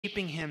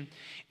shaping him.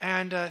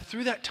 And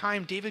through that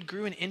time, David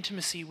grew in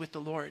intimacy with the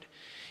Lord.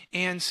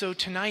 And so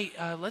tonight,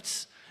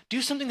 let's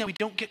do something that we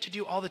don't get to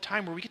do all the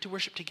time, where we get to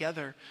worship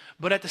together.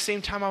 But at the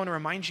same time, I want to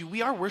remind you,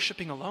 we are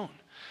worshiping alone.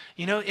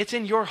 You know, it's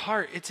in your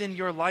heart, it's in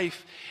your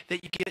life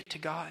that you give it to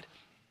God.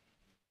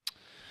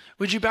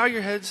 Would you bow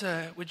your heads?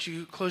 Would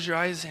you close your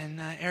eyes? And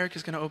Eric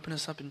is going to open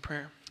us up in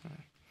prayer.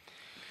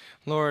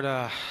 Lord,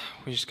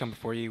 we just come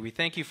before you. We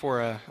thank you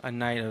for a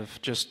night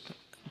of just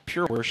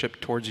pure worship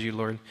towards you,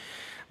 Lord.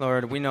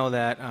 Lord, we know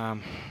that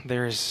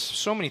there's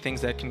so many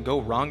things that can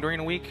go wrong during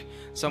a week,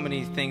 so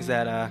many things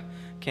that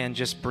can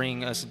just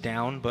bring us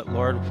down. But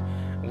Lord,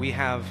 we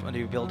have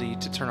the ability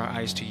to turn our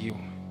eyes to you.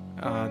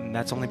 And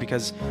that's only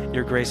because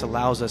your grace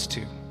allows us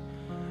to.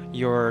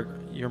 Your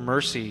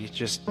mercy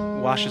just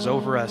washes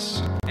over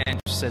us and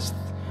says,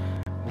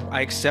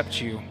 I accept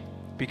you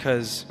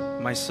because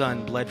my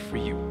son bled for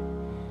you.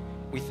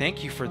 We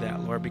thank you for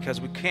that, Lord,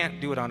 because we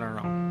can't do it on our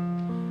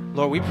own.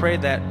 Lord, we pray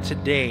that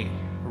today,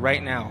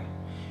 right now,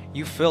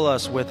 you fill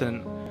us with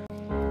an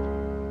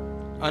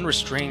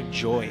unrestrained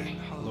joy,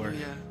 Lord,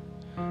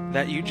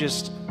 that you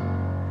just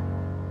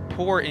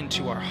pour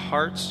into our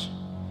hearts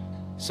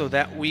so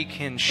that we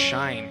can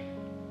shine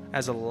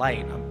as a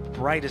light, a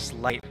brightest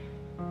light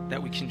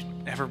that we can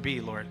ever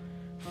be, Lord,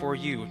 for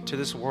you, to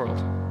this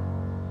world.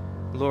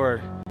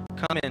 Lord,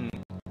 come in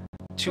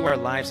to our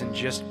lives and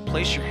just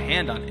place your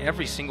hand on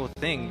every single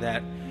thing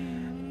that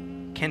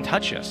can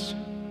touch us.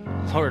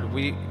 Lord,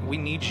 we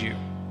need you.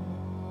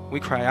 We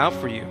cry out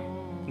for you.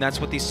 And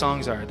that's what these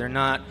songs are. They're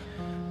not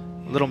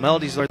little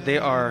melodies, Lord. They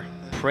are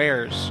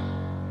prayers.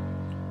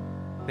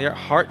 They are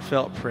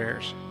heartfelt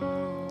prayers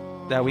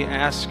that we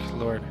ask,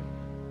 Lord.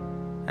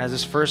 As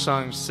this first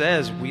song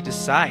says, we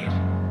decided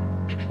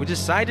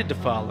to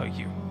follow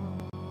you.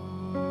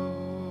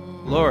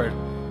 Lord,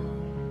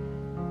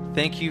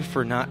 thank you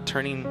for not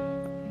turning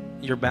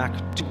your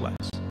back to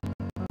us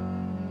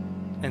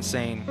and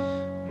saying,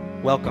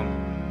 welcome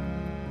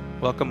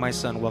my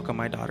son, welcome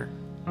my daughter.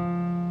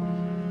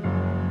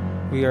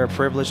 We are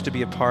privileged to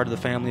be a part of the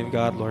family of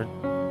God, Lord.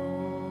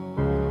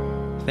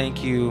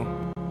 Thank you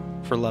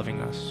for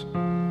loving us.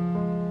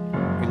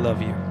 We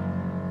love you.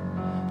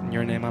 In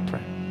your name I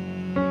pray.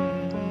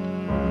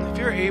 If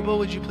you're able,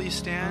 would you please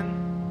stand?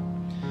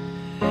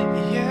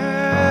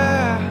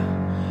 Yeah.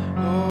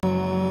 Oh,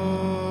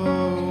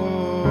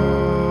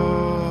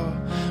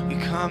 we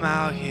come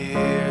out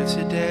here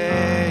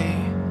today.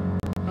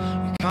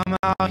 We come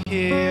out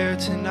here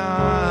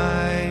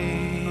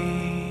tonight.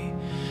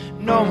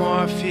 No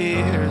more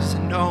fears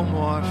and no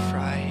more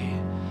fright.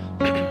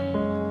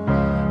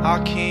 Our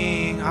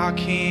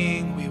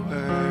King, we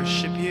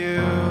worship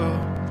you.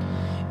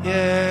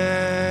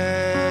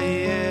 Yeah,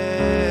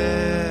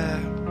 yeah.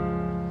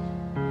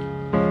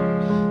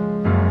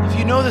 If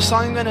you know the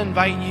song, I'm going to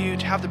invite you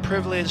to have the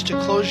privilege to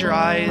close your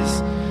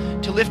eyes,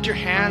 to lift your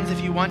hands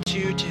if you want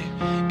to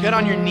get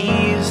on your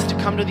knees, to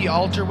come to the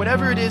altar,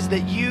 whatever it is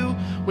that you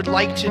would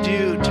like to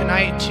do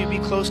tonight to be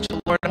close to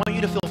the Lord. I want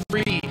you to feel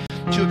free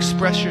to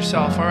express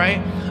yourself, all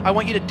right? I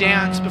want you to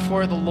dance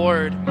before the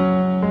Lord.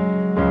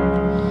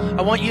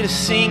 I want you to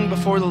sing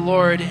before the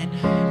Lord. And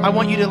I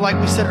want you to, like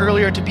we said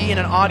earlier, to be in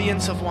an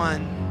audience of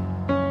one.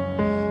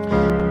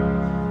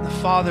 The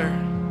Father,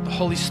 the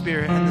Holy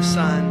Spirit, and the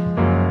Son.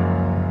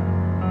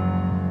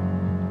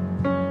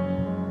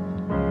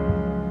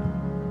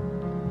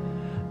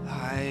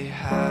 I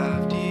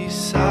have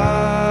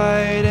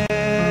decided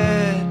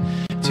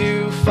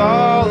to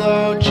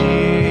follow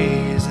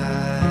Jesus.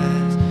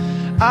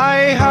 I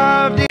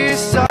have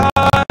decided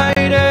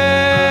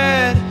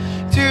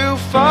to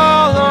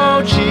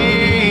follow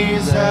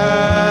Jesus.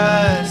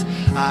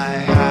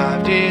 I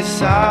have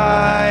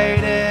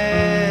decided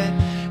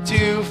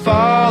to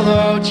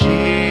follow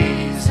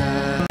Jesus.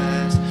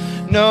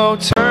 No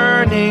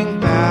turning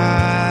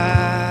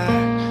back,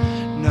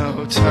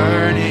 no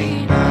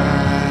turning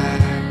back.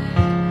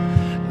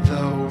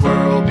 The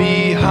world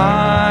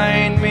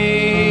behind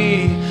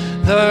me,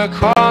 the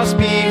cross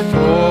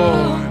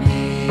before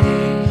me.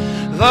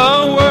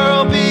 The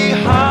world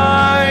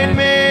behind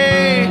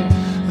me,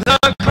 the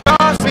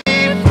cross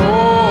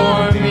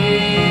before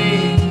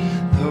me.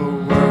 The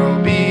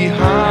world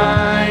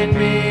behind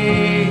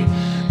me,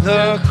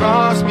 the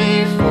cross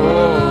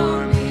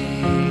before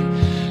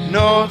me.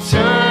 No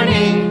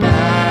turning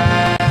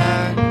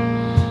back,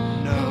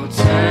 no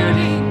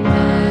turning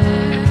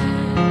back.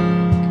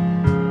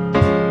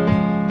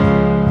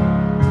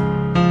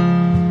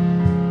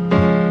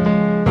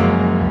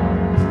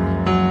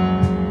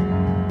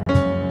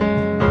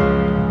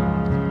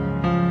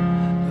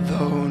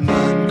 Though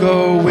none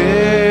go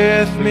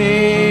with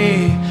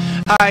me,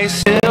 I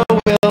still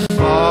will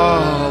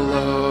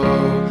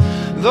follow.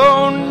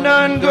 Though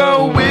none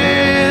go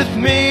with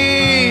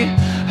me,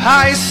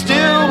 I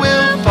still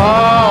will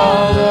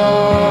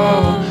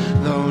follow.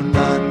 Though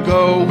none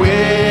go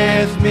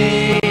with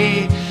me,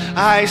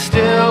 I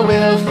still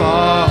will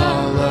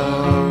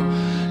follow.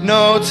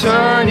 No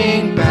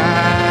turning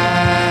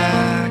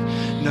back,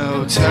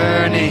 no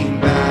turning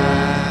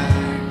back.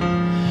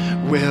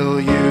 Will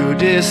you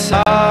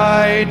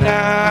decide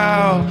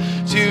now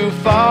to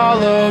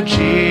follow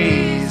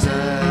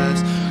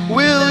Jesus?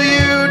 Will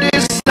you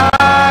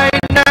decide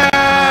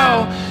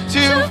now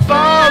to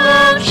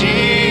follow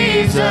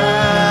Jesus?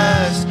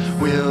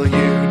 Will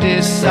you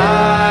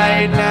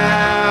decide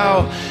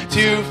now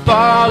to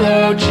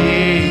follow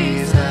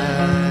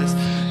Jesus?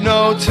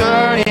 No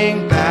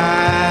turning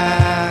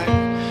back,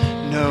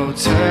 no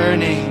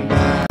turning back.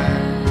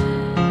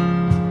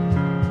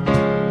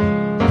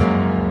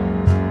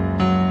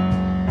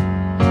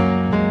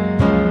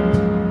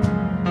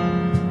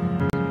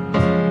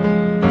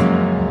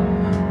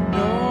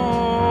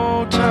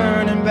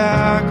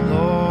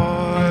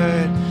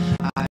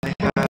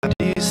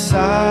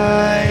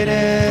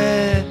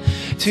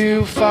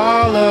 To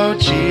follow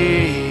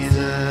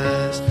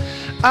Jesus,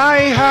 I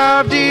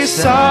have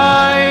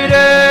decided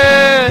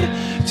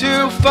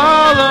to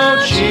follow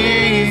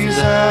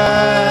Jesus.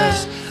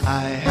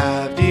 I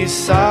have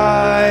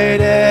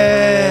decided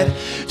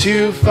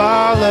to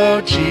follow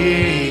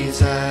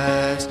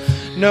Jesus.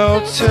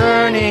 No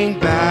turning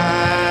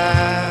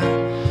back,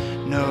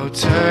 no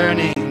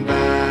turning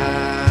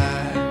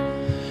back,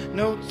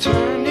 no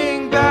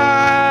turning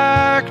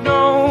back,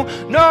 no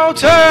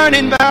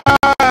turning back.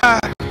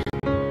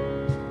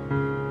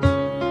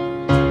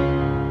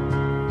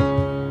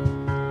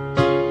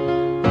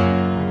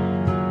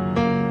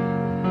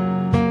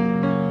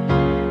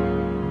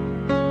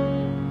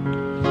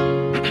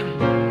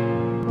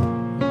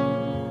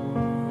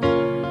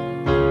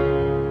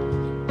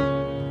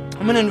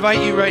 I'm going to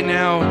invite you right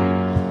now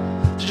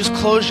to just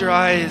close your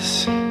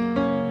eyes.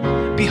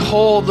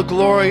 Behold the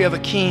glory of a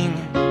king.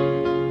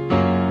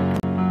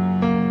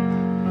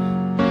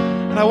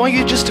 And I want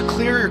you just to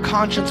clear your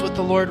conscience with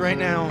the Lord right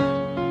now.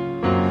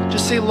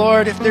 Just say,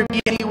 Lord, if there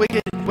be any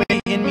wicked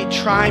way in me,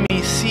 try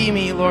me, see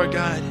me, Lord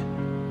God.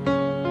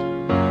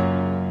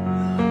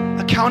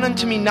 Account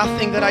unto me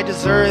nothing that I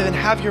deserve, and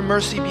have your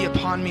mercy be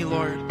upon me,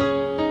 Lord.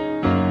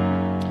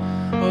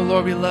 Oh,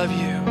 Lord, we love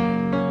you.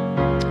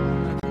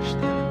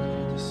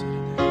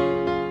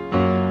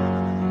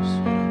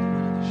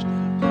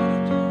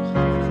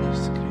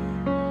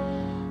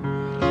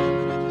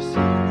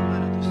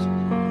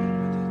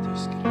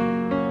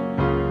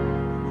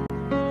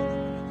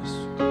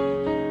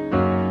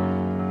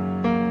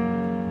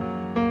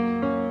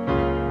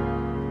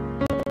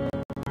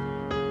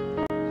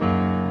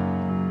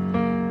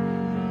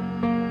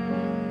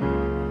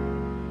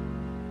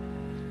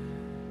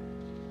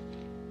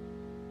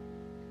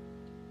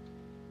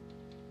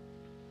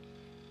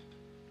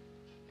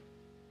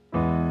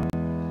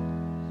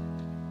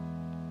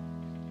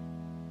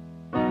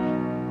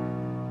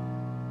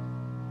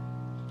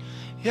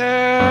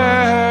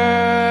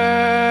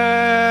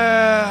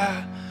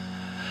 Yeah,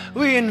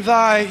 we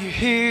invite you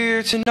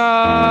here tonight,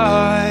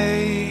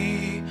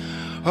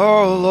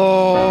 oh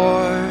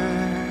Lord.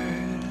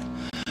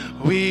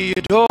 We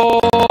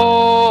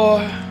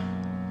adore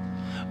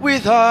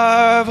with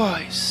our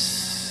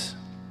voice.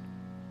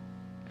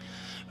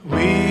 We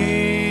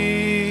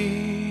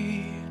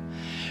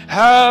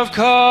have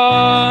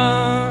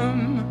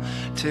come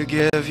to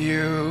give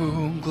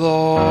you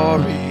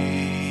glory.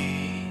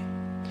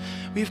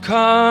 We've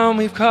come,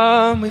 we've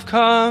come, we've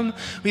come,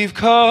 we've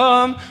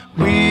come.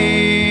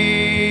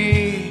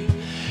 We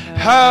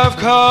have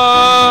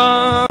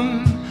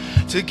come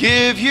to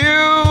give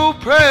you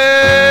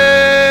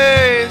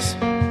praise.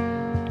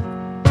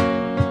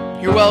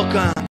 You're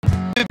welcome.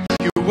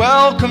 You're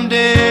welcomed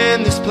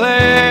in this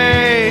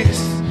place.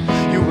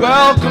 You're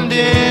welcomed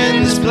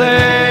in this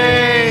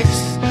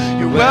place.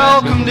 You're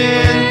welcomed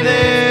in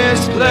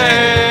this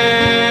place.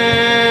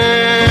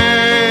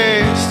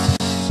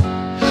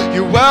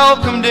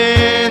 Welcomed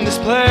in this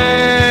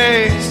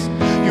place.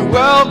 You're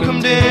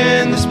welcomed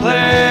in this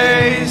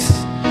place.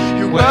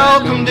 You're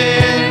welcomed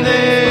in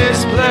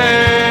this place.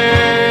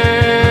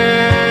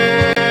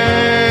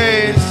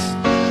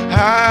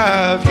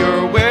 Have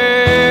your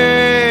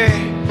way.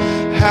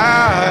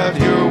 Have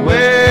your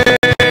way.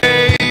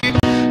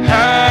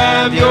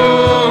 Have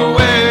your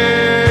way.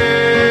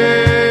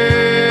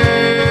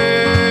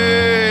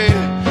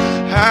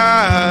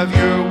 Have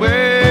your way.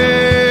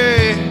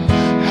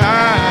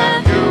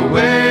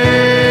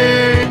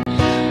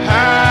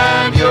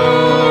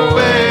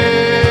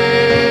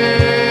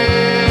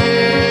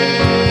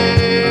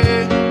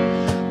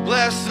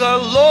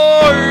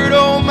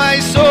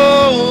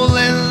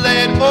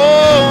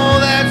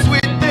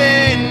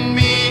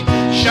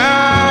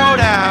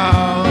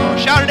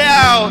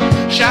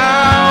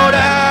 Shout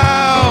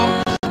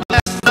out,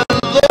 bless the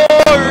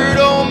Lord,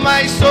 oh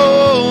my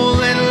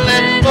soul, and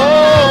let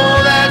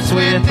all that's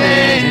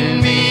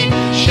within me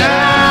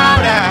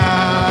shout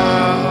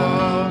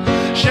out,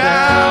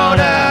 shout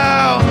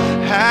out.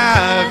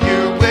 Have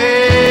your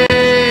way,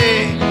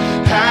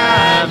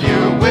 have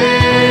your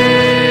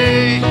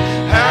way,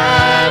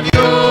 have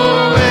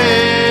your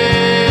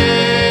way.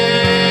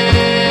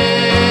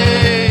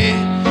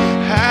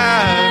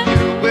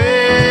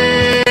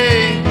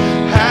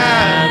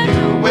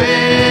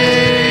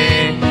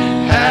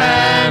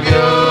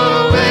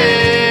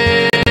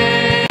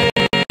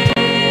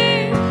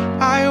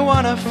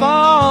 want to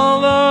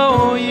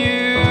follow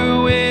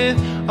you with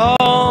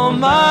all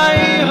my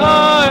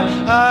heart.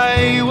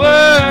 I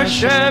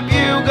worship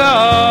you,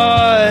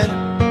 God.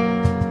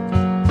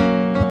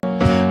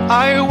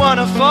 I want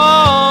to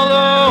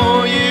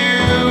follow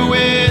you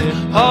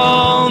with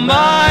all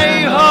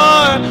my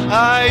heart.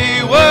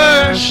 I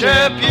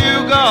worship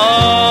you,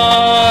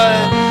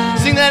 God.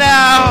 Sing that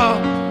out.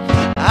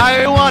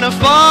 I want to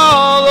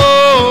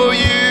follow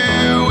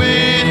you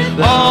with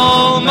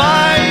all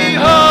my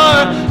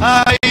heart.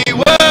 I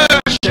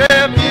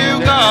worship you,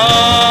 God.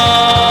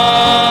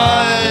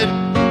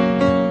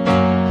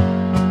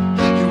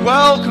 You're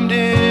welcomed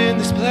in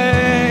this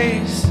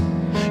place.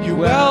 You're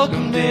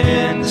welcomed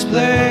in this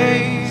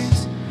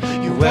place.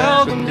 You're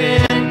welcomed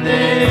in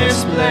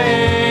this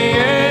place.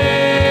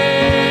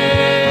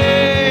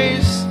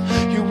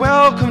 You're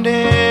welcomed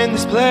in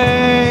this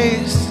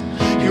place.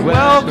 You're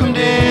welcomed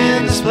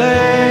in this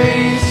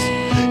place.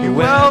 You're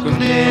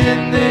welcomed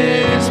in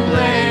this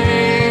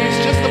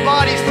place. Just the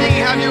body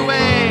singing, have your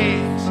ways.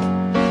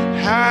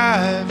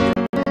 Have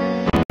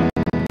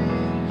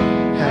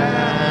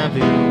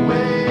your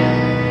way.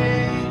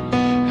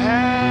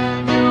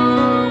 Have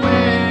your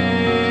way.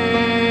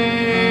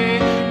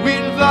 We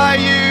invite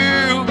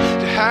you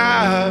to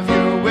have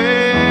your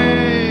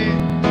way.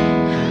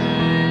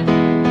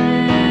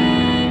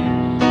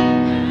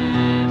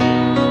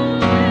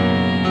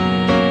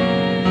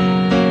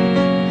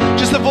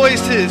 Just the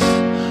voices.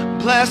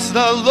 Bless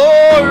the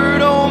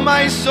Lord, oh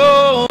my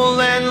soul,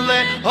 and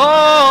let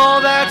all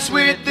that's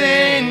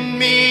within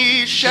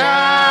me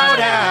shout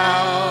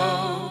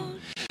out.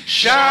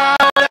 Shout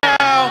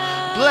out.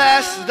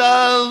 Bless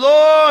the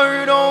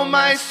Lord, oh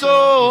my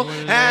soul,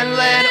 and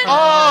let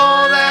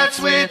all that's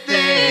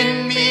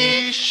within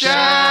me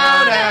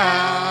shout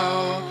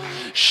out.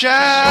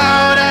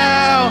 Shout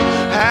out.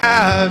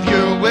 Have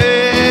your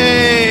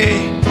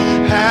way.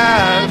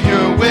 Have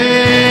your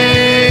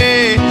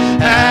way.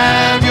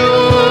 Have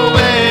your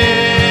way.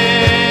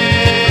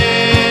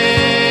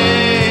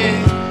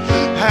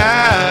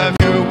 Have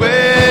your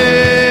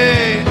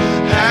way.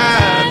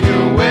 Have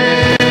your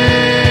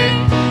way.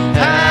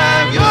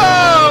 Have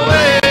your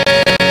way.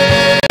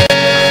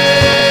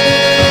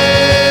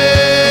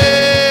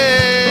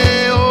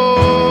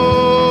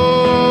 Oh,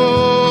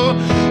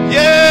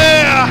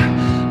 yeah.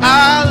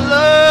 I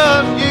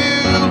love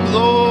you,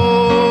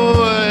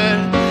 Lord.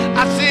 I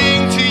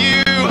sing to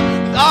you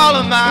with all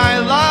of my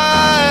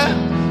life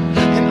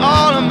and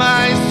all of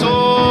my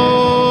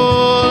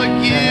soul.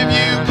 Give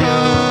you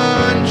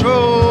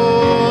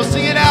control.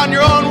 Sing it out in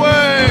your own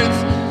words.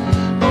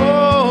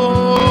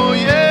 Oh,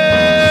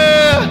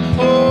 yeah.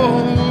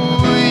 Oh,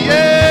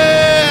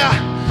 yeah.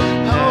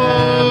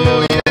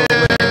 Oh,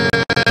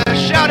 yeah.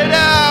 Shout it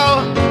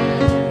out.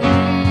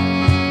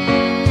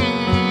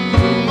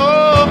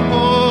 Oh,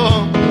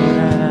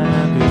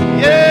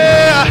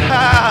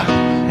 yeah.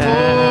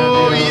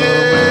 Oh,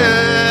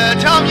 yeah.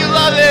 Tell him you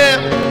love him.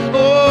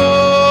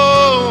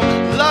 Oh,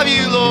 love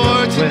you,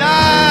 Lord,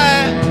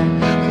 tonight.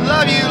 We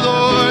love you,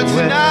 Lord,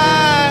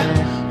 tonight.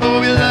 Oh,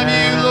 we love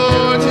you,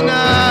 Lord,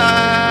 tonight.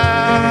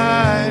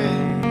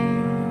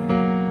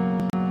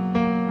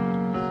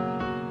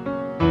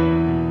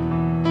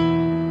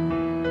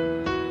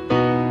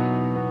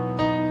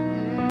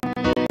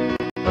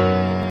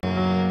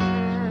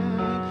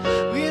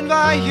 We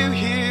invite you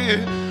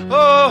here.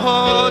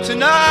 Oh,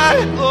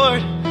 tonight,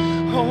 Lord.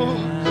 Oh,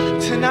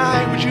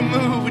 tonight, would you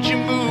move? Would you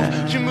move?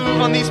 Would you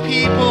move on these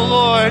people,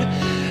 Lord?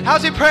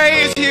 As we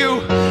praise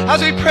you,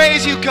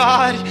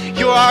 God,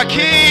 you're our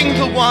King,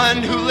 the one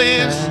who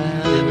lives,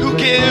 who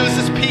gives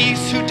us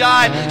peace, who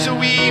died so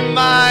we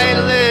might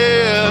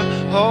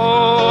live.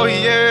 Oh,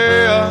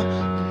 yeah.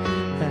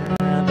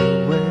 Have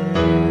your way.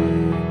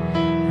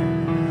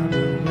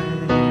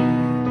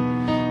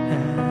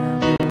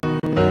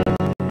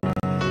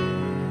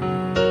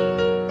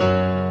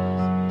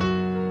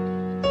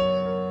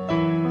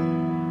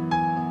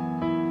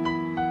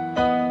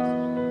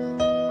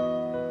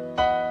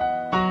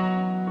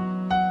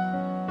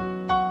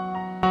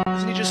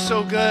 Isn't he just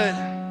so good?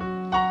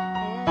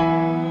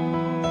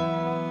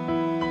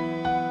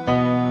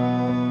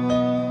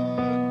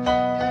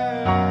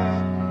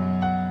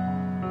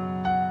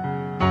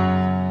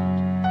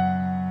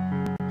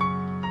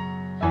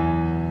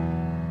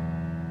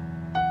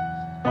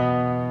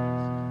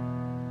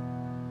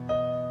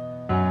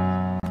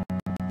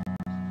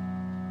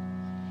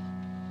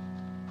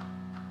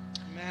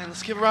 Man,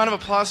 let's give a round of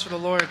applause for the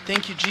Lord.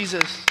 Thank you,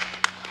 Jesus.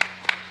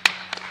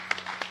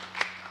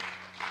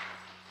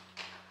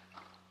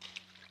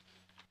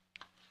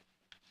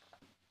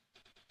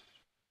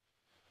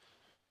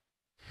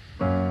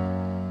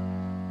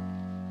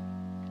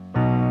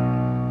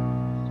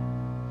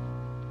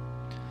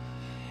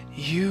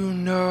 You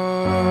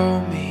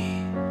know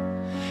me,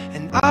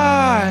 and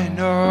I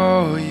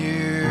know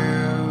you.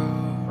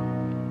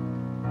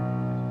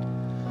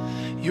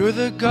 You're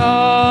the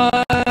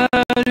God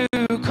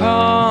who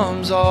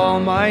calms all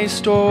my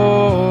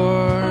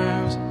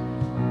storms.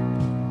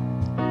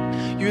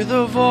 You're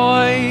the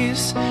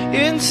voice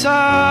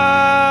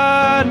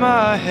inside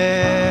my head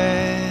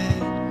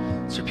head.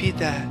 Let's repeat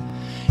that.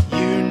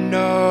 You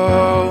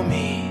know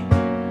me,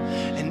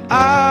 and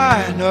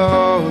I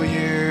know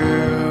you.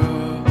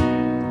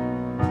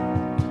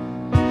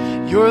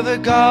 You're the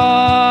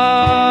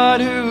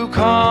God who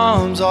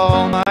calms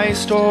all my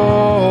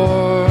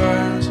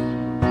storms.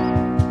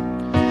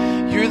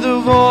 You're the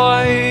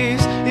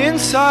voice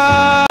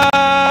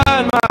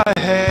inside my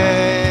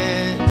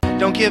head.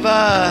 Don't give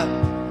up.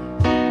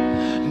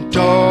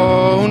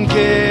 Don't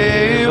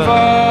give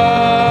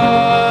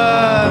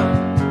up.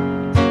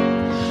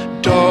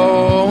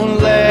 Don't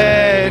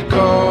let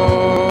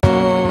go.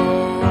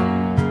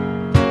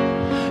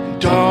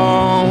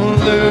 Don't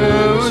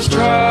lose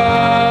trust.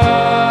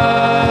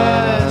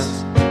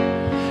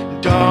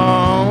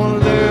 Don't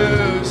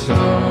lose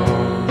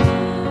hope.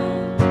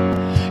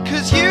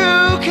 'Cause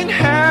you can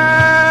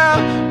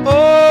have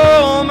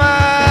all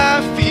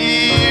my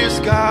fears,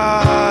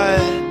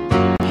 God.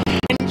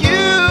 And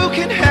you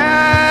can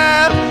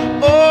have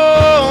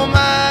all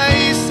my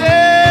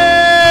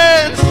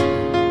sins.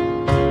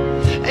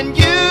 And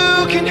you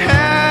can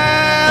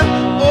have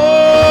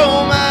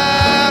all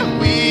my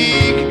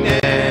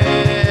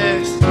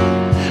weakness.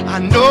 I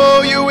know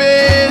you're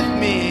with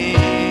me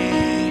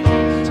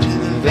to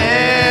the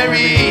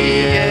very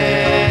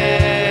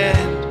end.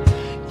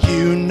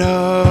 You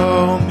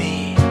know me,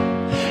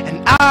 and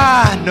I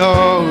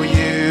know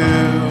you.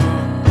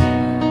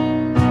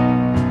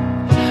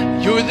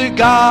 You're the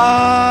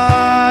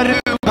God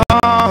who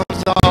calms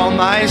all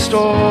my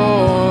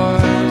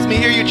storms. Let me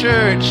hear you,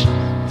 church.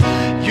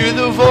 You're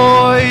the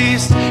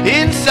voice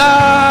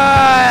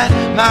inside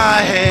my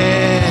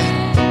head.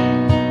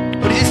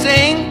 What is he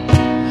saying?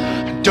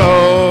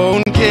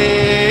 Don't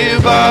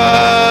give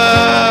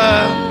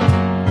up.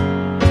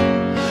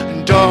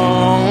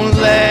 Don't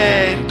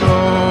let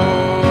go.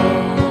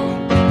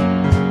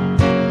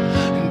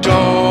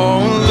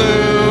 Don't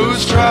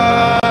lose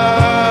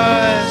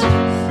trust.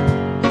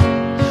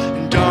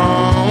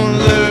 Don't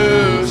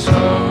lose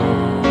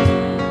hope.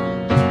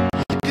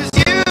 'Cause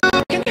you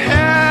can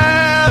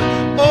have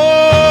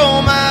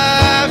all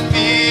my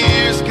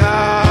fears,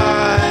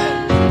 God.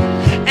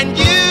 And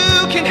you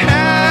can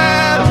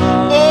have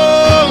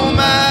all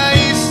my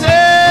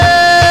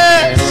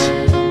sins.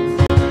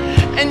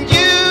 And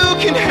you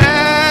can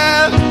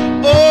have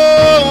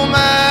all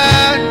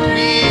my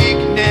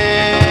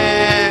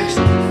weakness.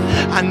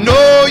 I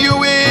know you're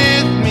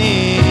with me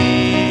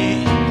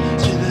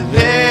to the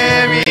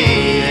very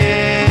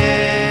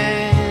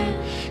end.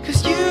 'Cause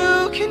you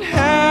can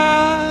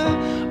have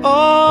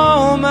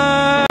all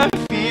my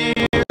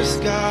fears,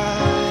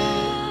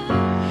 God.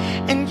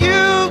 And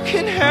you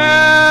can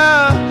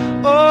have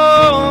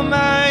all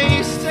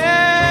my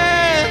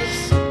sins.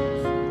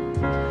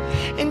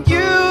 And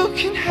you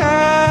can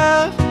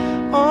have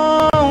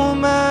all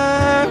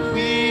my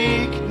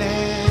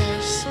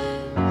weakness.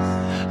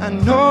 I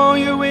know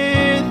you're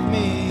with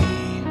me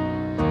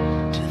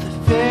to the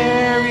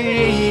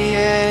very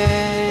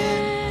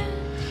end.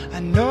 I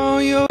know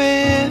you're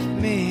with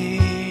me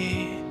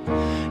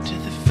to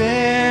the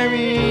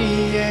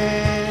very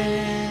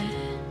end.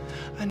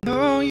 I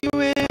know you're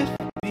with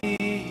me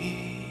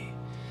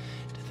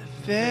to the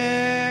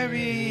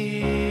very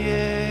end.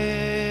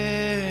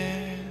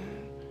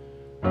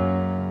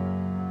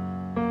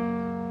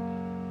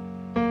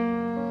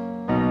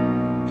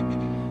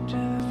 To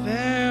the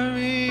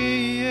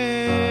very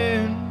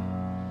end.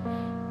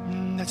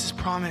 That's his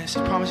promise.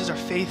 His promises are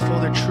faithful,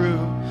 they're true.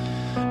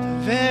 The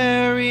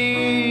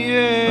very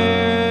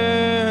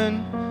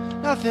end.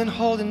 Nothing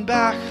holding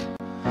back.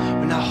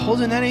 We're not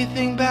holding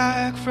anything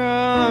back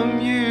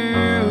from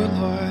you,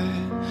 Lord.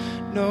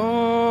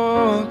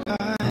 No,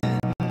 God.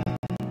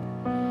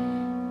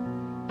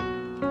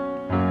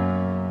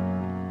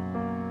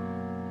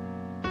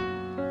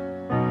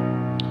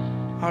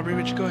 Aubrey,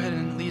 would you go ahead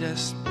and lead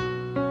us?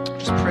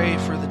 Just pray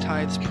for the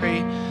tithes.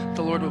 Pray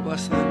the Lord will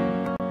bless them.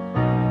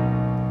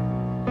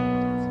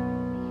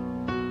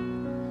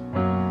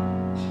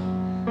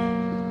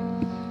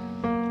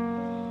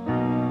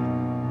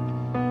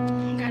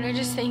 God, I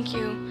just thank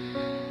you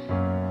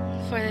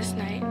for this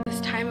night, this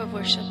time of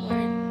worship,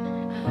 Lord.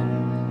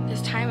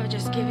 This time of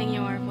just giving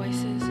you our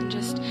voices and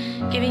just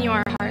giving you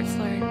our hearts,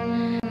 Lord.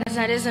 As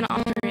that is an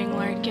offering,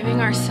 Lord,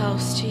 giving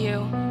ourselves to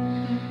you.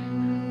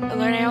 But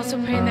Lord, I also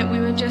pray that we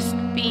would just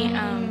be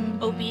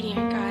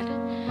obedient, God,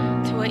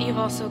 to what you've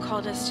also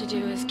called us to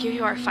do, is give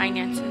you our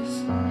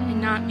finances and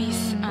not be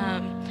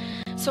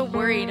so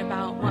worried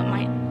about what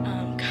might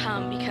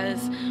come,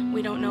 because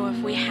we don't know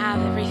if we have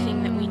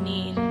everything that we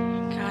need,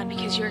 God,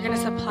 because you're going to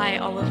supply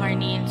all of our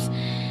needs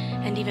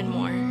and even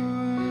more.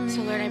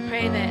 So Lord, I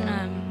pray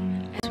that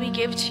as we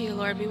give to you,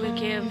 Lord, we would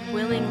give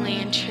willingly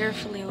and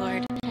cheerfully,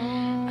 Lord,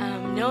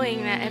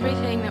 knowing that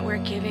everything that we're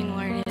giving,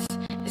 Lord, is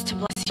to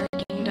bless your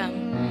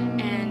kingdom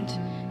and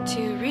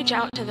to reach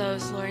out to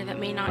those, Lord, that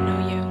may not know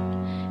you,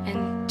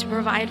 and to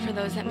provide for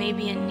those that may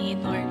be in need,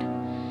 Lord.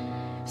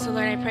 So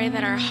Lord, I pray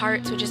that our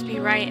hearts would just be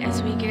right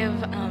as we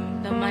give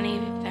the money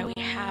that we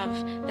have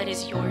that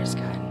is yours,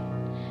 God.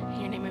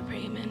 In your name I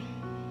pray, amen.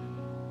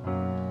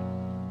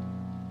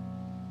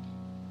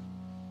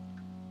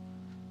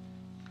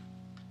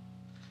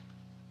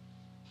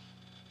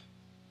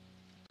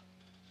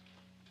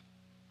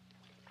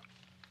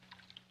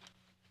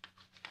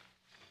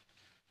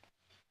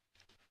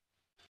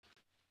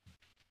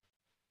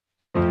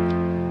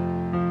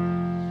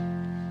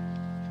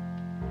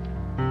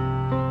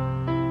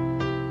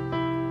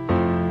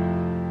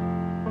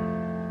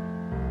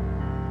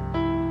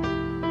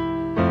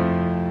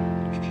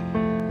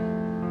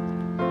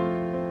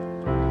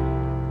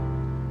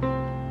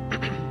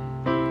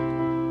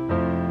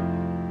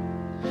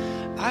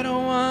 I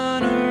don't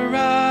want to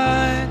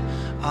ride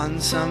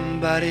on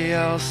somebody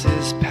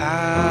else's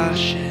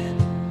passion.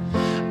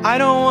 I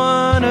don't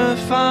want to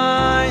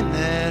find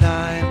that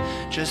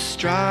I'm just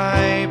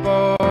dry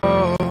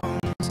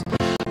bones.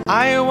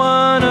 I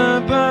want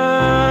to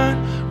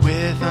burn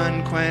with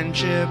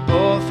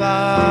unquenchable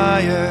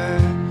fire.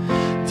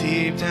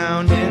 Deep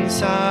down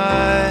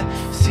inside,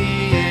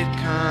 see it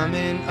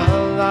coming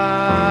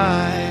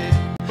alive.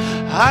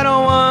 I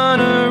don't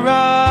want to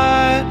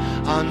ride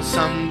on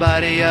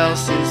somebody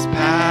else's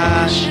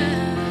passion.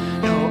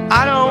 No,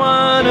 I don't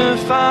want to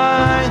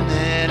find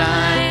that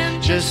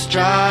I'm just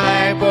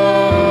dry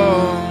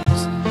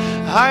bones.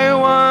 I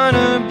want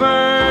to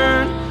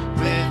burn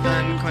with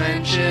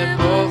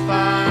unquenchable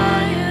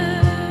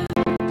fire.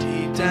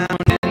 Deep down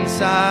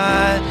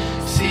inside,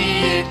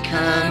 see it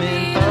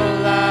coming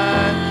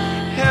alive.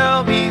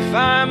 Help me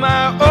find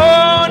my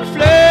own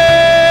flame.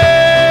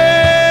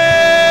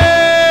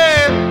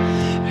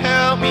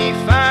 Help me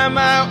find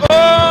my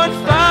own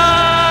fire.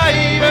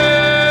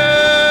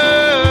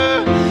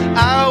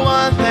 I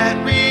want that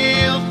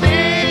real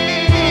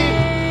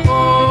thing.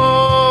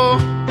 Oh,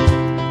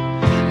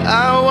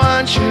 I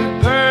want your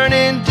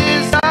burning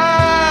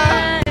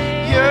desire.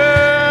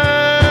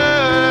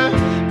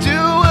 Do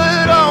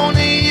what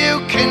only you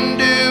can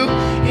do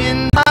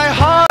in my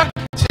heart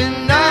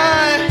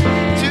tonight.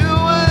 Do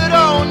what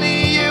only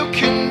you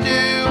can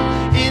do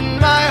in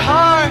my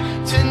heart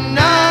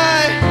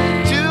tonight.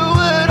 Do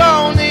what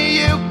only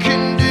you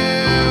can do.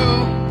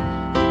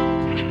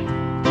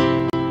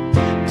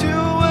 Do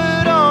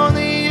what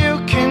only you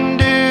can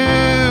do.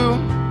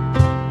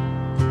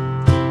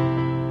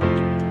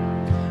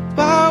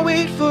 Why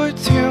wait for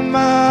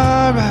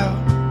tomorrow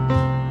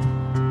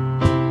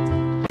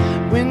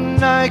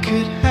when I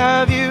could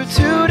have you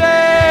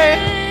today?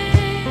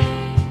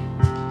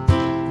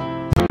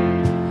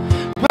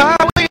 Why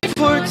wait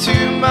for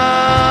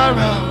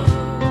tomorrow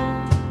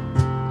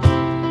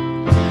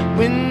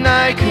when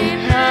I could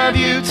have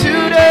you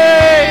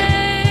today?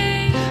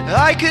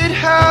 I could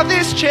have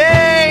this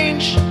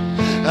change.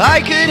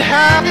 I could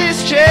have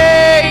this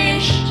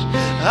change.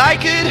 I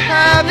could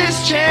have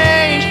this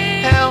change.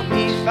 Help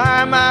me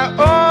find my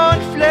own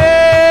flame.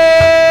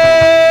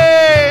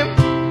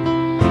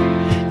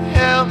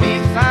 Help me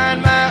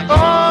find my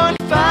own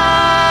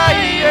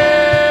fire.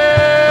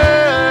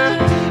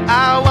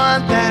 I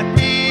want that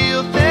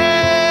real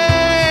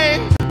thing,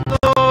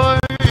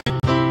 Lord.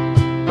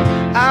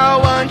 I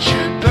want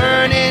your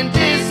burning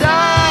desire.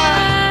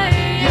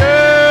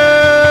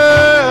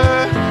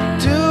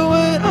 Do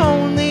what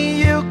only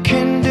you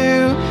can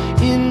do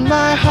in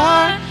my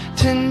heart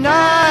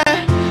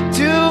tonight.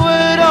 Do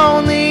what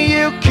only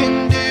you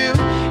can do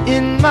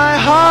in my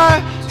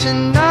heart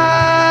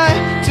tonight.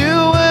 Do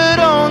what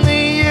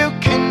only you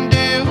can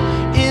do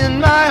in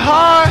my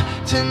heart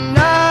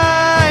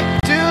tonight.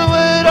 Do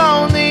what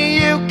only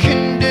you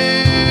can do.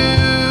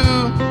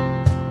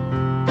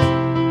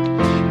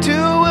 Do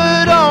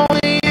what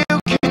only you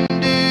can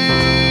do.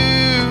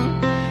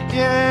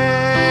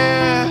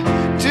 Yeah.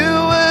 Do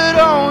what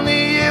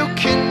only you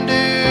can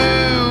do.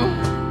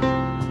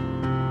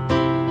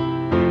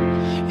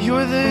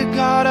 You're the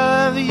God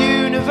of the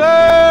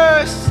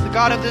universe, the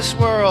God of this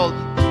world,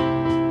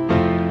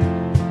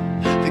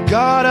 the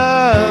God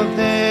of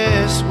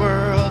this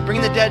world.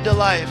 Bring the dead to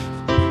life.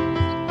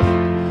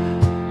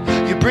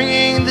 You're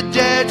bringing the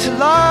dead to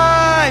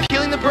life,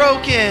 healing the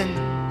broken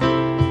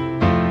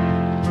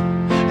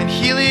and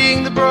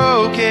healing the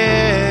broken.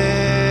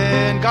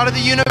 God of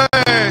the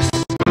universe,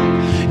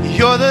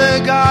 you're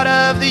the God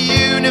of the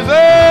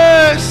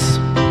universe.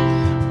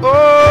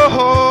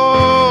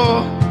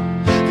 Oh,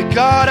 the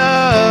God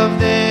of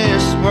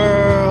this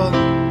world.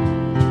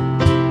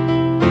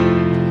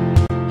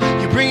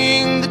 You're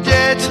bringing the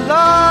dead to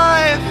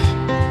life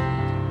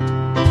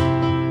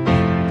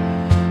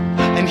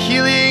and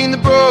healing the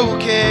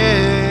broken.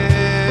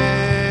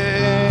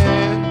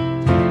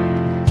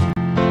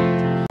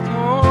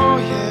 Oh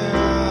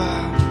yeah.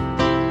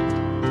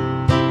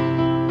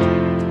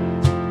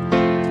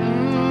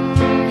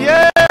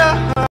 Yeah.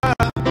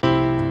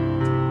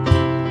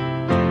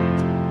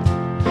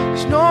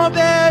 There's no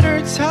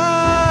better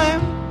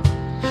time.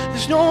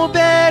 There's no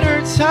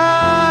better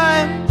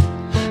time.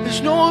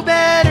 There's no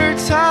better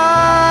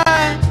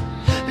time.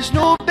 There's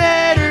no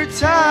better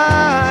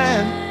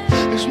time.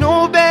 There's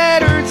no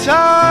better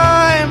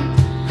time.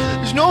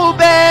 There's no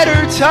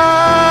better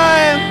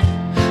time.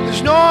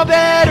 There's no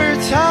better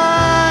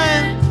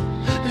time.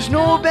 There's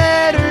no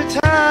better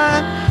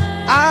time.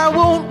 I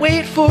won't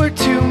wait for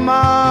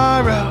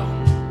tomorrow,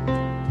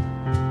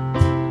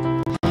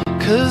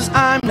 'cause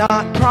I'm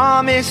not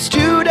promised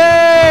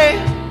today.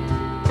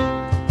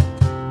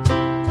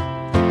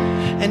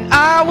 And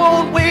I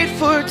won't wait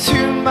for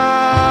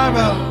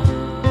tomorrow,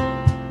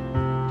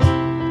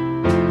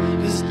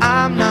 'cause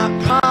I'm not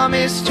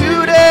promised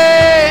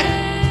today.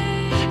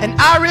 And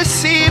I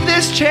receive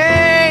this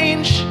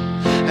change.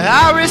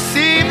 I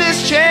receive this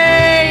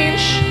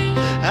change.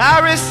 I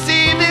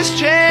receive this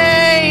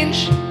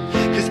change,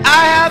 'cause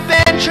I have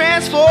been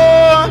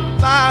transformed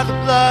by the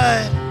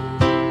blood.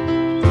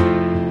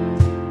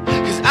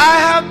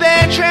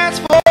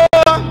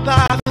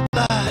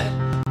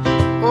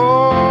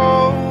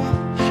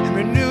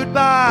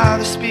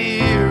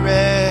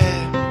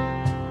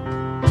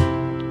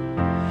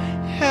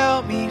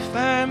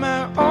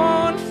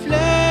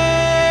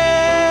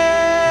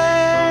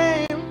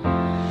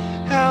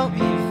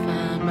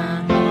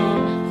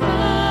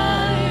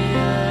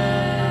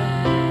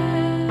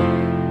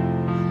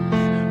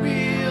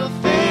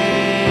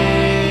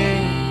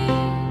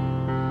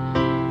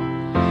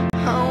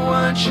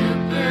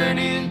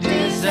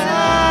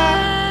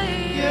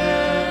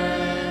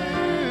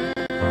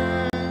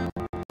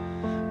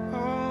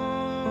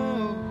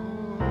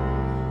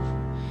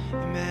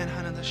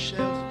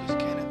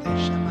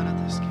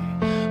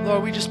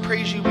 Lord, we just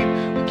praise you. We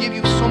give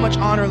you so much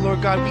honor,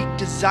 Lord God. We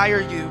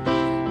desire you.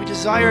 We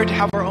desire to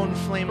have our own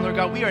flame, Lord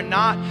God. We are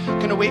not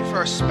going to wait for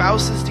our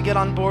spouses to get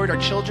on board, our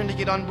children to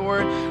get on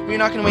board. We're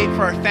not going to wait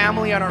for our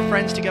family and our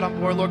friends to get on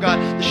board, Lord God.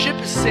 The ship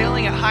is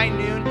sailing at high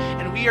noon,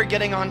 and we are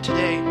getting on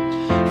today.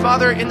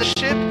 Father, in the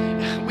ship,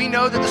 we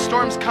know that the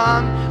storms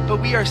come,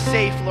 but we are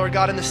safe, Lord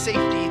God, in the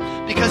safety.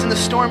 Because in the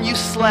storm, you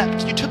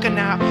slept. You took a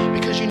nap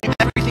because you knew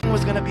everything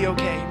was going to be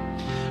okay.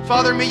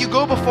 Father, may you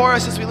go before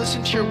us as we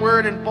listen to your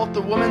word in both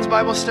the women's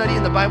Bible study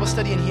and the Bible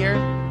study in here.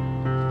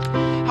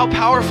 How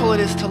powerful it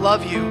is to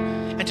love you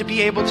and to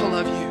be able to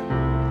love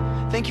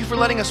you. Thank you for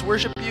letting us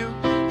worship you.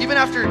 Even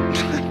after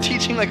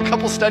teaching like a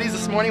couple studies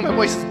this morning, my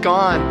voice is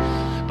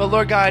gone. But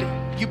Lord God,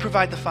 you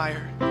provide the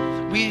fire.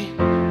 We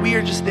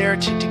are just there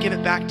to give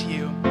it back to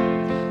you.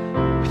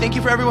 We thank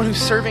you for everyone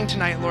who's serving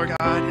tonight, Lord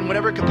God, in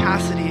whatever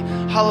capacity.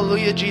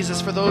 Hallelujah,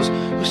 Jesus, for those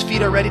whose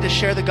feet are ready to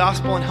share the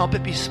gospel and help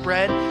it be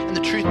spread and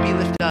the truth be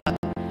lifted up.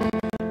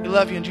 We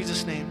love you in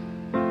Jesus' name.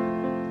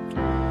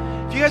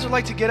 If you guys would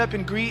like to get up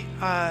and greet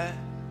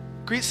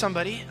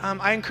somebody,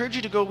 I encourage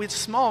you to go. It's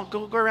small.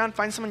 Go around,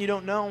 find someone you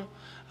don't know,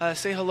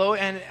 say hello,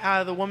 and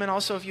the woman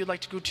also, if you'd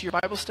like to go to your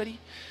Bible study.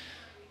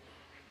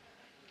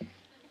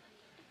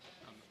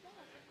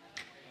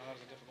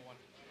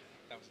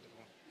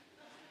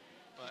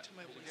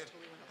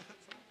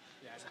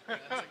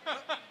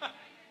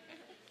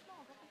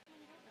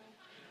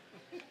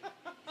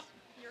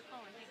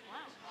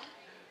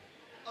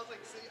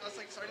 I was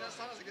like, starting that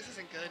song, I was like, this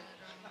isn't good.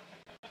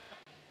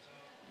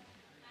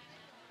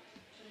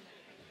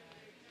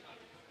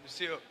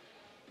 Monsieur.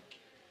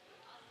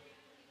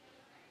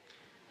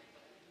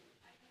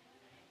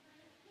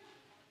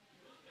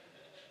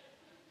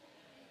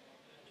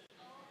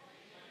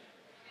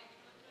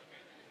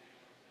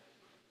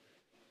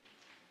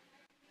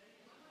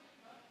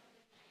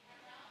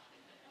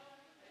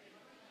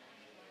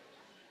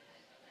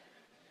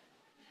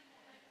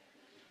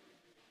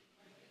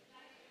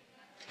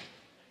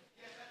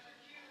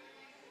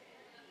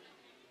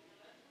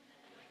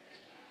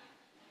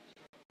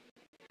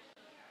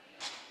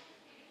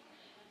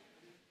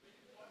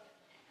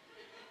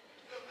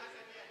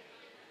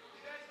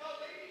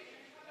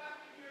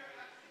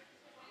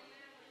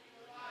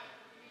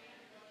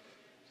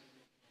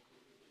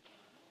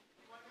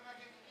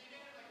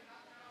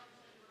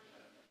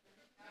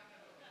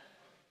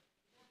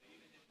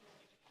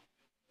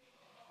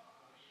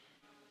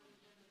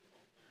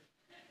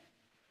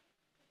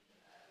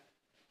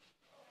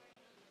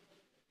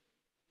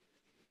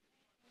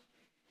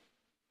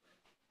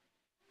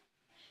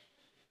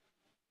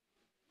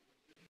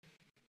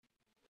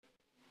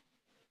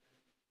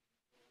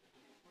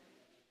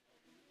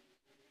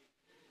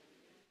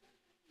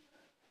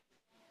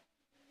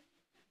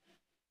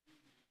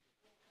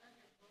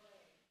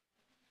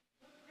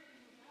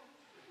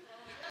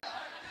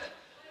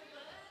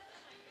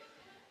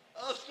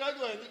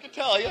 Struggling, you can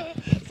tell, yeah.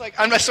 It's like,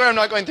 I'm sorry I'm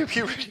not going through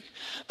puberty.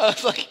 I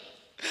was like,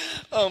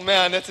 oh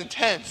man, that's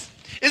intense.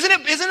 Isn't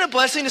it a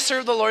blessing to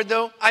serve the Lord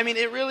though? I mean,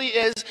 it really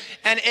is.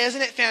 And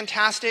isn't it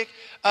fantastic?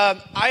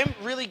 I'm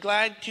really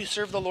glad to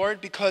serve the Lord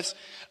because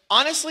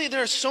honestly,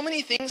 there are so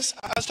many things.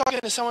 I was talking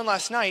to someone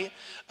last night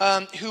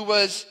who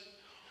was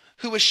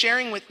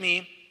sharing with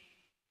me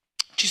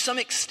to some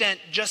extent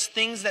just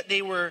things that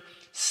they were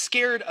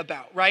scared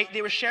about, right?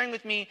 They were sharing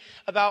with me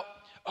about,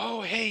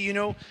 oh, hey,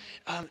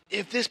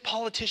 if this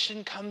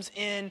politician comes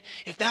in,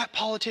 if that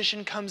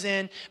politician comes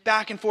in,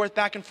 back and forth.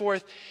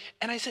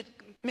 And I said,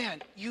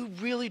 man, you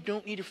really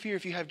don't need to fear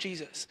if you have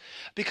Jesus.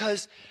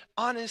 Because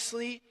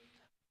honestly,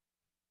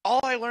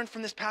 all I learned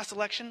from this past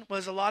election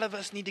was a lot of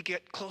us need to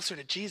get closer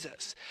to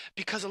Jesus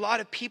because a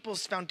lot of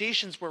people's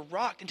foundations were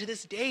rocked. And to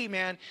this day,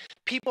 man,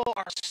 people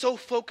are so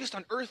focused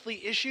on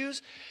earthly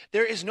issues.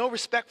 There is no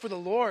respect for the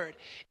Lord.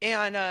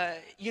 And,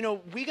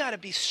 we got to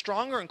be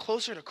stronger and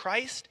closer to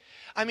Christ.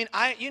 I mean,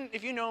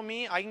 if you know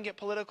me, I can get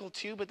political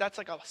too, but that's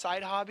like a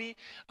side hobby.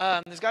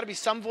 There's got to be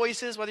some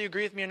voices, whether you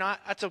agree with me or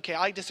not. That's okay.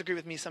 I disagree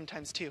with me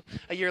sometimes too.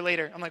 A year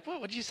later, I'm like, what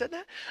did you say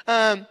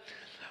that?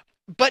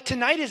 But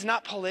tonight is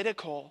not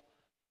political.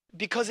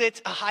 Because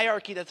it's a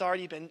hierarchy that's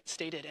already been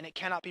stated and it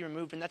cannot be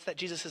removed, and that's that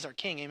Jesus is our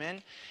King,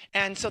 amen?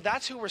 And so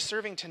that's who we're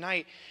serving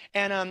tonight.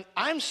 And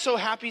I'm so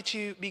happy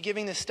to be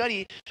giving this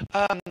study.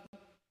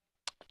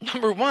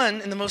 Number one,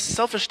 in the most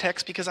selfish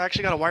text, because I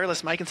actually got a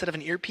wireless mic instead of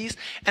an earpiece,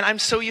 and I'm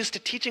so used to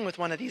teaching with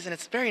one of these, and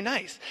it's very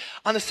nice.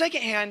 On the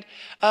second hand,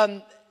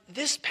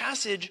 this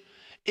passage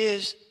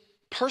is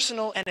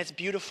personal and it's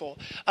beautiful.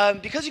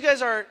 Because you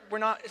guys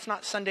it's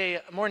not Sunday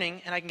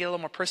morning, and I can get a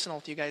little more personal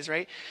with you guys,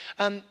 right?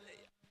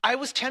 I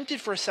was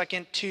tempted for a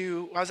second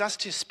I was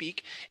asked to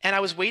speak, and I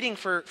was waiting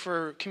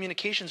for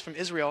communications from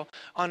Israel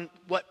on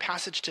what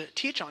passage to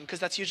teach on, because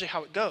that's usually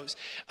how it goes.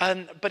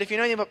 But if you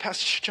know anything about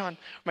Pastor John,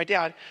 my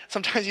dad,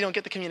 sometimes you don't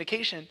get the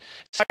communication.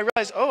 So I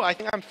realized, I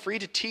think I'm free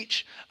to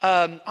teach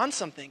on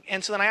something.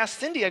 And so then I asked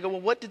Cindy, I go, well,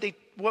 what did they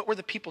what were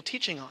the people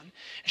teaching on? And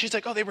she's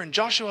like, oh, they were in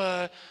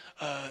Joshua,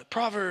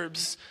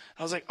 Proverbs.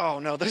 I was like, oh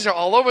no, these are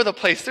all over the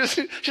place.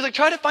 She's like,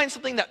 try to find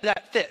something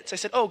that fits. I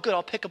said, oh good,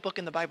 I'll pick a book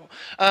in the Bible.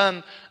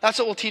 That's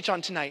what we'll teach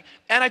on tonight.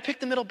 And I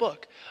picked the middle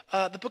book,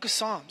 the book of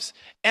Psalms.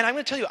 And I'm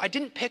going to tell you, I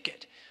didn't pick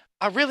it.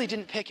 I really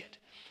didn't pick it.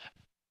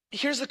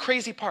 Here's the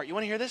crazy part. You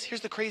want to hear this?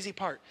 Here's the crazy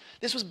part.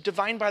 This was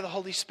divined by the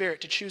Holy Spirit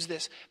to choose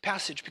this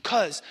passage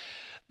because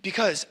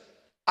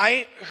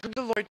I heard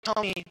the Lord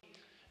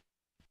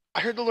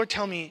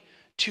tell me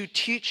to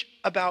teach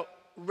about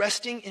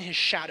resting in his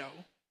shadow.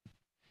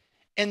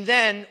 And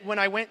then when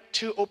I went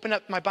to open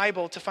up my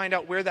Bible to find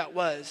out where that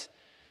was,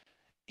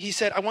 he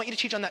said, I want you to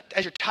teach on that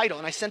as your title.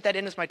 And I sent that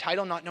in as my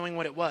title, not knowing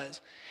what it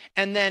was.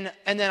 And then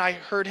I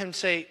heard him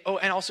say, oh,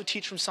 and also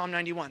teach from Psalm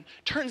 91.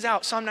 Turns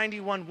out Psalm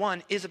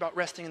 91:1 is about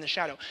resting in the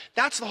shadow.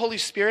 That's the Holy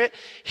Spirit.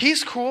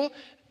 He's cool.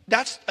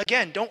 That's,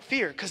 again, don't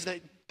fear, because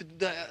the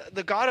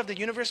God of the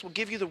universe will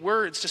give you the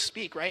words to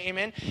speak, right?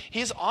 Amen?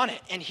 He's on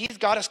it, and he's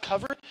got us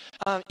covered.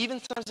 Even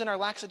sometimes in our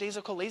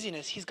lackadaisical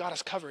laziness, he's got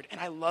us covered, and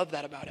I love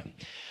that about him.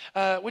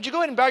 Would you go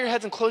ahead and bow your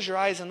heads and close your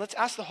eyes, and let's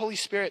ask the Holy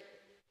Spirit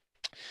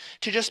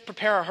to just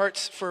prepare our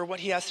hearts for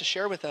what he has to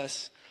share with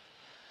us.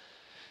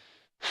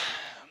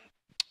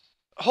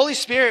 Holy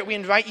Spirit, we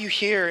invite you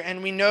here,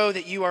 and we know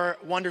that you are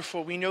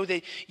wonderful. We know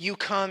that you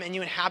come and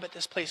you inhabit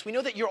this place. We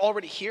know that you're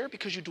already here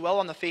because you dwell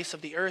on the face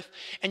of the earth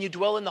and you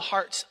dwell in the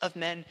hearts of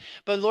men.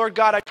 But Lord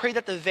God, I pray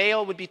that the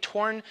veil would be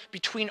torn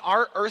between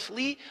our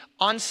earthly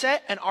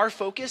onset and our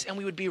focus, and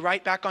we would be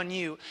right back on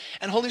you.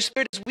 And Holy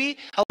Spirit, as we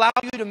allow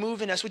you to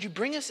move in us, would you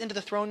bring us into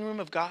the throne room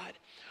of God,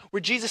 where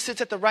Jesus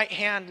sits at the right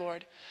hand,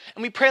 Lord.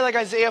 And we pray like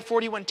Isaiah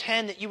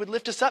 41:10, that you would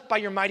lift us up by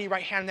your mighty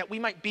right hand, that we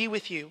might be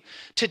with you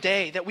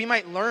today, that we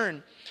might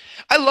learn.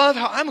 I love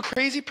how I'm a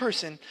crazy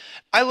person.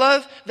 I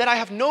love that I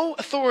have no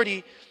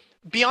authority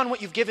beyond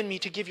what you've given me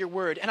to give your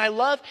word. And I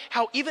love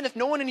how even if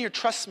no one in here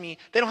trusts me,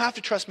 they don't have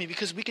to trust me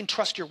because we can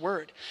trust your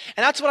word.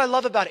 And that's what I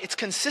love about it. It's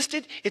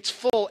consistent, it's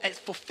full, it's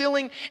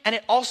fulfilling, and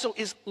it also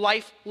is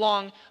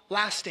lifelong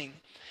lasting.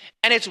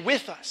 And it's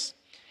with us.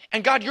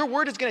 And God, your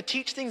word is going to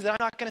teach things that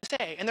I'm not going to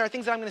say. And there are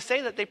things that I'm going to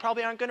say that they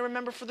probably aren't going to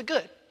remember for the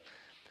good.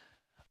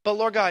 But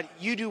Lord God,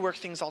 you do work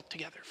things all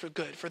together for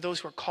good, for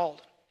those who are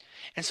called.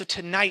 And so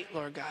tonight,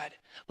 Lord God,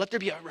 let there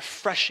be a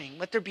refreshing,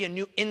 let there be a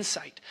new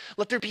insight,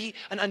 let there be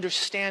an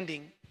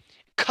understanding.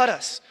 Cut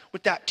us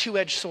with that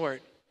two-edged sword.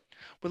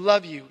 We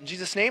love you. In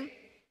Jesus' name,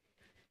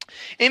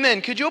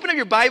 amen. Could you open up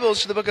your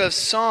Bibles to the book of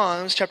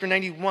Psalms, chapter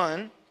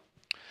 91?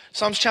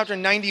 Psalms chapter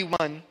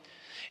 91.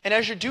 And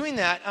as you're doing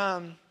that,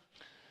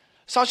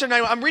 Psalms chapter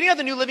 91, I'm reading out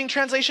the New Living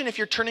Translation if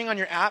you're turning on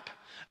your app.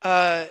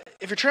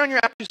 If you're turning on your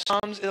app to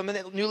Psalms, I'm in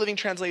the New Living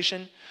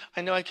Translation.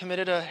 I know I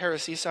committed a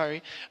heresy,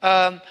 sorry.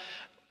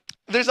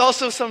 There's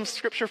also some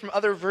scripture from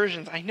other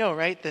versions. I know,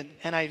 right? The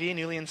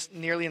NIV,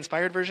 nearly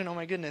inspired version. Oh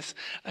my goodness.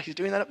 He's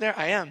doing that up there?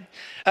 I am.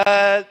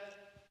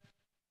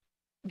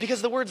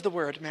 Because the word's the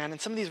word, man.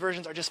 And some of these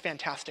versions are just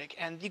fantastic.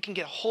 And you can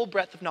get a whole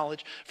breadth of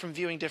knowledge from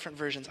viewing different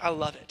versions. I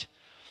love it.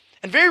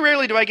 And very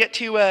rarely do I get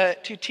to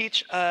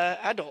teach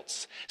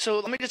adults. So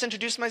let me just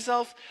introduce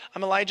myself.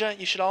 I'm Elijah.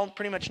 You should all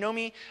pretty much know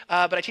me.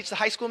 But I teach the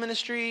high school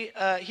ministry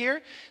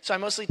here. So I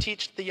mostly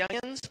teach the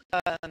youngins.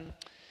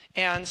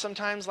 And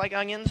sometimes, like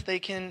onions, they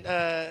can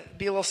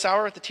be a little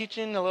sour at the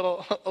teaching, a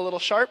little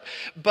sharp.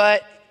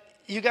 But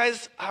you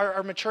guys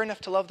are mature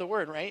enough to love the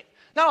word, right?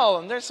 Not all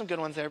of them. There's some good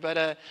ones there.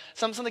 But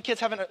some of the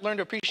kids haven't learned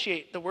to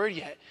appreciate the word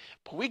yet.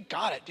 But we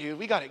got it, dude.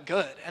 We got it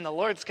good. And the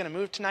Lord's going to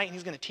move tonight, and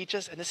he's going to teach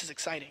us. And this is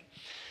exciting.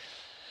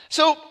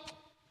 So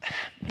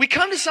we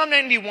come to Psalm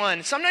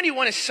 91. Psalm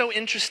 91 is so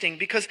interesting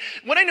because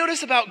what I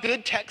notice about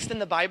good text in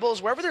the Bible is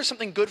wherever there's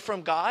something good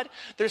from God,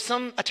 there's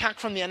some attack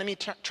from the enemy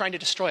trying to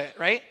destroy it,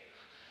 right?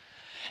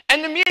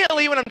 And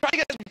immediately when I'm trying to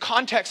get some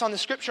context on the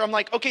scripture, I'm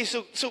like, okay,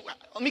 so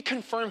let me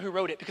confirm who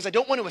wrote it because I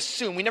don't want to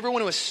assume. We never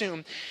want to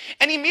assume.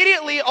 And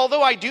immediately,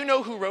 although I do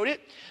know who wrote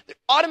it, it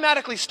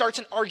automatically starts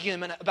an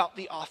argument about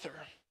the author.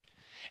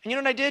 And you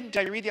know what I did?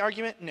 Did I read the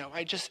argument? No,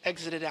 I just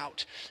exited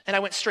out. And I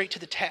went straight to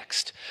the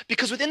text.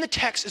 Because within the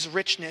text is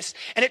richness.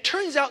 And it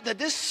turns out that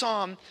this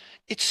psalm,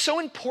 it's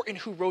so important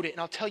who wrote it. And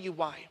I'll tell you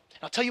why.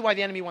 And I'll tell you why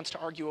the enemy wants to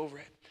argue over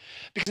it.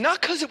 Because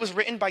not because it was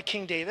written by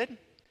King David.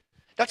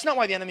 That's not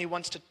why the enemy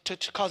wants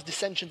to cause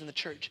dissensions in the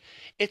church.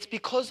 It's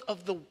because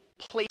of the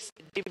place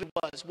that David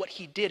was, what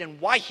he did, and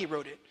why he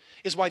wrote it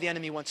is why the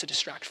enemy wants to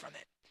distract from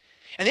it.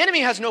 And the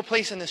enemy has no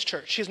place in this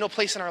church. He has no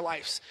place in our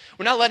lives.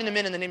 We're not letting him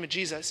in the name of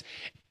Jesus.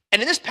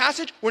 And in this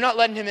passage, we're not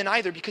letting him in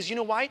either because you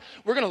know why?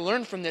 We're going to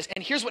learn from this.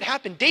 And here's what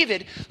happened.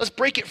 David, let's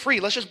break it free.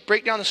 Let's just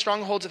break down the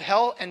strongholds of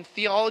hell and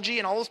theology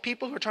and all those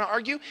people who are trying to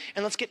argue.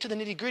 And let's get to the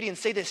nitty gritty and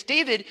say this.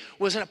 David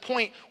was in a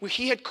point where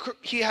he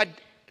had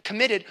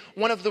committed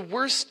one of the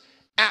worst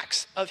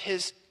acts of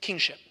his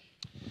kingship.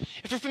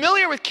 If you're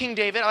familiar with King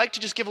David, I like to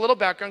just give a little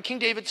background. King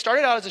David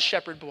started out as a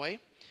shepherd boy.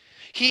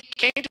 He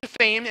came to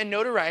fame and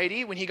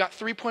notoriety when he got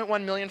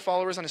 3.1 million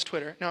followers on his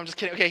Twitter. No, I'm just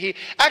kidding. Okay, he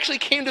actually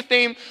came to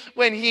fame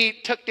when he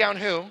took down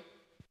who?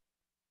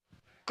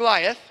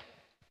 Goliath.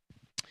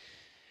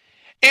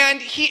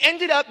 And he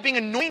ended up being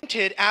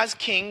anointed as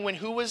king when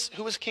who was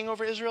king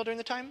over Israel during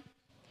the time?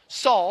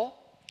 Saul.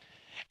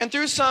 And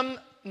through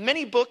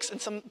many books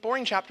and some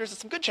boring chapters and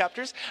some good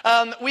chapters,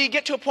 we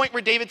get to a point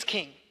where David's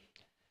king.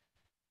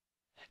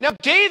 Now,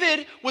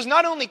 David was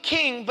not only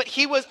king, but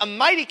he was a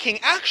mighty king.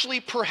 Actually,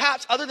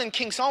 perhaps, other than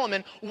King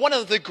Solomon, one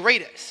of the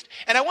greatest.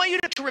 And I want you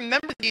to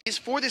remember these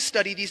for this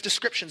study, these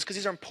descriptions, because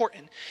these are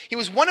important. He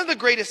was one of the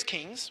greatest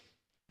kings,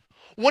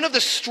 one of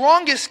the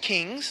strongest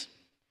kings.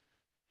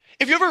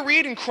 If you ever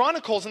read in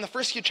Chronicles in the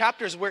first few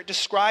chapters where it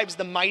describes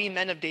the mighty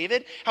men of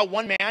David, how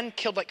one man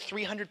killed like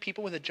 300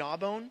 people with a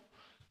jawbone,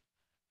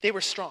 they were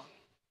strong.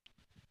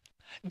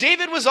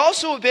 David was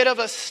also a bit of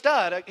a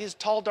stud. He's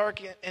tall,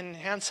 dark, and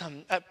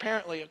handsome,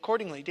 apparently,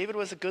 accordingly. David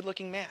was a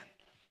good-looking man.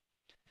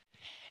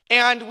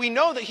 And we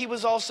know that he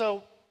was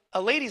also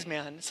a ladies'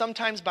 man,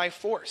 sometimes by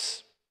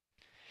force.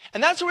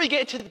 And that's where we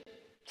get to the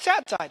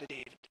sad side of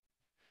David.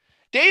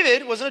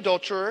 David was an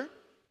adulterer.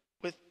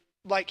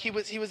 He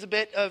was a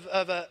bit of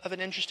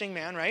an interesting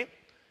man, right?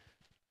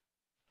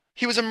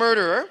 He was a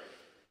murderer.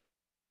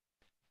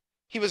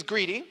 He was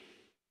greedy.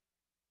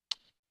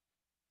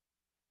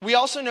 We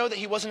also know that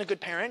he wasn't a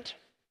good parent.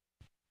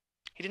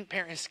 He didn't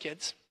parent his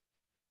kids.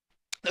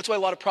 That's why a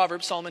lot of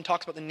Proverbs, Solomon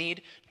talks about the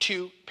need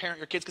to parent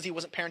your kids because he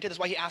wasn't parented. That's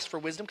why he asked for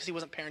wisdom because he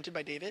wasn't parented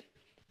by David.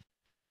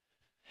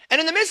 And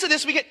in the midst of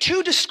this, we get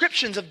two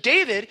descriptions of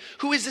David,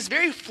 who is this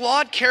very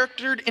flawed,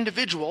 charactered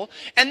individual,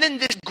 and then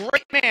this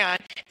great man.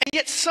 And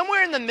yet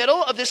somewhere in the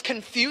middle of this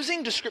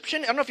confusing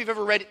description, I don't know if you've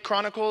ever read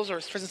Chronicles or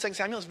 1st and 2nd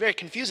Samuel, it's very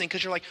confusing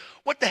because you're like,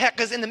 what the heck?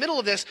 Because in the middle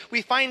of this,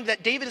 we find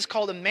that David is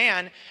called a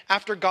man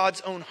after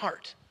God's own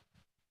heart.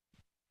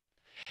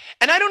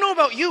 And I don't know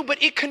about you,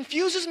 but it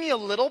confuses me a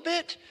little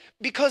bit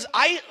because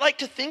I like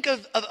to think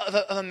of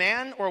a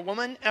man or a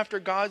woman after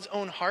God's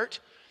own heart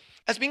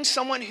as being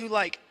someone who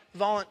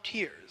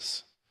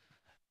volunteers,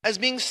 as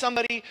being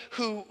somebody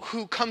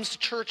who comes to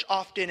church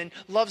often and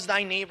loves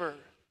thy neighbor,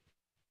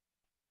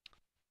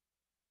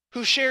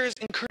 who shares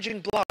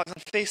encouraging blogs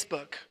on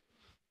Facebook.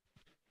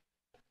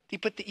 You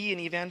put the E in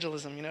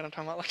evangelism, you know what I'm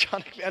talking about,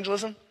 electronic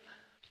evangelism?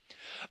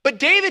 But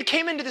David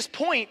came into this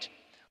point,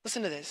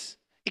 listen to this,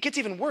 it gets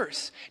even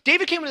worse.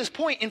 David came to this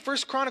point in 1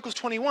 Chronicles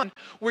 21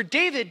 where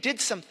David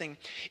did something.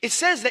 It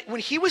says that when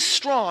he was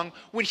strong,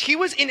 when he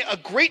was in a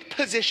great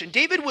position,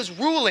 David was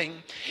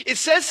ruling. It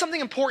says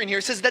something important here.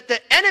 It says that the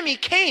enemy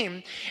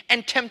came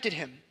and tempted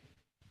him.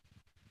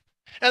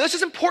 Now this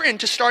is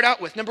important to start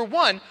out with. Number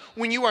one,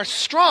 when you are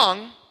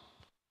strong,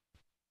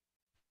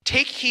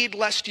 take heed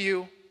lest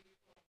you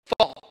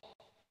fall.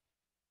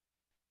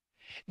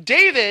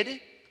 David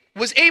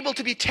was able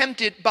to be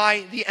tempted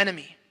by the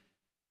enemy.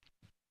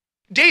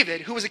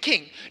 David, who was a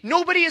king.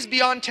 Nobody is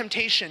beyond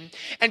temptation.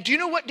 And do you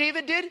know what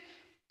David did?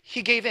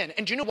 He gave in.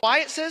 And do you know why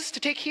it says to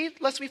take heed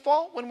lest we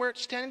fall when we're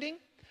standing?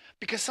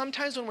 Because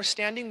sometimes when we're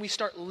standing, we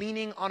start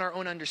leaning on our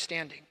own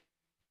understanding.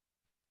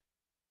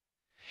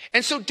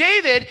 And so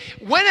David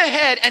went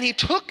ahead and he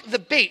took the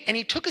bait and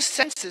he took a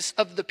census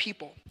of the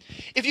people.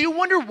 If you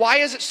wonder why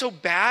is it so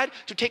bad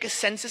to take a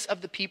census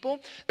of the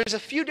people, there's a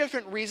few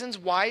different reasons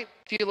why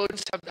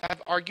theologians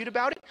have argued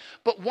about it.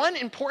 But one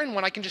important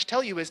one I can just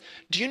tell you is,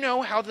 do you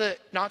know how the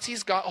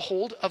Nazis got a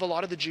hold of a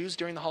lot of the Jews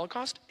during the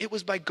Holocaust? It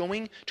was by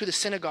going to the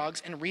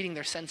synagogues and reading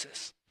their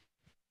census.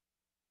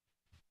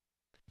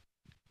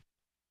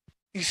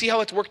 You see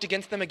how it's worked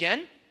against them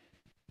again?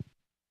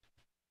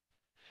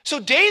 So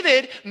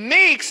David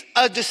makes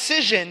a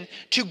decision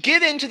to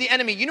give in to the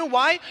enemy. You know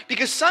why?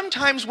 Because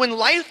sometimes when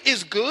life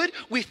is good,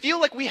 we feel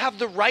like we have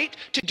the right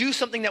to do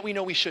something that we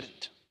know we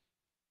shouldn't.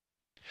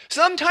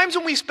 Sometimes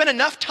when we spend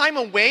enough time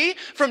away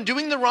from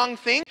doing the wrong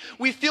thing,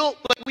 we feel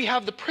like we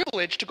have the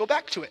privilege to go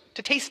back to it,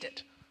 to taste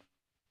it.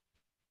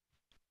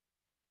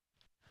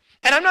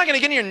 And I'm not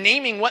going to get into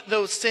naming what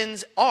those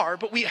sins are,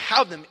 but we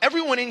have them.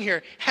 Everyone in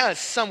here has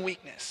some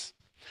weakness.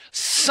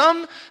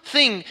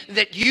 Something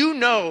that you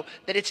know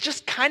that it's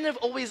just kind of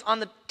always on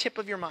the tip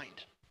of your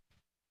mind.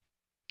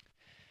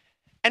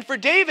 And for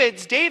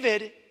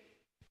David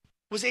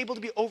was able to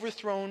be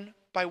overthrown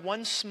by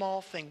one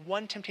small thing,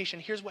 one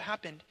temptation. Here's what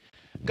happened.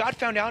 God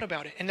found out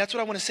about it. And that's what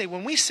I want to say.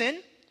 When we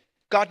sin,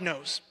 God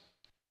knows.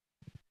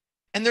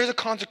 And there's a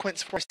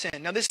consequence for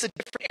sin. Now this is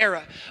a different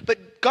era.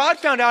 But God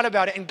found out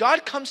about it. And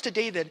God comes to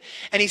David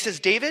and he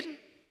says, David,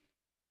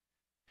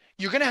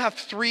 you're going to have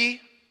 3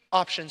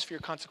 options for your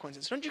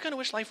consequences. Don't you kind of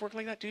wish life worked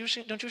like that? Don't you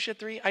wish you had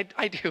 3?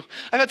 I do.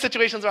 I've had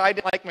situations where I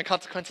didn't like my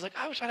consequences. Like,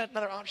 I wish I had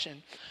another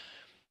option.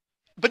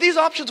 But these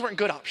options weren't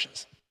good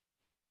options.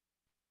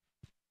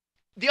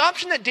 The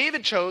option that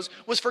David chose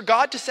was for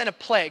God to send a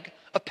plague,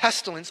 a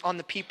pestilence on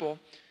the people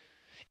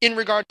in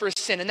regard for his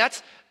sin. And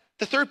that's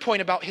the third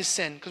point about his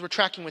sin, because we're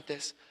tracking with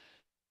this.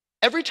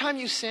 Every time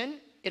you sin,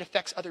 it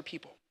affects other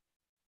people.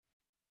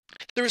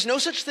 There is no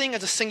such thing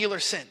as a singular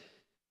sin.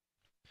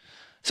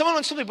 Someone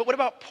once told me, but what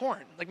about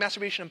porn? Like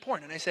masturbation and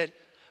porn? And I said,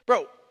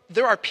 bro,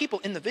 there are people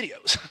in the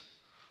videos,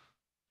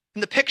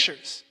 in the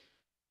pictures.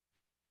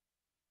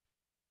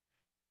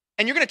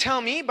 And you're going to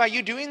tell me by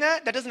you doing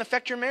that, that doesn't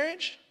affect your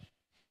marriage?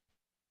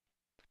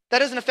 That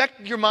doesn't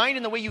affect your mind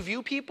and the way you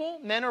view people,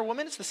 men or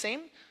women. It's the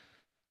same.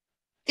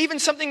 Even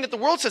something that the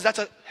world says, that's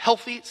a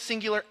healthy,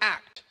 singular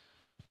act.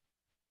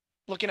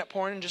 Looking at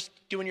porn and just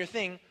doing your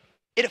thing,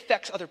 it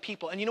affects other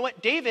people. And you know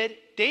what?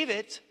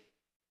 David's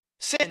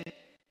sin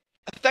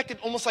affected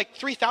almost like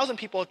 3,000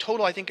 people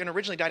total, I think, and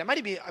originally died.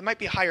 It might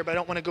be higher, but I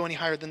don't want to go any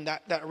higher than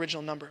that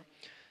original number.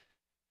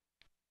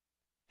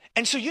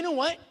 And so you know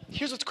what?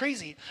 Here's what's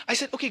crazy. I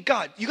said, okay,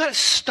 God, you got to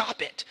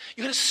stop it.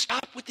 You got to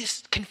stop with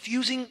this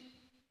confusing,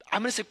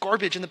 I'm going to say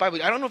garbage in the Bible.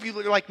 I don't know if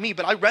you're like me,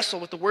 but I wrestle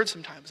with the word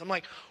sometimes. I'm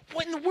like,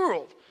 what in the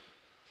world?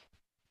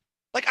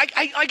 Like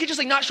I could just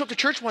like not show up to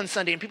church one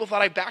Sunday and people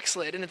thought I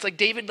backslid. And it's like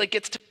David like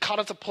gets caught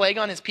as a plague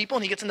on his people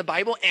and he gets in the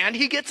Bible and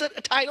he gets a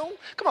title.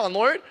 Come on,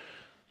 Lord.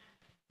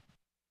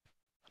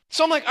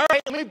 So I'm like, all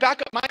right, let me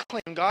back up my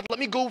claim, God. Let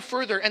me go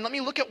further and let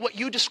me look at what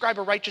you describe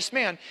a righteous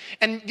man.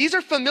 And these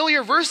are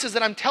familiar verses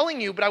that I'm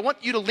telling you, but I want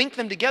you to link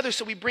them together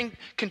so we bring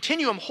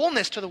continuum,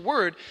 wholeness to the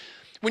word.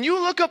 When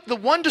you look up the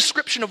one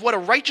description of what a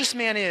righteous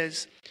man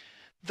is,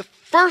 the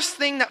first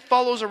thing that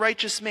follows a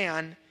righteous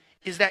man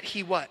is that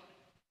he what?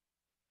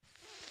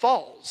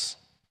 Falls.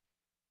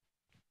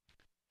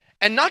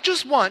 And not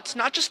just once,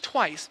 not just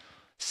twice,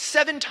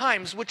 7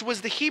 times, which was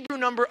the Hebrew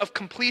number of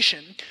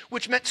completion,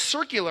 which meant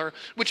circular,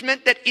 which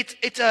meant that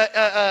it's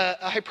a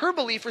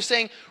hyperbole for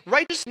saying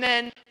righteous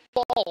men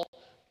fall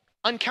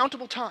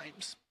uncountable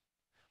times.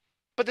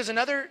 But there's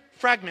another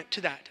fragment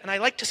to that, and I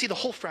like to see the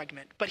whole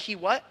fragment. But he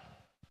what?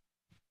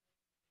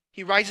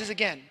 He rises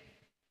again.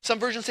 Some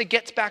versions say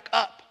gets back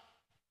up.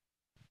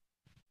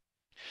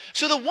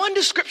 So the one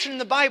description in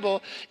the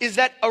Bible is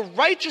that a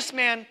righteous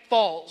man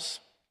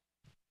falls,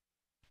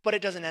 but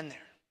it doesn't end there.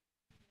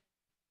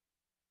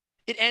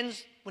 It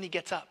ends when he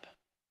gets up.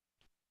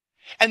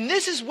 And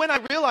this is when I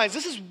realized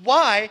this is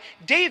why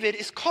David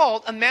is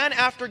called a man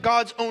after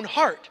God's own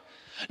heart.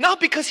 Not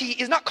because he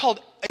is not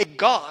called a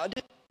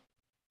God,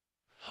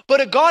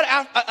 but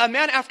a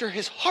man after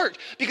his heart,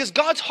 because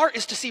God's heart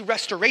is to see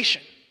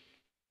restoration.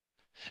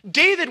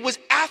 David was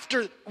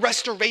after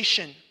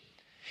restoration.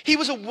 He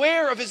was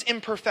aware of his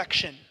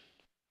imperfection.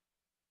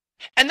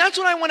 And that's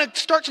what I want to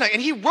start tonight.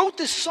 And he wrote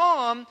this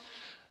psalm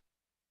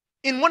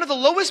in one of the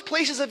lowest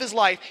places of his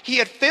life. He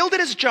had failed at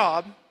his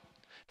job,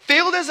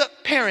 failed as a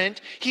parent.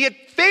 He had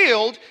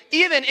failed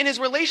even in his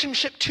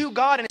relationship to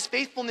God and his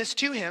faithfulness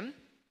to him.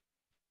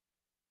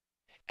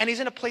 And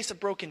he's in a place of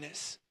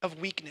brokenness, of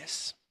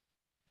weakness.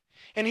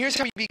 And here's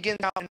how he begins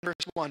out in verse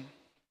 1.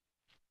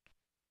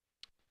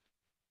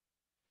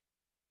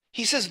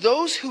 He says,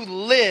 those who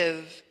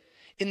live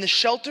in the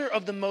shelter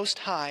of the Most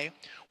High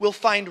will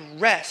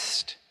find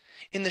rest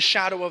in the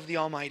shadow of the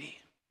Almighty.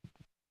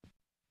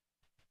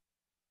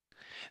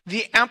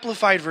 The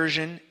Amplified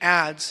Version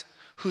adds,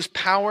 whose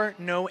power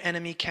no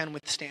enemy can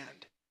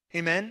withstand.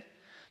 Amen?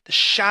 The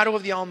shadow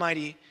of the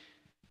Almighty,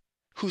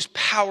 whose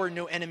power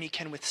no enemy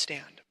can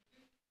withstand.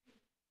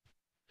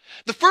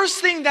 The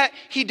first thing that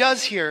he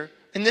does here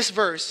in this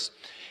verse,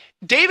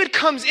 David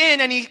comes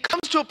in and he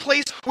comes to a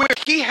place where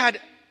he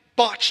had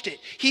botched it.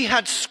 He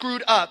had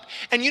screwed up.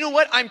 And you know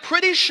what? I'm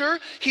pretty sure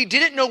he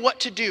didn't know what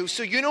to do.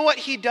 So you know what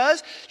he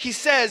does? He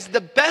says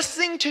the best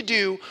thing to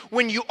do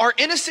when you are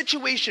in a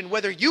situation,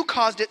 whether you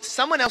caused it,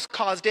 someone else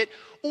caused it,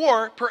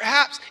 or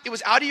perhaps it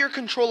was out of your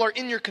control or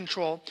in your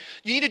control,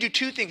 you need to do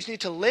 2 things. You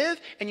need to live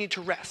and you need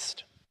to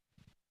rest.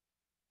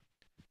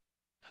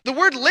 The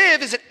word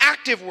live is an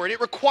active word. It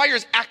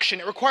requires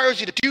action. It requires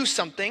you to do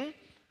something.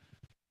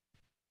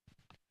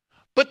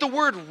 But the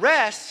word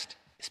rest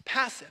is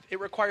passive. It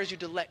requires you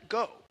to let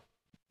go.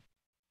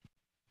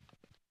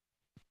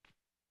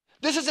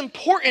 This is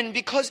important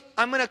because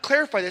I'm going to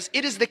clarify this.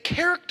 It is the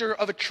character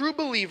of a true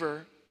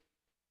believer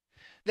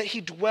that he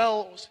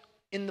dwells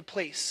in the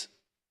place,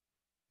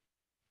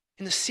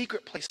 in the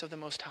secret place of the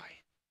Most High.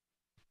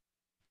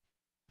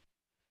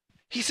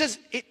 He says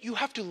you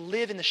have to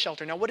live in the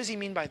shelter. Now, what does he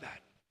mean by that?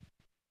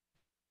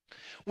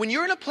 When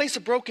you're in a place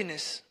of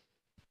brokenness,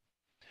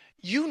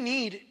 you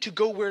need to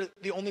go where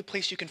the only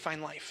place you can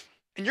find life.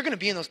 And you're going to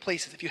be in those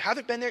places. If you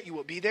haven't been there, you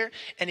will be there.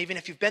 And even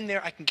if you've been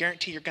there, I can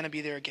guarantee you're going to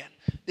be there again.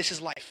 This is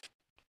life.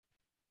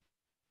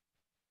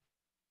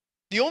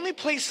 The only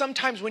place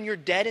sometimes when you're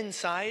dead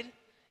inside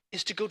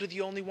is to go to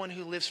the only one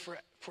who lives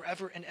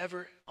forever and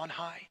ever on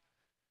high.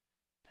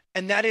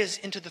 And that is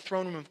into the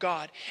throne room of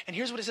God. And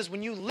here's what it says.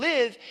 When you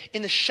live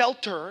in the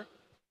shelter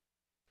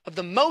of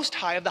the Most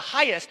High, of the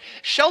highest,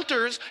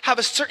 shelters have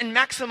a certain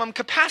maximum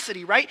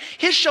capacity, right?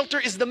 His shelter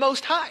is the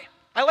Most High.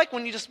 I like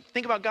when you just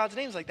think about God's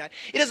names like that.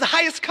 It is the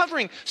highest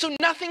covering, so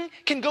nothing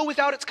can go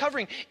without its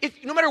covering.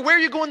 No matter where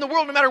you go in the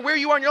world, no matter where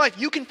you are in your life,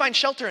 you can find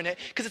shelter in it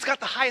because it's got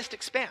the highest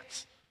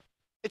expanse.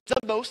 It's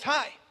the Most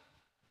High.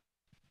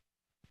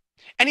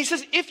 And he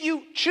says, if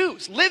you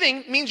choose,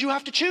 living means you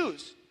have to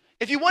choose.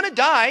 If you want to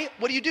die,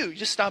 what do? You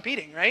just stop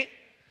eating, right?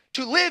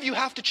 To live, you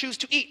have to choose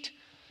to eat.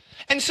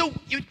 And so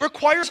it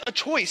requires a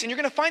choice. And you're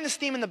going to find this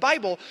theme in the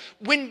Bible.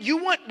 When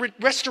you want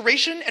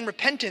restoration and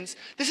repentance,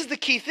 this is the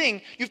key thing.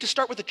 You have to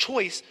start with a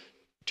choice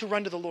to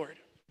run to the Lord.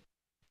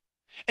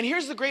 And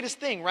here's the greatest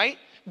thing, right?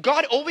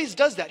 God always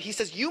does that. He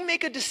says, you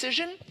make a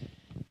decision,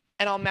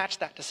 and I'll match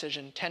that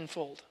decision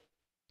tenfold.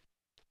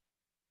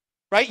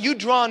 Right? You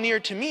draw near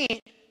to me,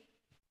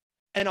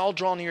 and I'll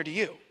draw near to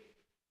you.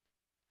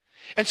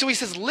 And so he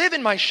says, live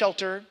in my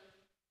shelter,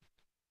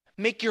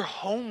 make your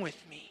home with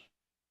me.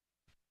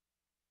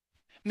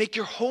 Make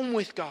your home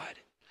with God.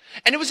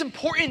 And it was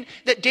important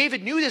that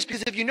David knew this,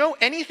 because if you know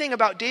anything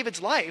about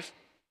David's life,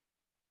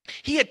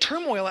 he had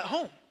turmoil at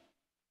home.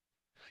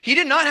 He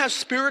did not have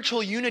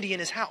spiritual unity in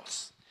his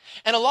house.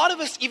 And a lot of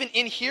us, even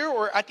in here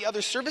or at the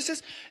other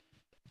services,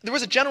 there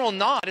was a general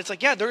nod. It's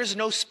like, yeah, there is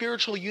no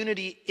spiritual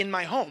unity in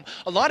my home.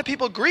 A lot of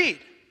people agreed.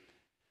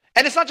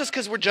 And it's not just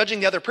because we're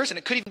judging the other person.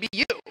 It could even be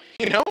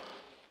you know?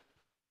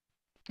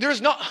 There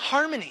is not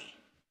harmony.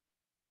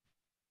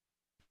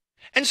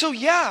 And so,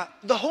 yeah,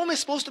 the home is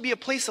supposed to be a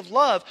place of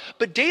love,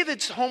 but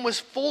David's home was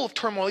full of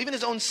turmoil. Even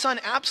his own son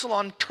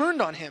Absalom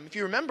turned on him. If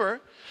you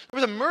remember,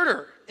 there was a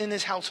murder in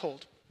his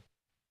household.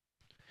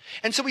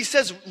 And so he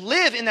says,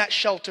 live in that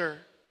shelter.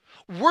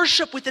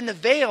 Worship within the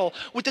veil,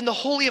 within the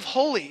Holy of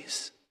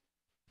Holies.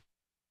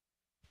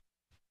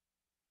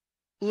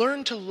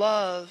 Learn to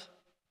love,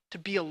 to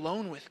be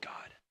alone with God.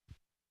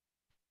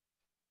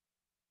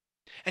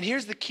 And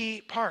here's the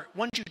key part.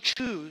 Once you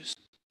choose,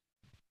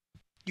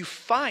 you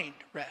find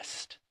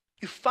rest.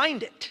 You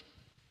find it.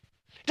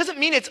 It doesn't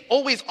mean it's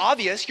always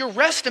obvious. Your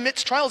rest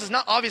amidst trials is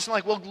not obvious. I'm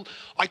like, well,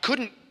 I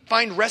couldn't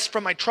find rest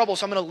from my trouble,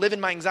 so I'm going to live in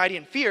my anxiety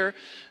and fear.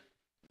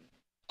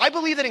 I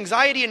believe that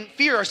anxiety and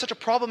fear are such a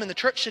problem in the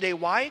church today.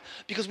 Why?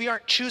 Because we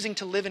aren't choosing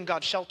to live in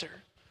God's shelter.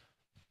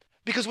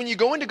 Because when you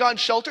go into God's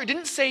shelter, it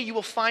didn't say you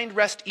will find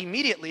rest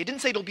immediately. It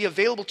didn't say it'll be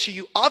available to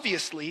you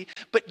obviously,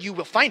 but you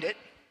will find it.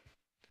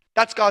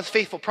 That's God's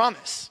faithful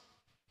promise.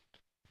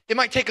 It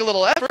might take a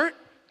little effort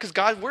because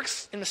God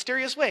works in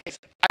mysterious ways.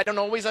 I don't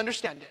always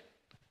understand it.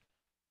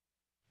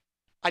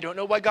 I don't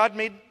know why God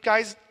made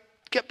guys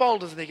get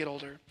bald as they get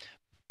older,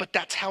 but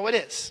that's how it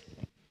is.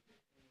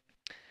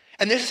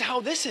 And this is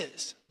how this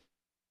is.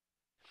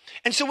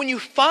 And so when you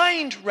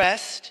find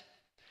rest,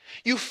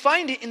 you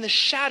find it in the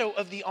shadow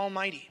of the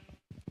Almighty.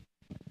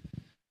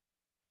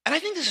 And I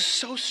think this is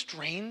so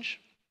strange.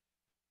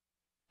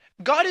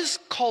 God is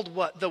called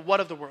what? The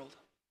what of the world?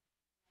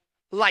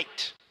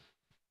 Light.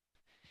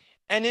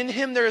 And in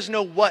him there is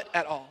no what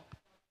at all?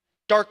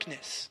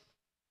 Darkness.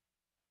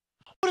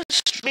 What a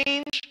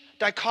strange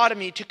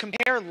dichotomy to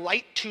compare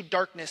light to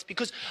darkness,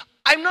 because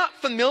I'm not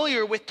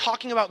familiar with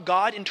talking about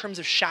God in terms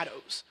of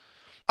shadows.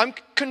 I'm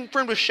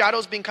confirmed with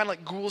shadows being kind of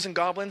like ghouls and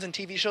goblins in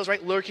TV shows,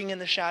 right? Lurking in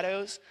the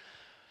shadows.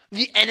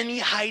 The enemy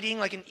hiding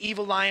like an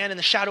evil lion in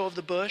the shadow of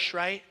the bush,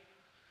 right?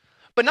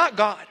 But not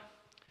God.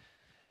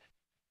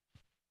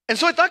 And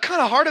so I thought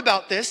kind of hard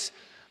about this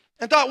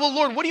and thought, well,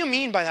 Lord, what do you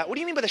mean by that? What do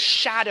you mean by the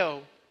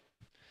shadow?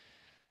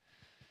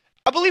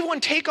 I believe one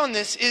take on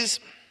this is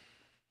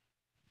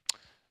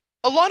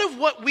a lot of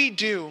what we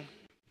do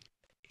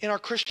in our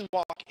Christian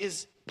walk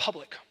is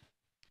public.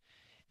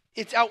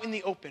 It's out in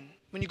the open.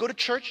 When you go to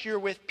church, you're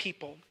with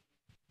people.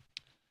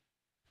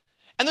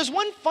 And there's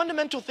one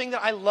fundamental thing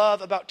that I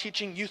love about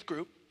teaching youth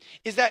group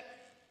is that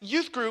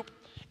youth group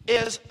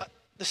is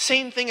the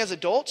same thing as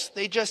adults.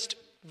 They just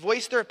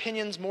voice their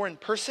opinions more in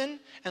person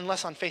and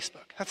less on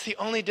Facebook. That's the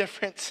only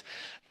difference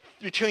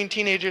between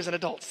teenagers and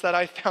adults that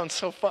I've found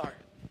so far.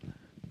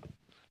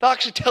 They'll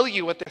actually tell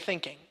you what they're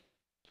thinking.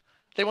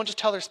 They won't just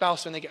tell their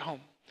spouse when they get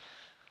home.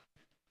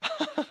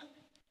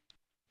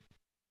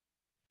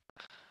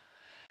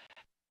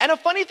 And a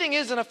funny thing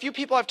is, and a few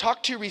people I've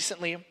talked to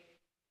recently,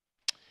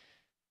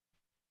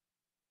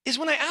 is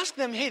when I ask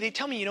them, hey, they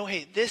tell me,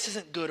 hey, this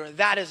isn't good or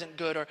that isn't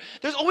good, or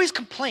there's always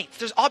complaints,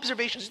 there's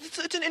observations.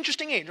 It's an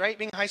interesting age, right?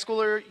 Being a high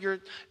schooler, you're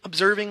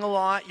observing a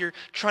lot, you're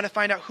trying to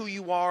find out who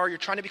you are, you're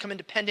trying to become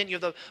independent, you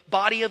have the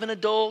body of an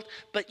adult,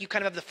 but you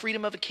kind of have the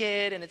freedom of a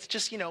kid, and it's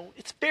just,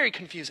 it's very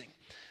confusing.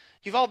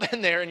 You've all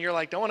been there, and you're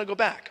like, don't want to go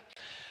back.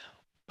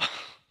 I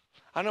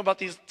don't know about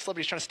these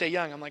celebrities trying to stay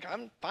young. I'm like,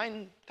 I'm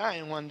fine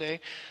dying one day.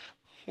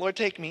 Lord,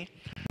 take me.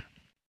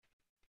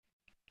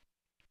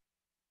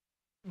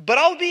 But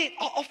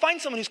I'll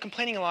find someone who's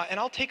complaining a lot, and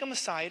I'll take them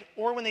aside,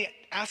 or when they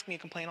ask me a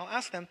complaint, I'll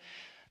ask them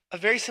a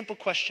very simple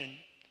question.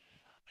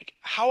 Like,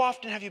 how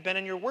often have you been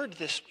in your word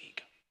this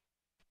week?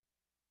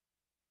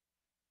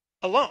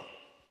 Alone.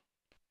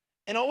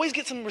 And I always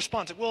get some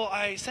response. Like, well,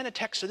 I sent a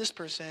text to this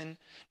person.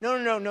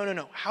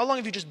 No. How long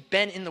have you just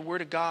been in the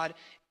word of God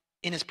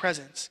in his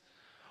presence?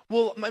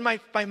 Well, my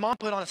mom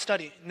put on a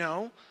study.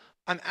 No,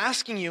 I'm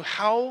asking you,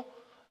 how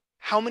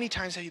many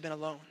times have you been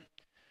alone?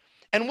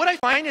 And what I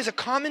find is a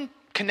common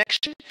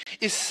connection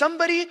is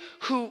somebody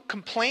who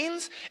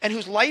complains and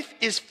whose life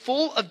is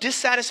full of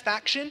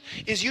dissatisfaction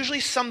is usually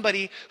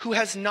somebody who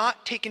has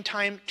not taken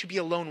time to be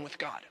alone with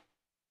God.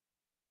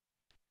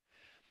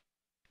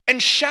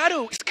 And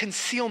shadow is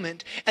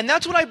concealment. And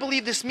that's what I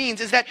believe this means,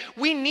 is that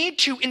we need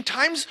to, in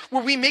times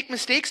where we make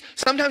mistakes,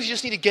 sometimes you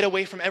just need to get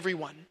away from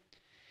everyone.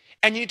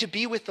 And you need to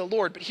be with the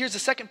Lord. But here's the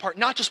second part,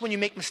 not just when you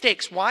make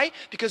mistakes. Why?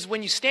 Because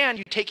when you stand,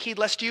 you take heed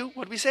lest you,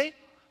 what do we say?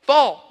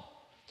 Fall.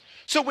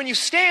 So when you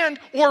stand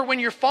or when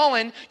you're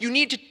fallen, you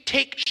need to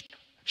take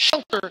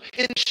shelter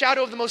in the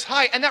shadow of the Most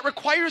High. And that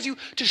requires you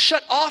to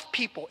shut off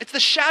people. It's the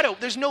shadow.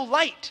 There's no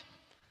light.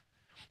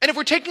 And if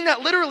we're taking that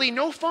literally,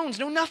 no phones,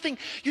 no nothing,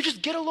 you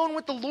just get alone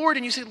with the Lord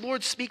and you say,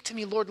 Lord, speak to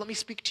me. Lord, let me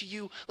speak to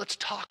you. Let's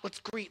talk. Let's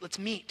greet. Let's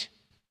meet.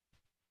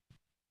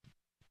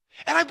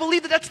 And I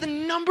believe that that's the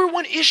number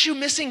one issue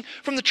missing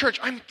from the church.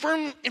 I'm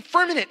firm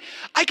in it.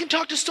 I can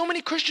talk to so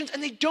many Christians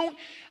and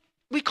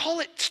we call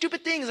it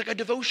stupid things like a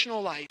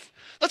devotional life.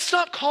 Let's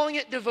stop calling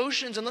it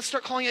devotions and let's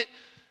start calling it,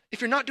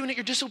 if you're not doing it,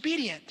 you're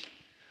disobedient.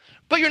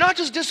 But you're not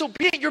just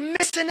disobedient, you're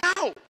missing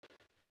out.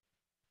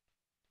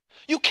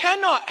 You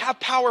cannot have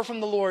power from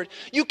the Lord.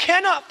 You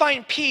cannot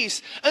find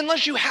peace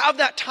unless you have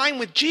that time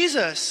with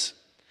Jesus.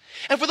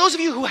 And for those of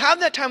you who have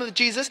that time with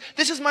Jesus,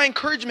 this is my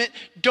encouragement.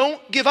 Don't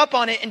give up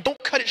on it and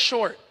don't cut it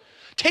short.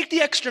 Take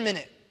the extra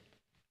minute.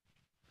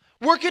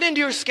 Work it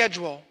into your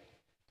schedule.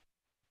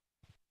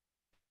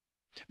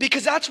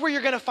 Because that's where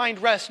you're going to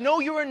find rest. No,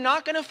 you are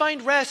not going to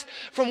find rest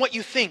from what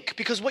you think.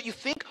 Because what you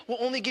think will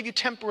only give you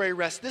temporary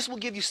rest. This will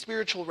give you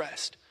spiritual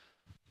rest.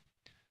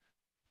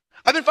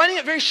 I've been finding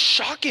it very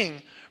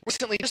shocking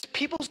recently.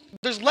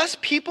 There's less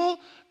people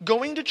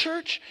going to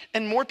church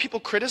and more people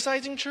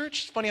criticizing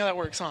church. It's funny how that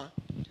works, huh?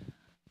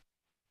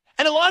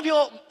 And a lot of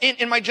people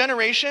in my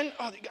generation,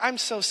 I'm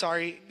so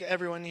sorry,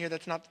 everyone here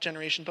that's not the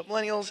generation, but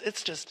millennials,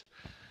 it's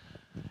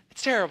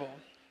terrible.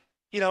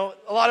 You know,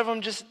 a lot of them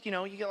just, you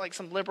get like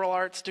some liberal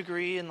arts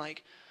degree and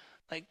like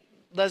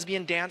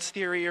lesbian dance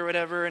theory or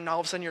whatever, and all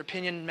of a sudden your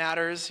opinion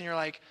matters, and you're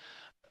like,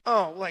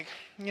 I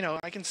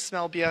can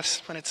smell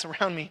BS when it's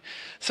around me.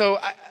 So,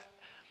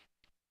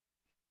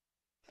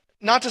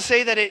 not to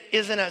say that it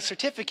isn't a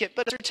certificate,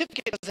 but a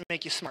certificate doesn't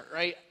make you smart,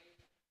 right?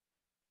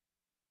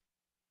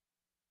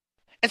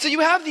 And so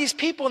you have these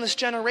people in this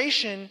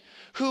generation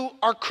who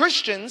are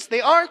Christians,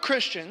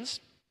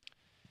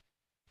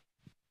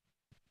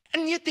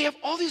 and yet they have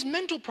all these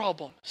mental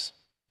problems.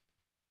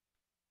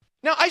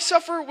 Now, I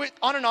suffer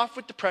on and off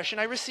with depression.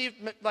 I received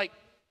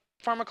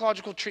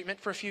pharmacological treatment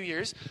for a few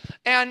years,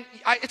 and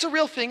it's a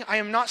real thing. I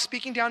am not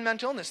speaking down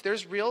mental illness.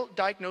 There's real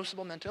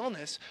diagnosable mental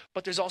illness,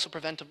 but there's also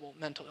preventable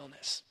mental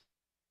illness.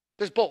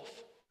 There's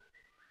both.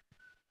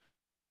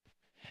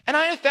 And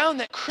I have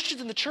found that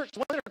Christians in the church, the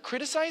ones that are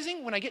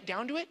criticizing, when I get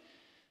down to it,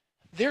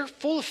 they're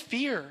full of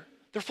fear.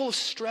 They're full of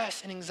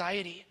stress and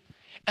anxiety.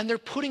 And they're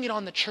putting it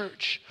on the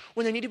church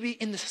when they need to be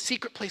in the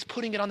secret place,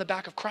 putting it on the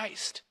back of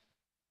Christ.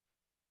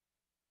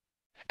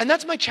 And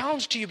that's my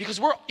challenge to you, because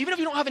even if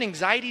you don't have an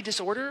anxiety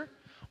disorder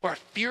or a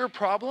fear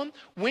problem,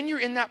 when you're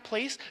in that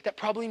place, that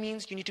probably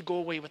means you need to go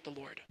away with the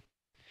Lord.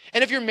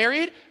 And if you're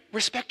married,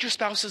 respect your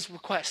spouse's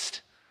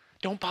request.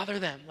 Don't bother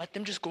them. Let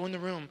them just go in the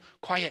room,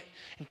 quiet,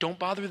 and don't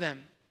bother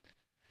them.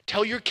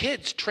 Tell your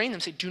kids, train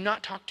them, say, do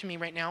not talk to me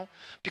right now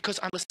because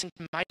I'm listening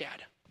to my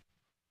dad.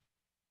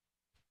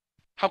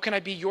 How can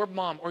I be your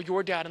mom or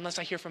your dad unless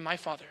I hear from my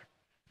father?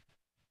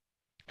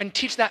 And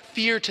teach that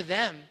fear to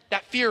them.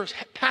 That fear,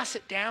 pass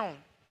it down.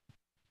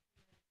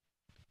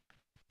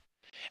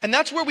 And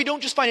that's where we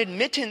don't just find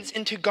admittance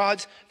into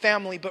God's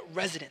family, but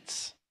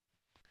residence.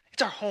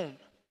 It's our home.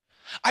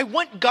 I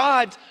want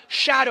God's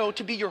shadow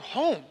to be your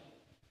home.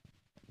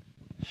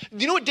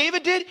 You know what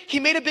David did? He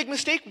made a big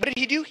mistake. What did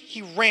he do?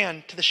 He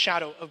ran to the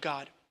shadow of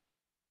God.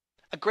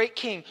 A great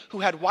king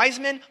who had wise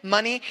men,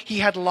 money, he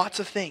had lots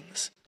of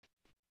things.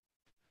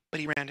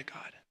 But he ran to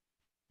God.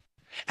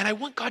 And I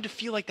want God to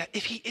feel like that.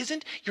 If he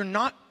isn't, you're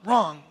not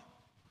wrong.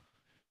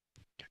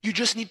 You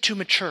just need to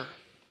mature.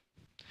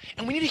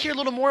 And we need to hear a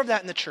little more of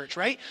that in the church,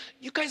 right?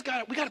 We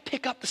got to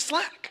pick up the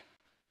slack.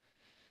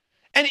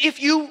 And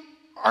if you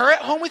are at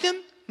home with him,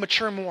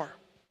 mature more.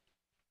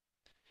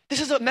 This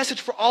is a message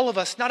for all of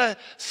us, not a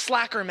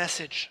slacker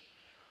message.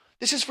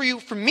 This is for you,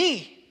 for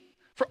me,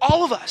 for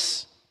all of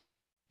us.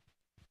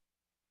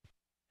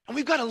 And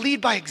we've got to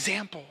lead by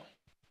example.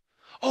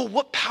 Oh,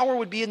 what power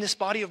would be in this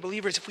body of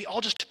believers if we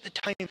all just took the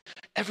time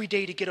every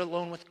day to get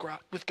alone with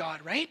God,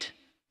 right?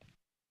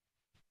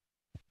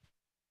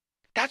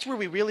 That's where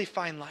we really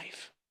find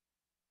life.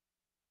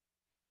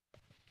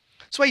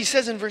 That's why he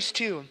says in verse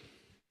 2,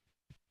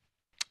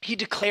 he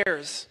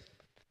declares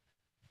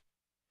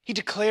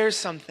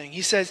something.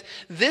 He says,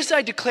 "This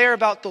I declare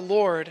about the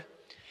Lord,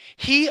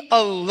 he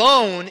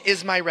alone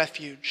is my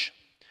refuge,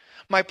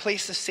 my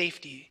place of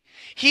safety.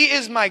 He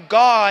is my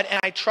God, and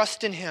I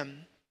trust in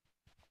him."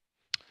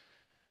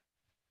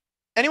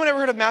 Anyone ever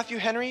heard of Matthew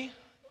Henry?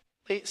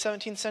 Late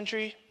 17th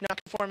century,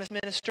 nonconformist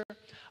minister,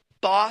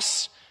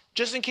 boss.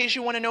 Just in case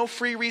you want to know,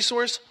 free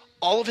resource,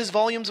 all of his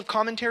volumes of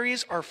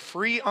commentaries are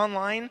free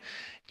online.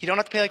 You don't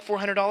have to pay like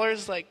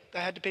 $400 like I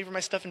had to pay for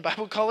my stuff in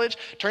Bible college.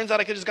 Turns out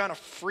I could have just gotten a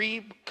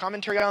free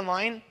commentary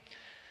online.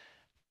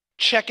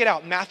 Check it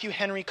out, Matthew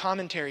Henry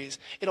commentaries.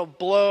 It'll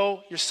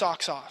blow your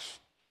socks off.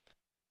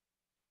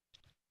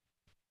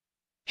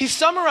 He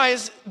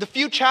summarized the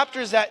few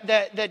chapters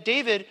that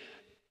David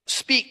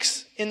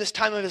speaks in this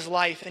time of his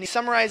life, and he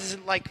summarizes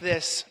it like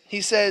this.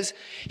 He says,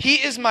 "He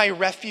is my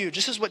refuge."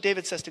 This is what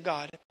David says to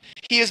God.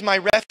 "He is my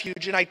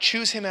refuge, and I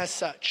choose him as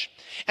such,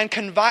 and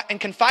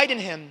confide in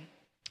him.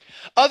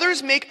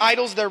 Others make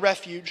idols their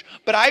refuge,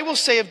 but I will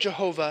say of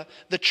Jehovah,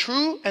 the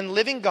true and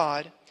living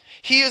God,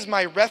 he is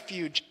my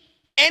refuge.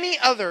 Any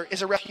other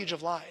is a refuge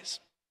of lies.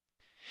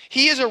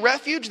 He is a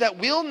refuge that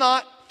will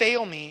not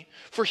fail me,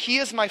 for he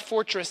is my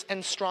fortress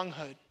and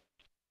stronghold.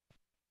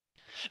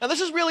 Now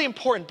this is really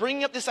important,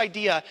 bringing up this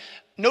idea.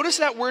 Notice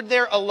that word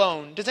there,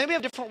 alone. Does anybody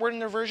have a different word in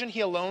their version? He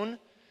alone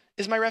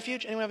is my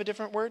refuge. Anyone have a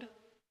different word?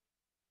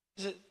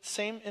 Is it the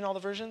same in all the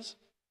versions?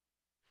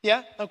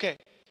 Yeah? Okay.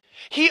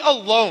 He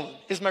alone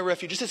is my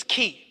refuge. It says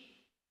key.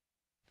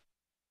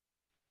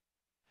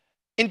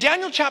 In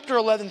Daniel chapter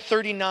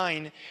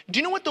 11:39, do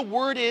you know what the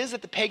word is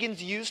that the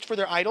pagans used for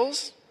their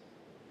idols?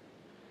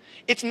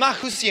 It's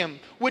mahusium,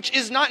 which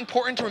is not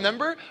important to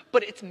remember,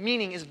 but its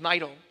meaning is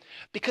vital.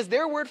 Because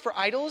their word for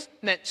idols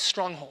meant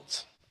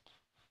strongholds.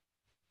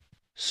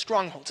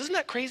 Strongholds. Isn't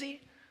that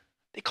crazy?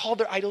 They called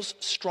their idols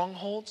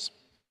strongholds.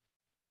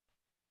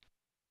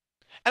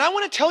 And I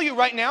want to tell you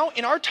right now,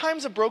 in our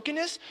times of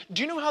brokenness,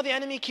 do you know how the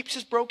enemy keeps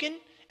us broken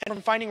and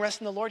from finding rest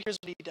in the Lord? Here's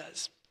what he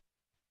does.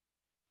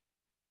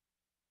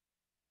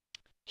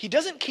 He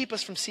doesn't keep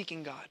us from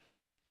seeking God.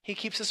 He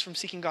keeps us from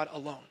seeking God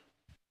alone.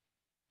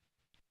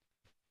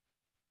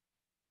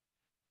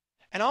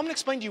 And I'm going to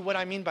explain to you what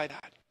I mean by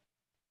that.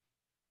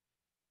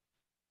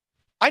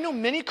 I know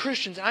many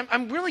Christians, and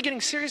I'm really getting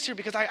serious here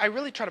because I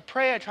really try to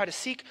pray, I try to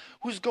seek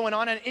who's going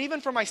on. And even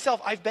for myself,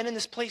 I've been in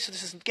this place, so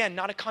this is, again,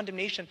 not a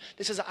condemnation.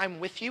 This is, I'm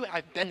with you,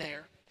 I've been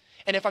there.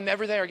 And if I'm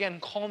ever there again,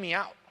 call me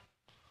out.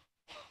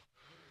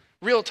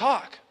 Real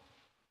talk.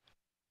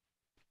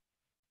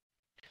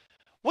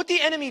 What the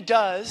enemy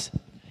does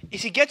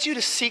is he gets you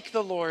to seek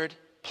the Lord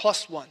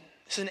 +1.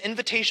 This is an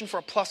invitation for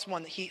a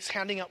 +1 that he's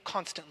handing out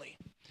constantly.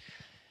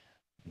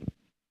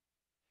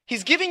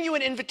 He's giving you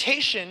an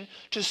invitation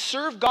to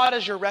serve God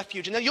as your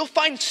refuge. And then you'll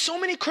find so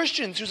many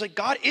Christians who's like,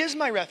 God is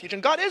my refuge.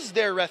 And God is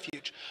their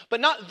refuge. But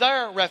not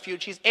their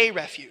refuge. He's a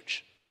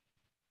refuge.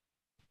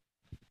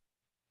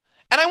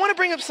 And I want to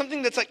bring up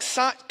something that's like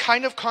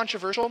kind of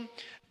controversial,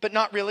 but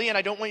not really. And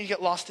I don't want you to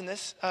get lost in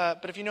this.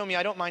 But if you know me,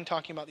 I don't mind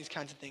talking about these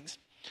kinds of things.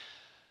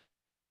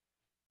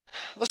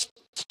 Let's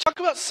talk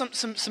about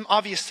some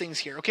obvious things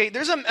here, okay?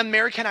 There's an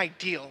American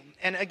ideal.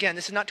 And again,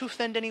 this is not to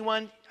offend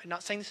anyone. I'm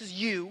not saying this is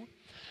you.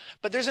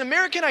 But there's an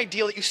American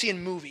ideal that you see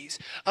in movies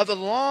of a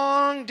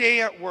long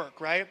day at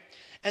work, right?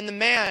 And the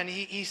man,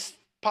 he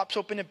pops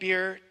open a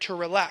beer to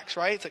relax,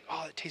 right? It's like,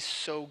 oh, it tastes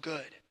so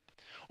good.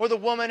 Or the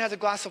woman has a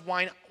glass of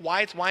wine.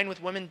 Why it's wine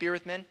with women, beer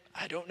with men,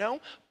 I don't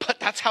know. But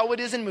that's how it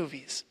is in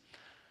movies.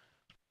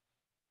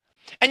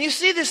 And you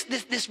see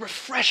this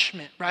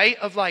refreshment, right?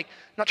 Of like,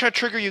 not trying to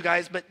trigger you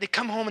guys, but they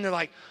come home and they're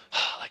like,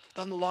 oh, like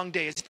on the long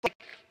day. It's like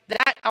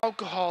that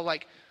alcohol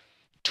like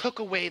took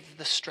away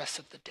the stress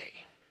of the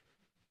day.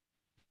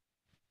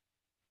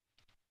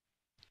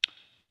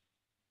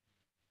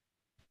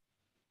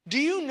 Do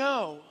you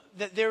know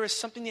that there is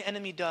something the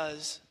enemy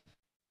does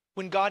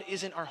when God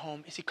isn't our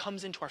home, is he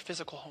comes into our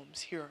physical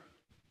homes here?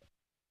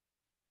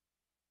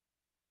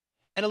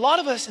 And a lot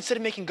of us, instead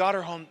of making God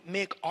our home,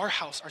 make our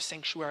house our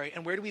sanctuary.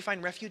 And where do we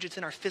find refuge? It's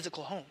in our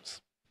physical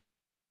homes.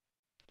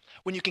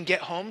 When you can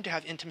get home to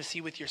have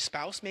intimacy with your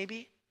spouse,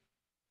 maybe.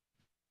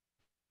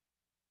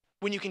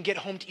 When you can get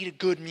home to eat a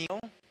good meal.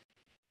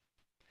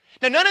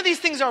 Now, none of these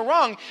things are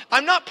wrong.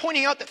 I'm not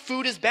pointing out that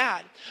food is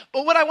bad.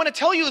 But what I want to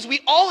tell you is we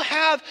all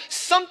have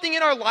something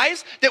in our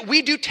lives that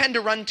we do tend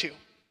to run to.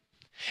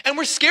 And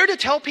we're scared to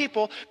tell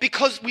people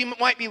because we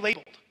might be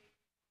labeled.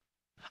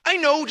 I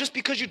know just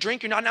because you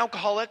drink, you're not an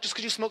alcoholic. Just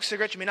because you smoke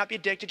cigarettes, you may not be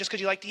addicted. Just because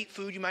you like to eat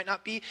food, you might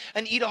not be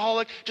an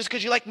eataholic. Just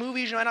because you like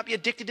movies, you might not be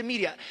addicted to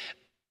media.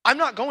 I'm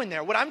not going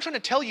there. What I'm trying to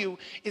tell you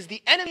is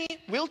the enemy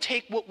will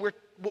take what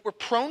we're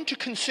prone to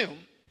consume,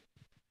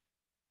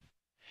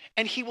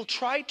 and he will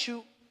try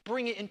to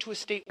bring it into a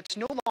state where it's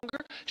no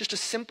longer just a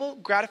simple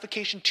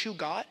gratification to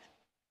God.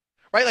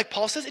 Right? Like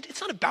Paul says, it's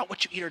not about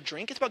what you eat or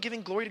drink. It's about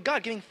giving glory to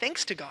God, giving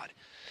thanks to God.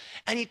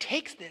 And he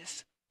takes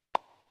this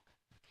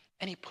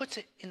and he puts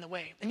it in the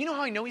way. And you know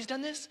how I know he's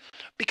done this?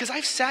 Because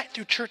I've sat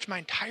through church my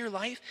entire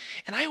life,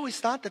 and I always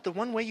thought that the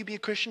one way you be a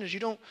Christian is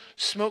you don't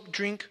smoke,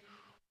 drink,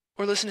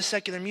 or listen to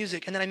secular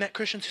music. And then I met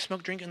Christians who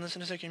smoke, drink, and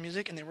listen to secular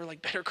music, and they were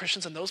like better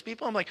Christians than those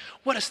people. I'm like,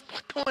 what's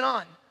going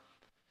on?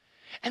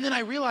 And then I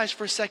realized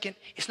for a second,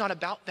 it's not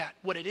about that.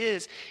 What it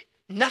is,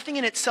 nothing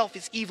in itself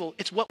is evil.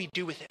 It's what we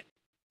do with it.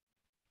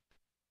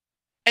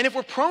 And if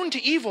we're prone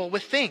to evil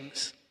with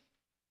things,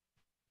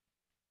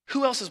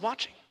 who else is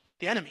watching?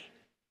 The enemy.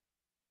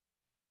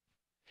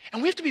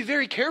 And we have to be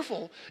very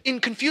careful in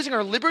confusing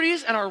our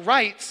liberties and our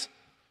rights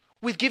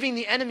with giving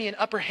the enemy an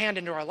upper hand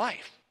into our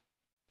life.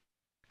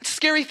 It's a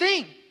scary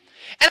thing.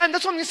 And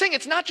that's what I'm saying.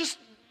 It's not just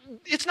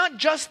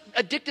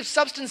addictive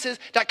substances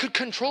that could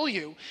control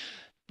you.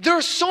 There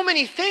are so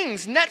many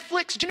things.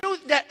 Netflix, do you know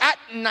that at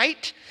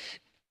night,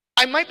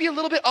 I might be a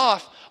little bit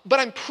off, but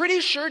I'm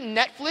pretty sure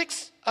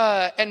Netflix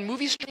and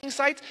movie streaming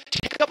sites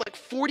take up like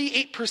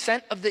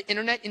 48% of the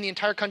internet in the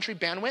entire country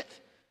bandwidth.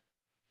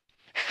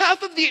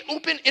 half of the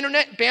open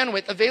internet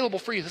bandwidth available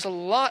for you. There's a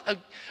lot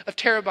of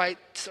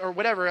terabytes or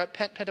whatever,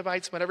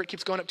 petabytes, whatever it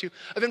keeps going up to,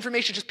 of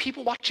information, just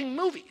people watching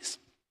movies.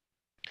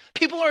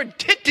 People are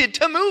addicted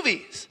to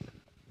movies.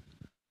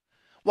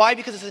 Why?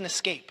 Because it's an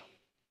escape.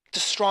 It's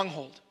a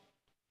stronghold.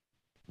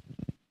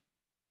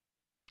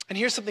 And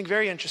here's something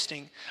very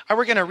interesting. I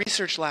work in a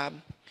research lab,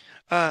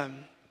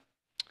 and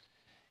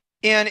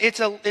it's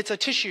a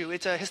tissue.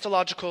 It's a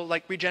histological,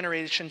 like,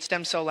 regeneration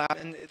stem cell lab.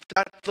 And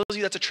for those of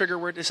you, that's a trigger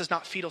word. This is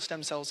not fetal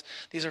stem cells.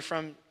 These are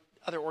from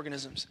other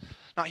organisms,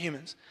 not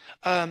humans.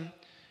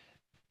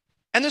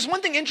 And there's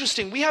one thing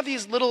interesting. We have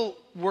these little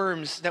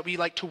worms that we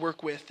like to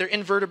work with. They're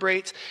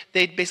invertebrates.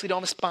 They basically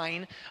don't have a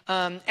spine.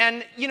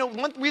 And,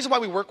 one reason why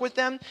we work with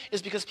them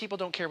is because people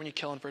don't care when you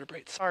kill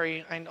invertebrates.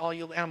 Sorry, all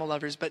you animal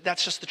lovers, but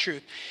that's just the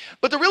truth.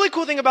 But the really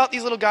cool thing about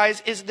these little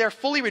guys is they're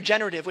fully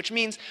regenerative, which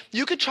means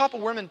you could chop a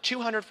worm in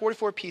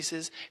 244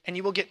 pieces, and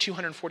you will get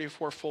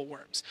 244 full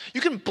worms.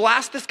 You can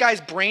blast this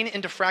guy's brain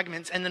into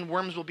fragments, and then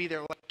worms will be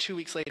there like 2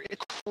 weeks later.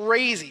 It's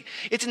crazy.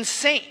 It's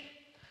insane.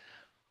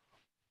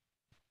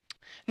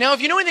 Now,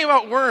 if you know anything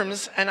about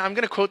worms, and I'm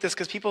going to quote this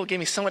because people gave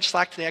me so much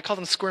slack today, I call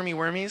them squirmy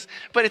wormies,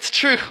 but it's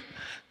true.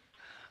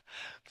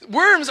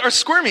 Worms are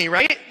squirmy,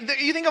 right?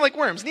 You think of like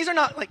worms. These are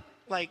not like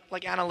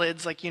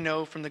annelids, like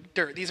from the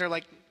dirt. These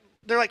are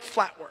they're like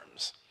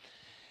flatworms.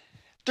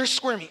 They're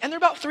squirmy, and they're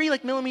about 3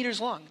 millimeters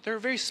long. They're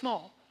very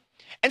small.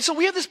 And so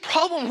we have this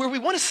problem where we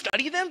want to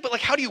study them, but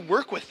how do you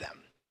work with them?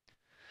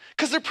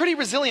 Because they're pretty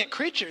resilient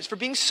creatures. For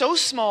being so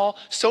small,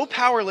 so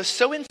powerless,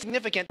 so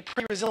insignificant, they're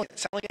pretty resilient.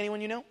 Sound like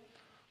anyone you know?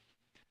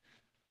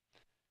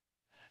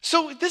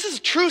 So this is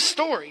a true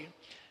story.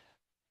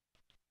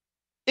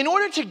 In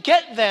order to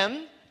get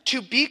them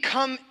to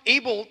become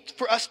able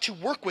for us to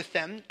work with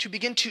them, to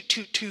begin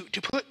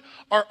to put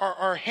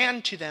our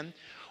hand to them,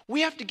 we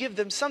have to give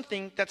them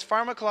something that's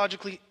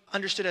pharmacologically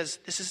understood as,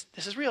 this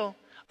is real,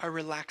 a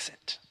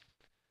relaxant.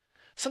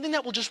 Something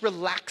that will just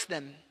relax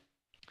them.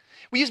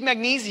 We use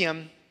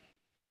magnesium.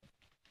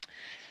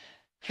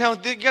 Now,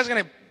 you guys are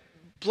going to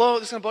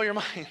this is going to blow your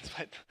minds,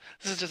 but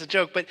this is just a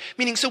joke. But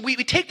meaning, so we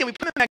take them, we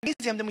put them in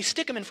magnesium, then we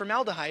stick them in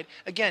formaldehyde.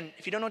 Again,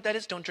 if you don't know what that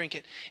is, don't drink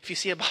it. If you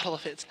see a bottle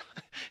of it,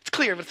 it's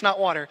clear, but it's not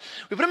water.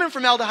 We put them in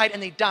formaldehyde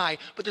and they die,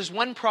 but there's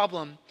one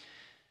problem.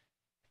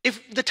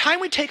 If the time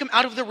we take them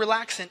out of the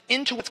relaxant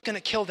into what's going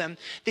to kill them,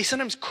 they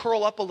sometimes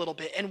curl up a little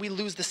bit and we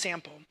lose the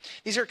sample.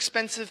 These are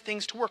expensive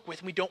things to work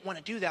with, and we don't want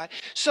to do that.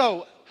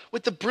 So,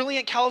 with the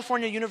brilliant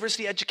California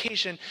University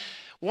education,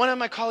 one of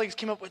my colleagues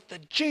came up with the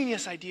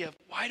genius idea of,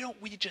 why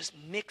don't we just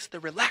mix the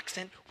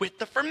relaxant with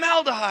the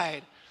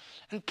formaldehyde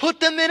and put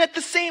them in at the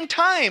same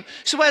time?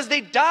 So as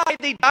they die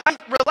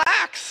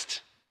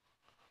relaxed.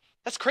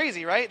 That's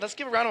crazy, right? Let's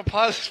give a round of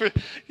applause for,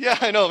 yeah,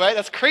 I know, right?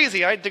 That's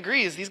crazy, right?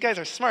 Degrees, these guys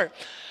are smart.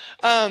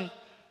 And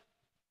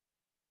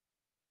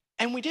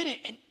we did it,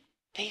 and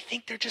they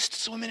think they're just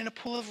swimming in a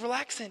pool of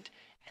relaxant,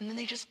 and then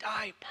they just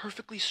die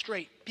perfectly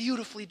straight,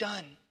 beautifully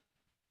done.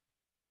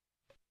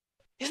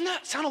 Doesn't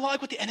that sound a lot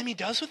like what the enemy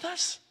does with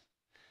us?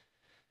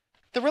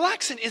 The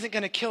relaxant isn't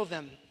going to kill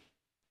them.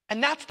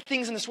 And that's the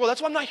things in this world.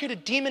 That's why I'm not here to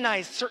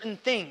demonize certain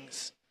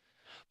things.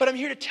 But I'm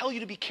here to tell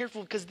you to be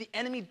careful, because the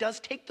enemy does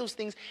take those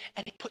things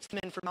and he puts them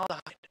in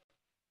formaldehyde.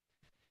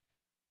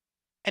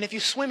 And if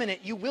you swim in it,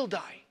 you will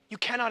die. You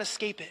cannot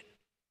escape it.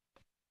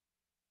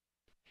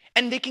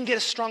 And they can get a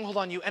stronghold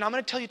on you. And I'm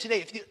going to tell you today,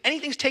 if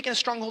anything's taken a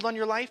stronghold on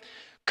your life,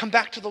 come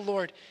back to the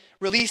Lord.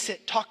 Release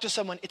it. Talk to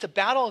someone. It's a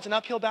battle. It's an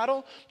uphill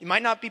battle. You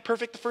might not be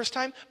perfect the first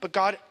time, but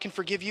God can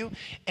forgive you,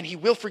 and he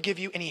will forgive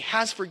you, and he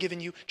has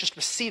forgiven you. Just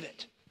receive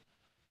it.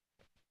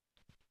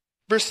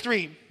 Verse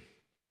 3.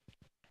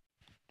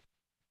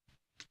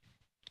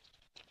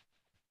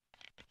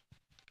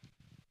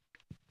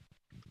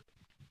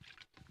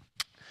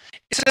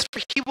 It says, for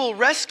he will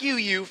rescue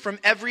you from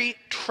every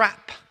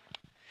trap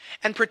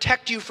and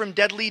protect you from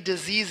deadly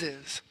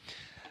diseases.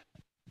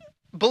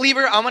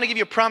 Believer, I'm going to give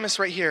you a promise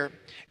right here.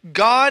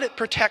 God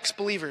protects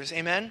believers.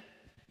 Amen?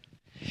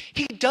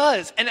 He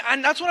does.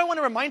 And that's what I want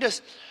to remind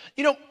us.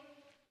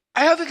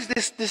 I have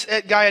this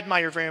guy I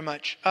admire very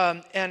much.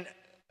 And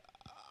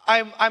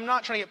I'm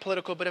not trying to get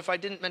political, but if I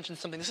didn't mention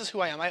something, this is who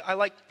I am. I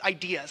like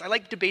ideas. I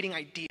like debating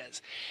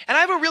ideas. And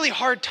I have a really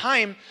hard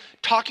time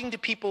talking to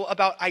people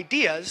about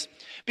ideas,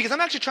 because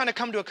I'm actually trying to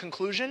come to a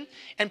conclusion,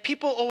 and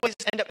people always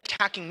end up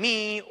attacking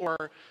me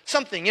or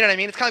something. You know what I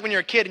mean? It's kind of like when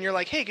you're a kid and you're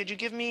like, hey, could you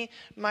give me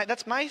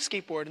that's my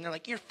skateboard? And they're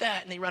like, you're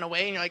fat. And they run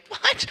away, and you're like,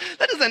 what?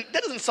 That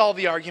doesn't solve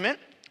the argument.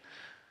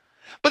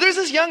 But there's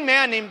this young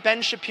man named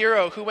Ben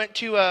Shapiro who went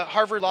to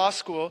Harvard Law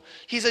School.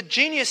 He's a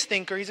genius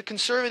thinker. He's a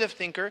conservative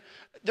thinker.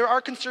 There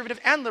are conservative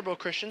and liberal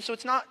Christians, so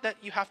it's not that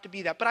you have to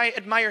be that. But I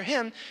admire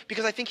him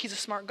because I think he's a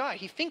smart guy.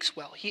 He thinks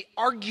well. He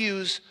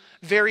argues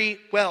very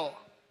well.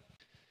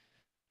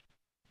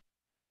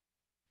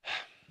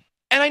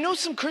 And I know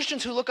some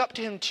Christians who look up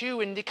to him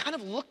too, and they kind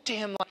of look to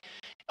him like,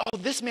 oh,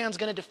 this man's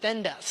going to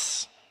defend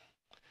us.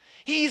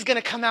 He's going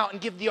to come out and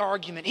give the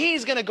argument.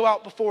 He's going to go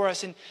out before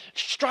us and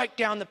strike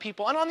down the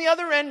people. And on the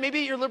other end,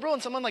 maybe you're liberal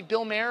and someone like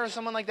Bill Maher or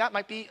someone like that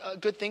might be a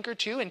good thinker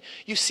too. And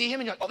you see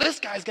him and you're like, oh, this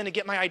guy's going to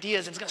get my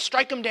ideas and it's going to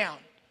strike them down.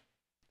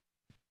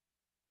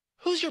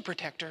 Who's your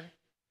protector?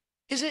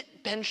 Is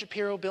it Ben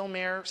Shapiro, Bill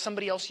Maher,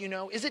 somebody else you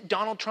know? Is it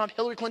Donald Trump,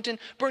 Hillary Clinton,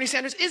 Bernie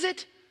Sanders? Is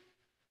it?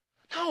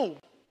 No.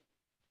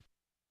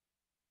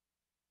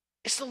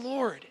 It's the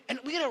Lord. And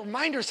we got to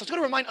remind ourselves, we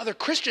got to remind other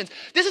Christians.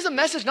 This is a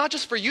message not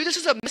just for you. This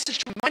is a message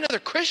to remind other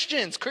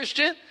Christians,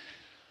 Christian.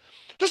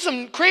 There's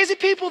some crazy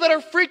people that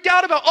are freaked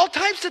out about all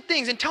types of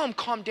things. And tell them,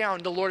 calm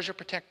down. The Lord is your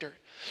protector.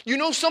 You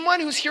know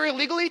someone who's here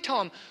illegally? Tell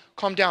them,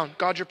 calm down.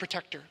 God's your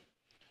protector.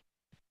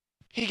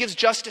 He gives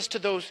justice to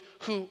those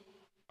who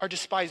are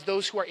despised,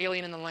 those who are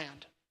alien in the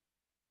land.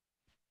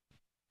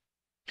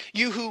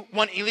 You who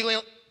want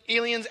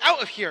aliens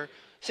out of here,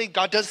 say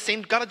God does the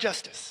same, God of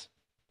justice.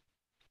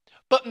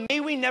 But may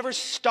we never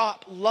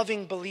stop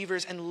loving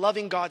believers and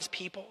loving God's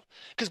people,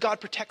 because God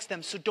protects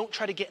them. So don't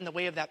try to get in the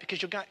way of that,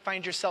 because you'll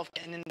find yourself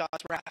getting in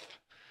God's wrath.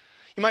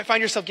 You might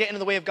find yourself getting in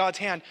the way of God's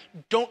hand.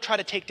 Don't try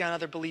to take down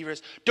other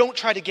believers. Don't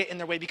try to get in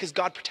their way, because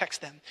God protects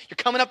them. You're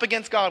coming up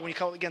against God when you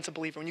come up against a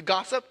believer. When you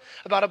gossip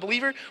about a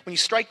believer, when you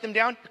strike them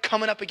down, you're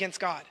coming up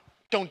against God.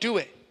 Don't do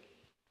it.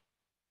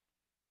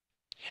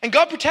 And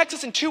God protects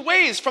us in two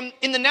ways.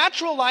 In the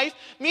natural life,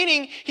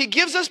 meaning he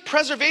gives us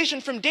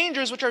preservation from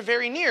dangers which are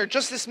very near.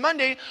 Just this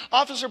Monday,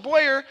 Officer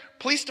Boyer,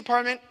 Police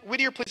Department,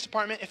 Whittier Police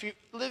Department, if you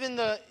live in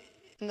the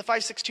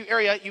 562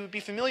 area, you would be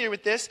familiar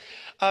with this.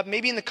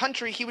 Maybe in the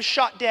country, he was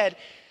shot dead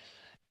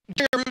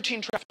during a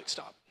routine traffic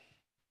stop.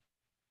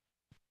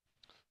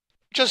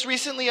 Just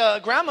recently, a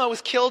grandma was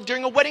killed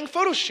during a wedding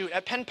photo shoot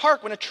at Penn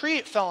Park when a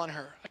tree fell on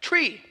her. A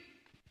tree.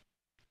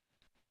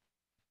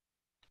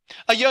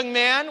 A young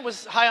man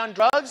was high on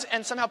drugs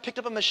and somehow picked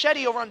up a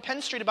machete over on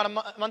Penn Street about a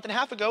month and a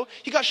half ago.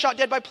 He got shot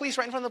dead by police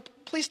right in front of the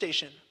police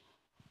station.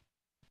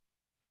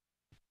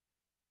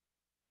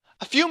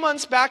 A few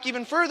months back,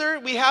 even further,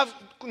 we have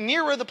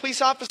near where the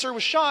police officer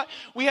was shot,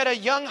 we had a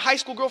young high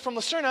school girl from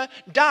Lucerna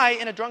die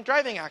in a drunk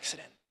driving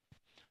accident.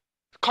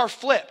 The car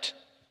flipped.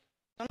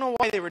 I don't know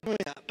why they were doing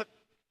that, but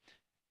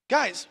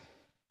guys,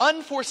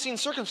 unforeseen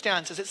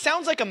circumstances. It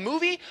sounds like a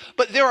movie,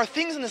 but there are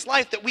things in this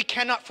life that we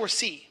cannot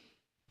foresee.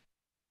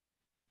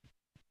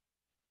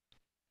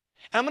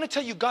 And I'm going to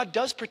tell you, God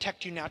does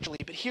protect you naturally,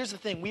 but here's the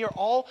thing. We are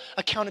all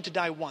accounted to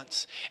die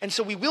once. And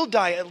so we will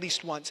die at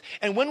least once.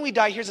 And when we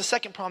die, here's a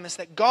second promise,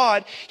 that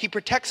God, he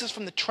protects us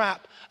from the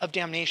trap of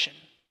damnation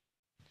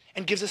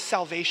and gives us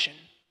salvation.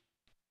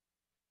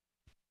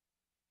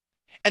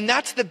 And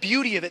that's the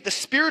beauty of it. The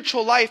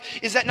spiritual life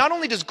is that not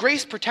only does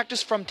grace protect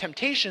us from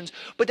temptations,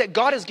 but that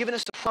God has given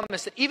us the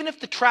promise that even if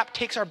the trap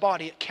takes our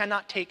body, it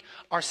cannot take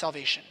our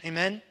salvation.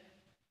 Amen?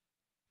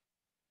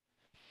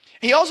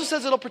 He also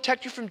says it'll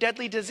protect you from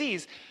deadly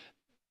disease.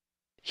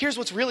 Here's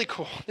what's really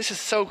cool. This is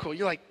so cool.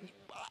 You're like,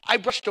 I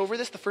brushed over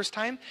this the first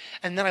time,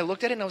 and then I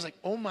looked at it and I was like,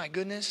 oh my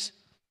goodness.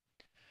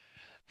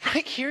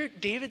 Right here,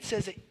 David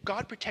says that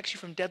God protects you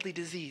from deadly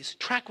disease.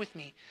 Track with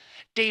me.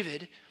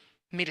 David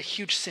made a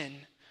huge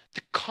sin.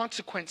 The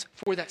consequence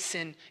for that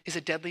sin is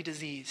a deadly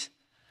disease.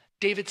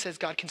 David says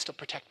God can still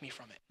protect me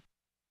from it.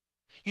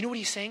 You know what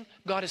he's saying?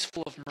 God is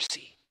full of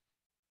mercy.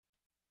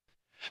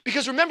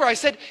 Because remember, I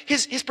said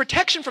his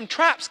protection from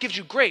traps gives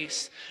you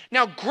grace.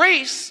 Now,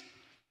 grace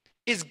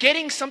is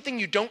getting something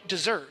you don't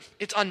deserve.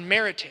 It's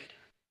unmerited.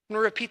 I'm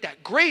going to repeat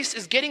that. Grace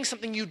is getting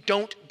something you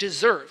don't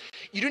deserve.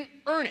 You didn't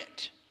earn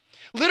it.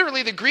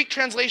 Literally, the Greek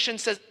translation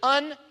says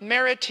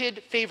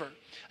unmerited favor.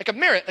 Like a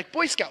merit, like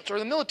Boy Scouts or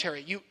the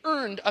military. You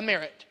earned a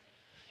merit.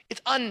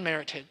 It's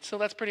unmerited, so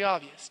that's pretty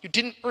obvious. You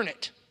didn't earn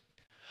it.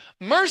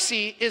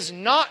 Mercy is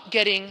not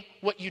getting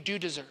what you do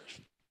deserve.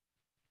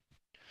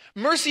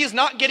 Mercy is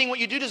not getting what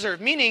you do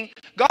deserve, meaning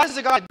God is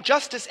a God of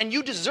justice and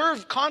you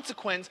deserve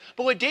consequence.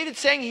 But what David's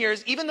saying here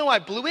is even though I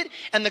blew it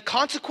and the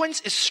consequence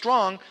is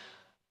strong,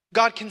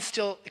 God can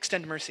still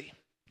extend mercy.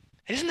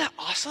 And isn't that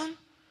awesome?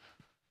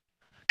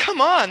 Come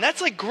on, that's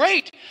like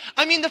great.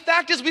 I mean, the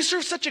fact is we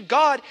serve such a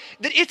God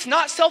that it's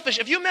not selfish.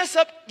 If you mess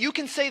up, you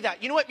can say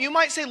that. You know what? You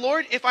might say,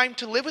 Lord, if I'm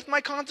to live with my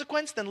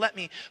consequence, then let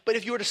me. But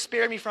if you were to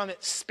spare me from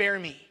it, spare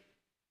me.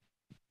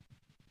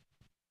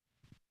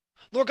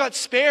 Lord God,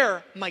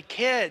 spare my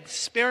kids,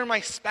 spare my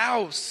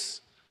spouse.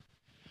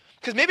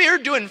 Because maybe you're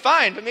doing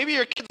fine, but maybe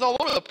your kid's all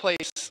over the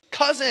place.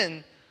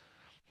 Cousin,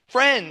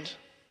 friend.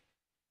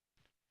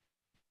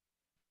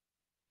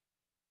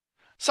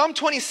 Psalm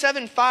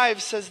 27:5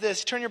 says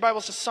this. Turn your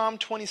Bibles to Psalm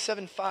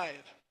 27:5.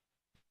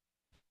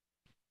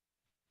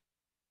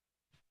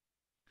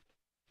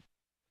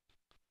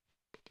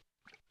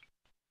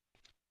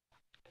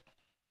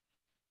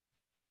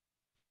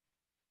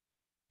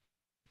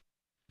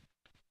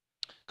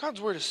 God's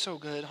word is so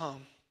good, huh?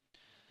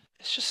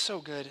 It's just so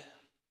good.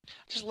 I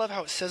just love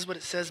how it says what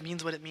it says,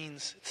 means what it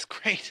means. It's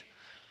great.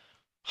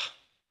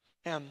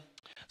 Man.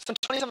 Psalm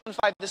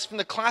 27:5, this is from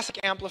the Classic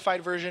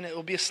Amplified Version. It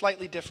will be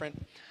slightly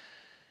different.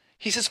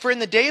 He says, for in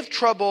the day of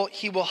trouble,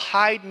 he will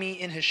hide me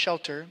in his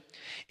shelter.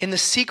 In the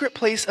secret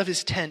place of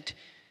his tent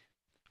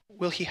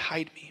will he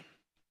hide me.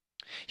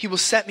 He will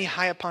set me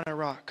high upon a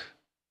rock.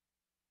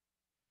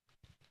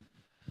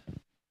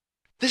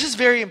 This is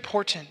very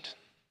important.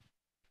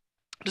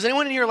 Does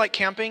anyone in here like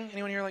camping?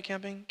 Anyone here like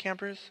camping?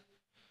 Campers?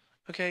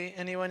 Okay,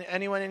 anyone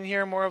in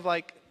here more of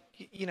like,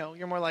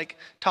 you're more like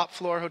top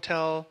floor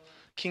hotel,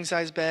 king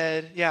size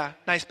bed, yeah,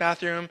 nice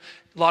bathroom,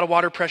 a lot of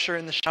water pressure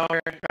in the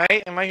shower,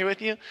 right? Am I here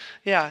with you?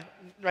 Yeah,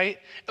 right?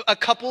 A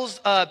couple's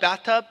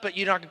bathtub, but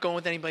you're not going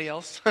with anybody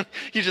else.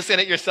 You're just in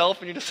it yourself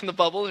and you're just in the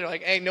bubble. And you're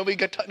like, hey,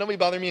 nobody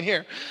bother me in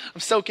here.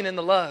 I'm soaking in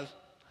the love.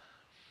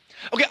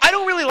 Okay, I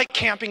don't really like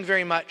camping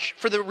very much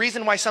for the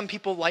reason why some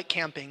people like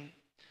camping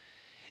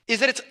is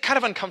that it's kind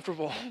of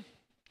uncomfortable.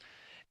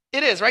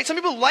 It is, right? Some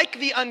people like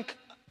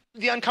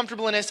the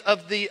uncomfortableness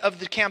of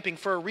the camping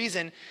for a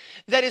reason.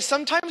 That is,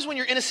 sometimes when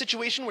you're in a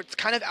situation where it's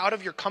kind of out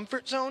of your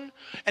comfort zone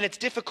and it's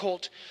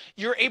difficult,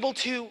 you're able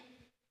to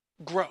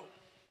grow.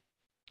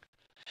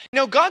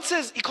 Now, God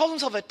says he calls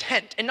himself a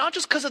tent, and not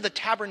just because of the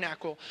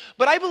tabernacle,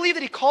 but I believe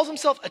that he calls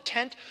himself a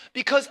tent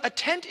because a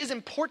tent is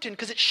important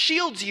because it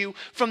shields you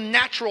from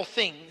natural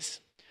things.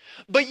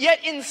 But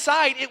yet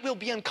inside, it will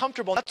be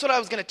uncomfortable. That's what I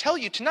was going to tell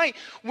you tonight.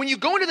 When you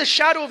go into the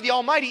shadow of the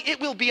Almighty, it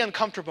will be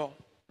uncomfortable.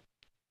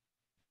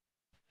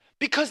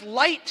 Because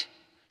light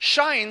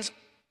shines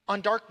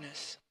on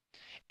darkness.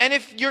 And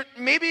if you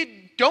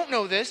maybe don't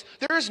know this,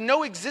 there is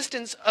no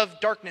existence of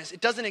darkness.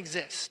 It doesn't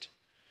exist.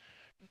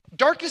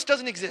 Darkness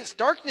doesn't exist.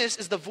 Darkness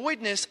is the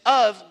voidness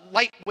of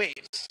light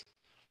waves.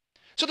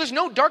 So there's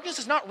no darkness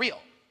is not real.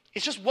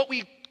 It's just what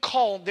we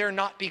call there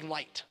not being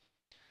light.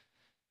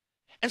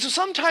 And so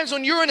sometimes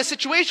when you're in a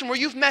situation where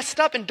you've messed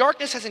up and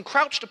darkness has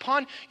encroached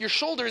upon your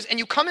shoulders and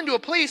you come into a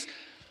place,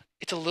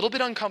 it's a little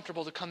bit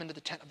uncomfortable to come into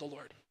the tent of the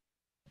Lord.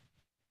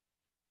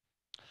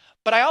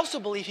 But I also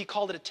believe he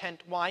called it a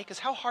tent. Why? Because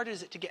how hard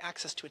is it to get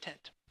access to a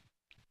tent?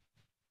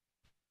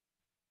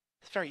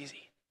 It's very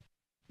easy.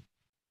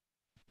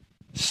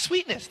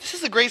 Sweetness. This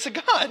is the grace of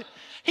God.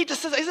 He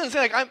just says, he doesn't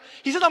say like,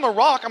 he says I'm a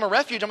rock, I'm a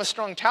refuge, I'm a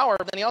strong tower,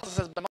 but then he also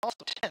says, but I'm also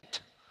a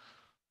tent.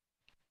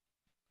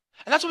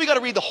 And that's why we got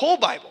to read the whole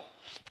Bible.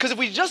 Because if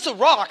we just a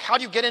rock, how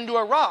do you get into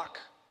a rock?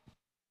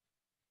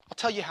 I'll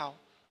tell you how.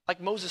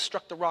 Like Moses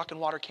struck the rock and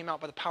water came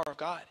out by the power of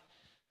God.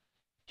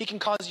 He can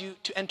cause you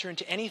to enter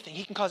into anything.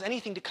 He can cause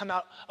anything to come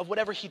out of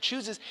whatever he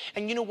chooses.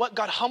 And you know what?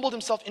 God humbled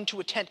himself into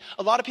a tent.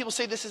 A lot of people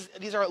say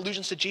these are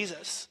allusions to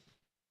Jesus.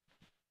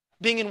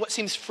 Being in what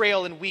seems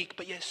frail and weak,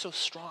 but yet so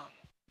strong.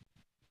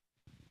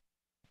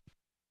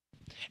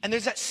 And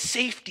there's that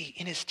safety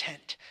in his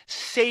tent.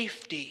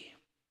 Safety.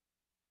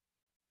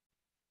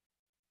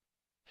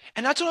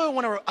 And that's what I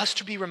want us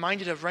to be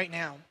reminded of right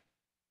now.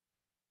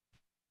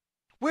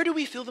 Where do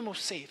we feel the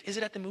most safe? Is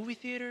it at the movie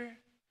theater?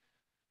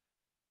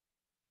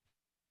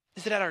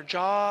 Is it at our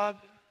job?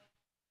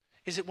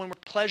 Is it when we're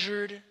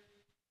pleasured?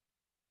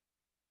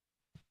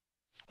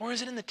 Or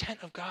is it in the tent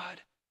of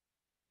God?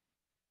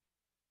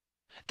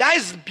 That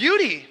is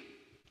beauty.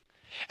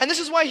 And this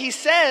is why he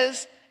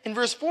says in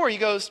verse 4, he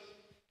goes,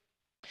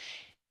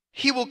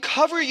 he will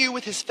cover you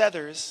with his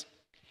feathers,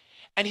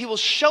 and he will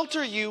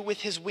shelter you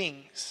with his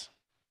wings.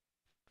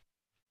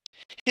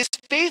 His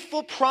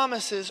faithful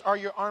promises are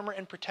your armor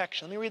and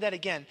protection. Let me read that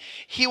again.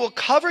 He will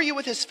cover you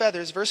with his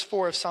feathers, verse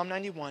 4 of Psalm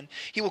 91.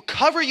 He will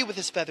cover you with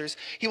his feathers.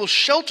 He will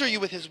shelter you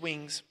with his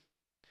wings.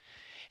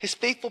 His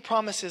faithful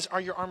promises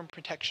are your armor and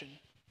protection.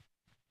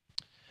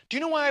 Do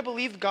you know why I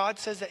believe God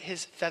says that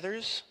his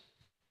feathers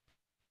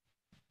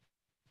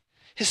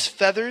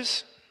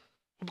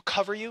will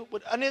cover you?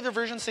 Would any other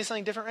versions say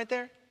something different right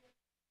there?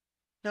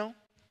 No?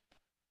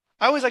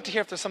 I always like to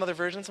hear if there's some other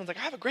version. Someone's like,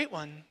 I have a great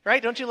one,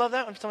 right? Don't you love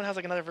that when someone has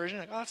like another version?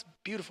 Like, oh, that's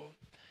beautiful.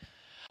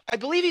 I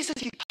believe he says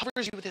he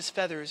covers you with his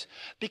feathers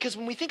because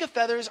when we think of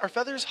feathers, are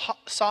feathers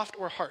soft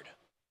or hard?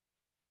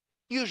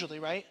 Usually,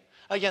 right?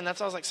 Again,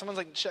 that's why I was like, someone's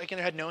like shaking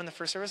their head no in the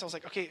first service. I was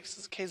like, okay, this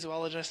is okay,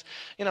 zoologist.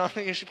 You know,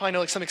 you should probably know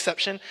like some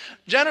exception.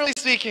 Generally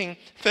speaking,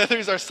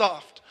 feathers are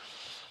soft.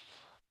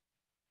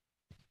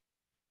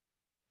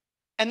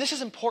 And this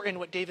is important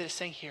what David is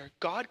saying here.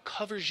 God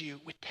covers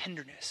you with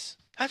tenderness.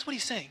 That's what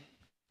he's saying.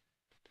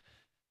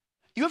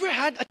 You ever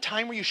had a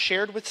time where you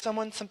shared with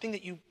someone something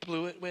that you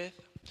blew it with?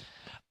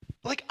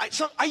 Like,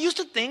 I used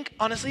to think,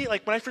 honestly,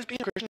 like when I first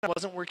became a Christian, I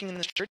wasn't working in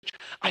this church.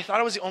 I thought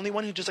I was the only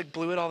one who just like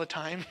blew it all the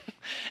time.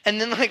 And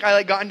then like I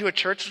like got into a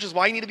church, which is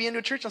why you need to be into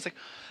a church. And I was like,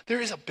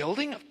 there is a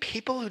building of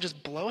people who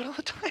just blow it all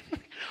the time?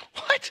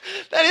 What?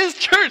 That is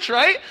church,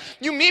 right?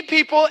 You meet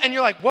people and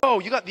you're like, whoa,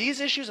 you got these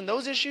issues and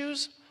those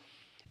issues?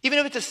 Even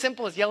if it's as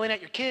simple as yelling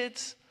at your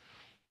kids.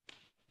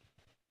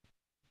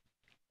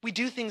 We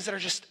do things that are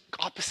just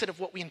opposite of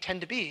what we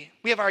intend to be.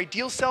 We have our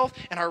ideal self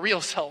and our real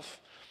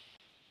self.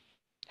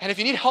 And if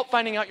you need help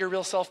finding out your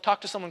real self, talk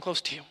to someone close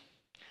to you.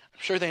 I'm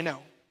sure they know.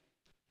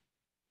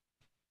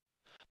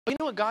 But you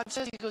know what God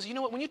says? He goes, you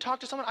know what? When you talk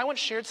to someone, I once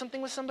shared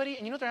something with somebody,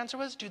 and you know what their answer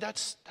was? Dude,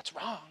 that's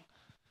wrong.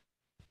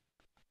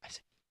 I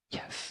said,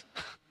 yes.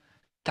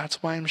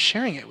 That's why I'm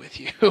sharing it with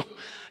you.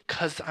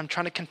 Because I'm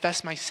trying to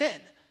confess my sin.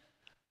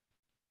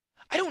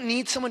 I don't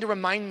need someone to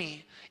remind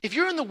me. If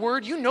you're in the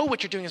Word, you know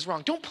what you're doing is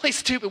wrong. Don't play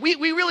stupid. We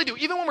really do.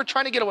 Even when we're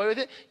trying to get away with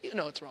it, you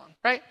know it's wrong,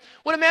 right?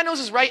 What a man knows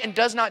is right and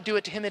does not do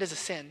it, to him it is a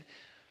sin.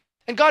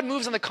 And God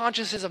moves on the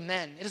consciences of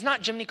men. It is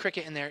not Jiminy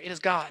Cricket in there. It is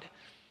God.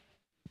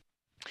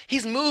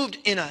 He's moved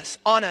in us,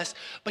 on us.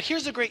 But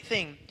here's the great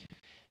thing.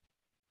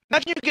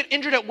 Imagine you get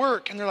injured at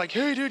work and they're like,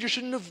 hey, dude, you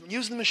shouldn't have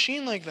used the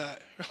machine like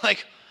that. You're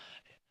like,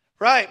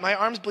 right, my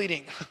arm's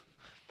bleeding.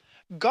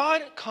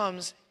 God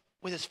comes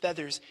with his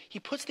feathers. He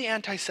puts the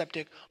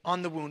antiseptic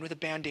on the wound with a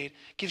Band-Aid,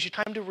 gives you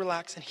time to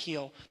relax and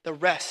heal, the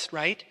rest,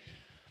 right?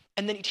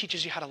 And then he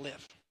teaches you how to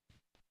live.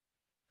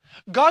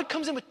 God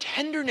comes in with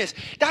tenderness.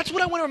 That's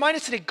what I want to remind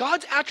us today.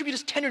 God's attribute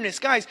is tenderness.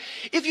 Guys,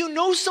 if you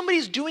know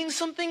somebody's doing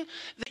something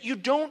that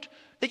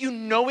you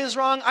know is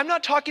wrong, I'm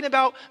not talking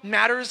about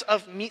matters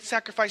of meat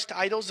sacrificed to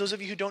idols. Those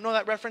of you who don't know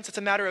that reference, it's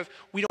a matter of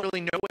we don't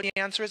really know what the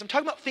answer is. I'm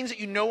talking about things that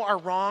you know are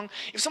wrong.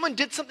 If someone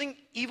did something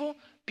evil,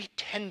 be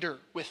tender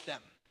with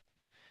them.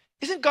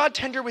 Isn't God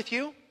tender with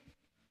you?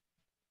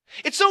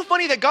 It's so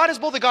funny that God is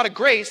both a God of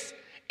grace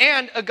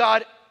and a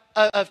God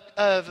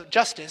of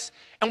justice.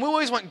 And we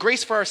always want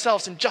grace for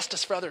ourselves and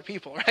justice for other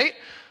people, right?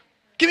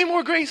 Give me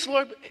more grace,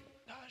 Lord. But,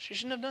 she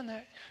shouldn't have done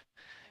that.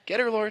 Get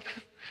her, Lord.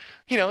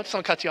 You know, if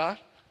someone cuts you off,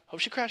 hope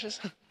she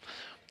crashes.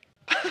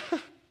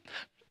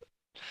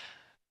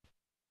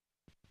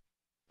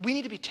 We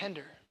need to be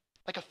tender,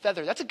 like a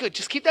feather. That's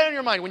just keep that in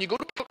your mind. When you go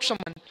to approach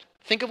someone,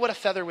 think of what a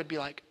feather would be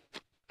like.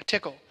 A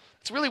tickle.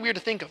 It's really weird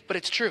to think of, but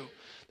it's true.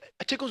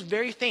 A tickle is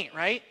very faint,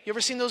 right? You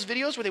ever seen those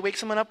videos where they wake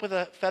someone up with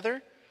a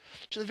feather?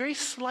 It's a very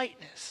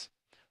slightness.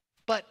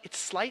 But it's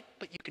slight,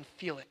 but you can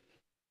feel it.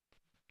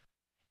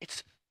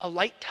 It's a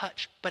light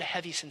touch, but a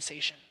heavy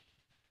sensation.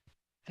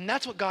 And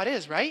that's what God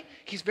is, right?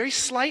 He's very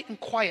slight and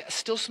quiet, a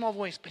still small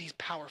voice, but he's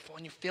powerful,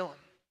 and you feel him.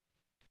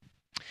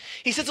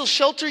 He says he'll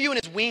shelter you in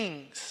his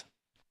wings.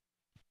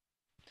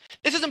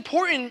 This is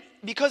important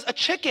because a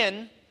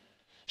chicken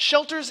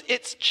shelters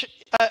its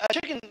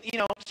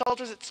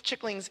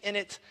chicklings in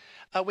its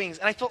wings.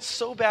 And I felt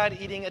so bad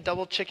eating a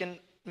double chicken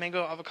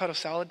mango avocado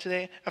salad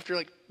today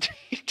after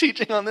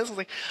teaching on this. I was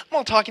like, I'm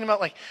all talking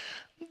about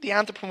the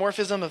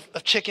anthropomorphism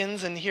of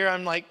chickens, and here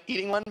I'm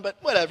eating one, but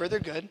whatever, they're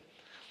good.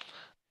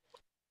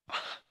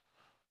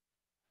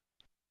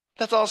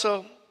 That's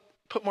also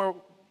put more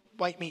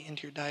white meat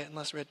into your diet and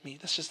less red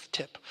meat. That's just a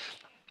tip.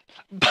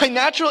 By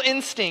natural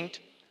instinct,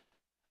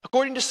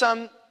 according to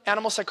some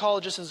animal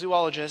psychologists and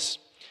zoologists,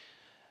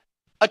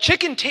 a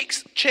chicken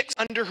takes chicks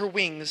under her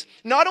wings,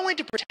 not only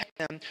to protect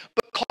them,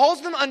 but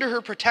calls them under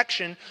her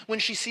protection when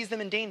she sees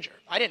them in danger.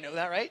 I didn't know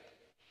that, right?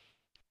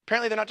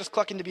 Apparently they're not just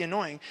clucking to be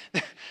annoying.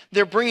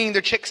 They're bringing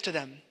their chicks to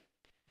them.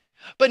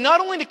 But not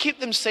only to keep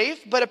them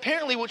safe, but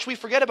apparently, which we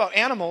forget about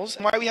animals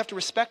and why we have to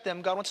respect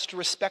them, God wants us to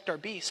respect our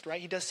beast,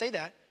 right? He does say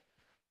that.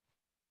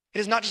 It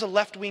is not just a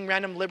left-wing,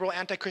 random, liberal,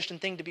 anti-Christian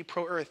thing to be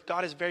pro-earth.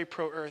 God is very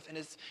pro-earth.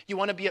 And you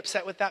want to be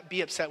upset with that?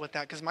 Be upset with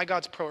that, because my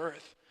God's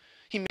pro-earth.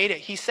 He made it.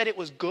 He said it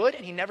was good,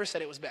 and he never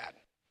said it was bad.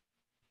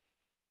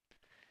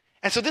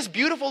 And so this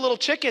beautiful little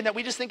chicken that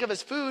we just think of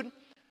as food,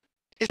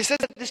 it says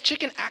that this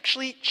chicken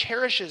actually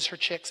cherishes her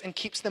chicks and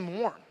keeps them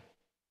warm.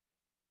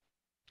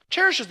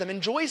 Cherishes them,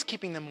 enjoys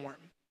keeping them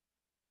warm.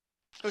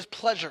 There's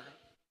pleasure.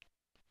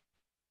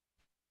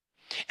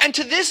 And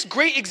to this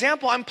great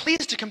example, I'm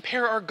pleased to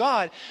compare our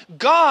God.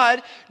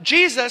 God,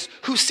 Jesus,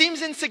 who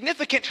seems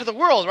insignificant to the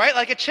world, right?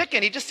 Like a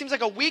chicken. He just seems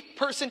like a weak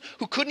person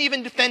who couldn't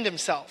even defend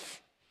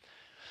himself.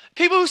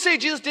 People who say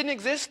Jesus didn't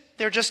exist,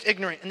 they're just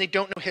ignorant and they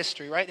don't know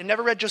history, right? They've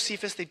never read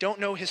Josephus. They don't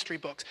know history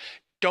books.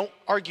 Don't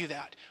argue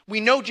that. We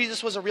know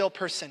Jesus was a real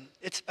person.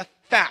 It's a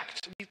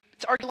fact.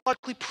 It's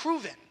archaeologically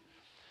proven.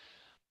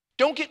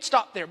 Don't get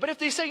stopped there. But if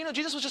they say,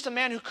 Jesus was just a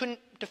man who couldn't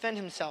defend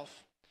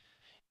himself,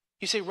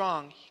 you say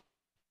wrong.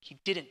 He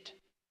didn't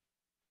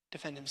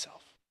defend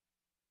himself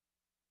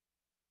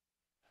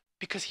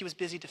because he was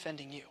busy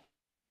defending you.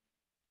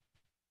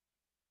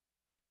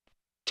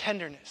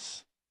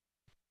 Tenderness.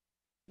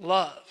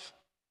 Love.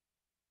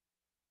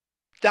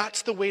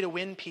 That's the way to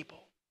win people.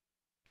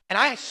 And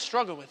I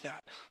struggle with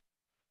that.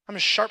 I'm a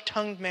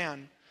sharp-tongued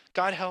man.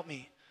 God help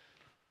me.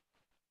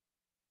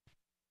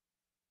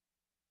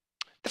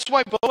 That's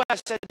why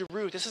Boaz said to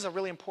Ruth, this is a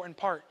really important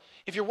part.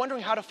 If you're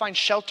wondering how to find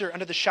shelter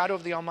under the shadow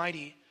of the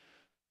Almighty,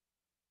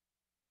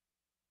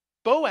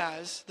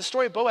 Boaz, the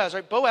story of Boaz,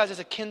 right? Boaz is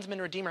a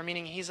kinsman redeemer,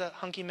 meaning he's a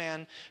hunky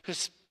man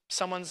whose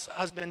someone's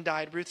husband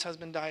died, Ruth's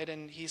husband died,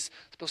 and he's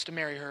supposed to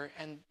marry her,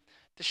 and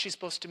she's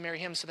supposed to marry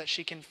him so that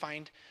she can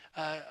find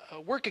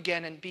work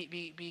again and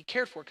be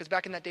cared for. Because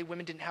back in that day,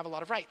 women didn't have a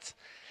lot of rights.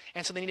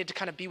 And so they needed to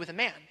kind of be with a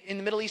man. In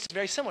the Middle East, it's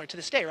very similar to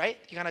this day, right?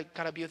 You kind of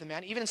gotta be with a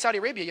man. Even in Saudi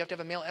Arabia, you have to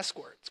have a male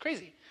escort. It's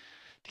crazy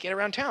to get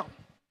around town.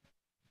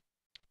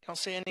 I don't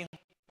see any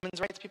women's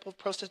rights people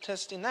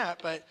protesting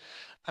that, but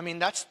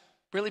that's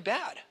really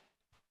bad.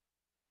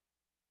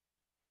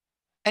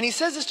 And he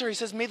says this to her, he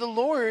says, may the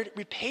Lord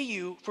repay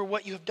you for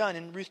what you have done.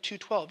 In Ruth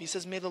 2:12, he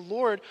says, may the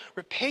Lord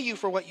repay you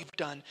for what you've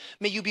done.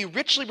 May you be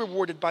richly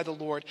rewarded by the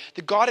Lord,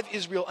 the God of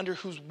Israel, under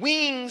whose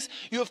wings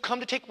you have come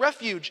to take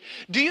refuge.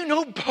 Do you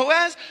know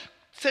Boaz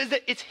says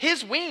that it's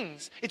his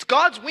wings, it's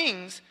God's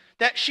wings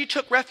that she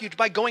took refuge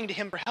by going to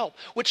him for help,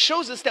 which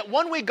shows us that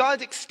one way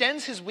God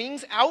extends his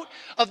wings out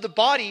of the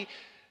body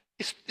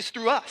is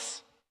through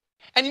us.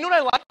 And you know what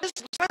I like?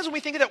 Sometimes when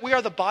we think that we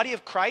are the body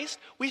of Christ,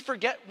 we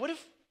forget, what if,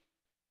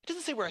 it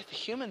doesn't say we're the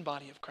human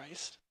body of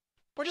Christ.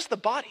 We're just the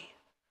body.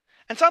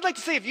 And so I'd like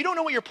to say, if you don't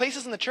know what your place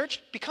is in the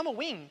church, become a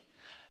wing.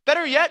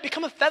 Better yet,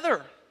 become a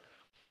feather.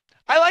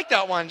 I like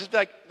that one. Just be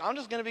like, I'm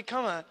just going to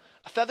become a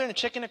feather and a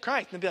chicken of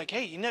Christ. And be like,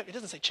 hey, you know, it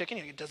doesn't say chicken.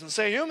 It doesn't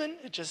say human.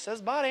 It just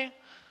says body.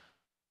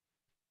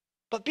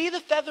 But be the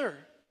feather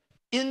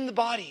in the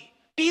body.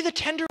 Be the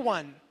tender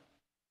one.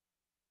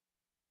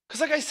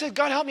 Because like I said,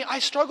 God help me, I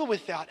struggle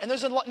with that. And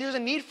there's a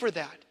need for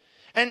that.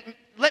 And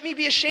let me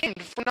be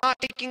ashamed for not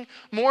taking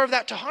more of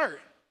that to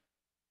heart.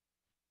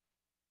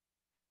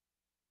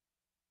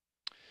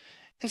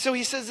 And so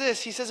he says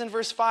this, he says in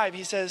verse 5,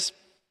 he says,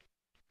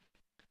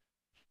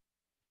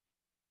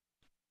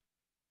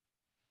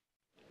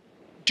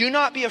 do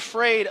not be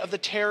afraid of the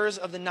terrors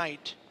of the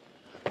night,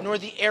 nor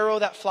the arrow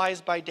that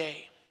flies by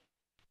day.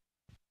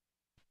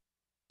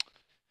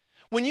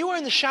 When you are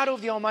in the shadow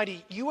of the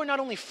Almighty, you are not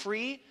only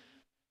free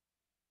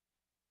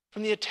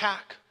from the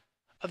attack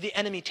of the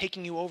enemy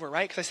taking you over,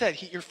 right? Because I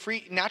said, you're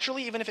free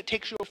naturally, even if it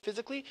takes you over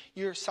physically,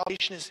 your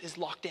salvation is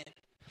locked in.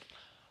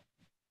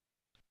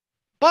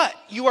 But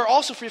you are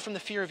also free from the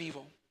fear of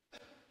evil.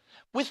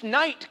 With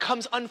night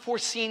comes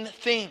unforeseen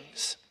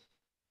things,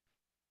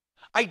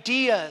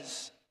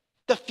 ideas,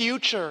 the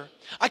future.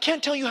 I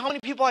can't tell you how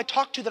many people I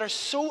talk to that are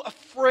so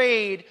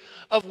afraid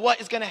of what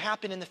is going to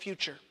happen in the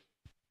future.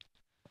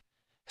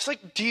 It's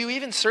like, do you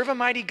even serve a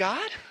mighty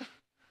God?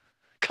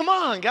 Come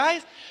on,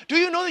 guys. Do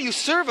you know that you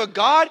serve a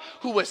God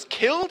who was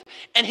killed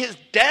and his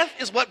death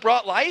is what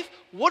brought life?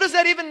 What does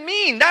that even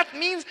mean? That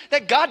means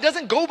that God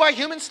doesn't go by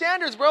human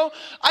standards, bro.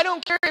 I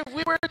don't care if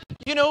we were,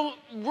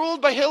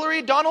 ruled by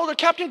Hillary, Donald, or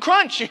Captain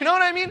Crunch. You know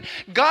what I mean?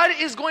 God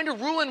is going to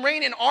rule and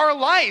reign in our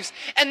lives.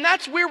 And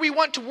that's where we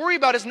want to worry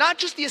about, is not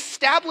just the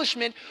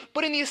establishment,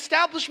 but in the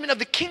establishment of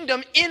the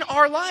kingdom in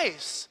our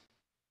lives.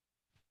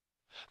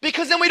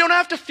 Because then we don't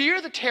have to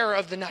fear the terror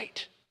of the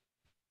night.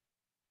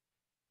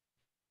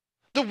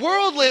 The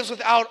world lives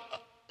without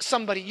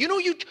somebody.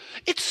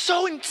 It's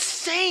so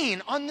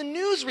insane on the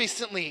news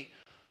recently.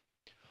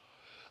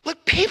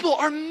 Like, people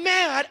are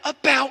mad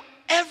about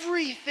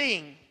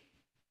everything.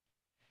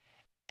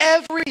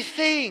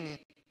 Everything.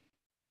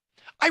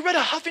 I read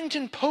a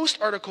Huffington Post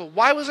article.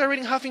 Why was I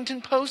reading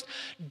Huffington Post?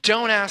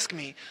 Don't ask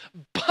me.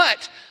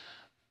 But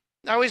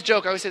I always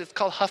joke. I always say it's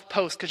called Huff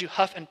Post because you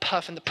huff and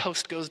puff and the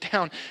post goes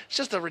down. It's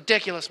just a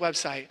ridiculous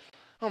website.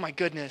 Oh my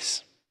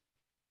goodness.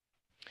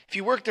 If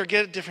you work there,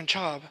 get a different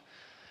job.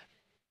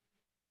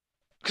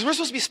 Because we're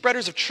supposed to be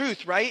spreaders of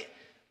truth, right?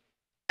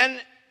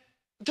 And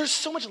there's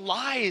so much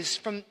lies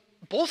from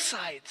both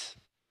sides.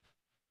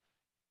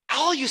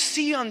 All you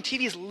see on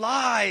TV is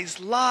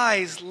lies,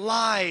 lies,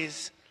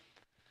 lies.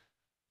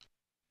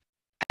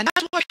 And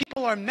that's why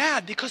people are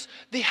mad, because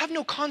they have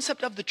no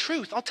concept of the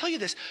truth. I'll tell you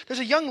this. There's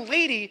a young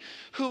lady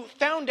who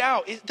found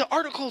out, the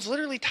article is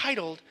literally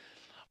titled,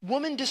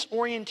 "Woman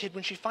Disoriented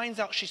When She Finds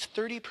Out She's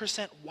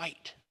 30%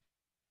 White."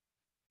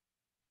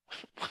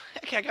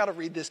 Okay, I gotta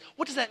read this.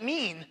 What does that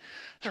mean?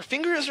 Her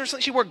fingers or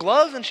something? She wore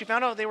gloves and she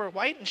found out they were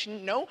white and she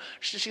didn't know?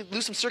 Should she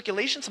lose some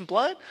circulation, some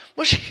blood?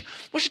 What's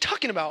she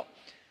talking about?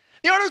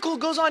 The article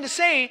goes on to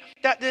say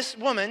that this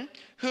woman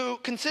who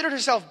considered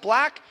herself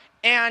black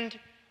and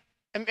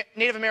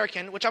Native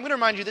American, which I'm going to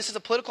remind you, this is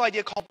a political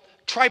idea called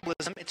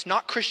tribalism. It's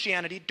not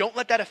Christianity. Don't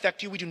let that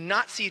affect you. We do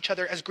not see each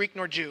other as Greek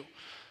nor Jew,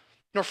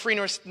 nor free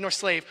nor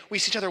slave. We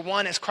see each other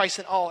one as Christ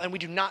in all, and we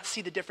do not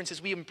see the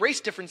differences. We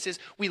embrace differences.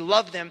 We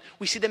love them.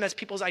 We see them as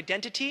people's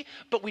identity,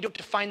 but we don't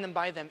define them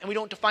by them, and we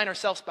don't define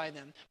ourselves by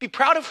them. Be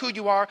proud of who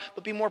you are,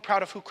 but be more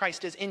proud of who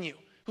Christ is in you,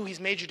 who he's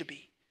made you to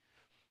be.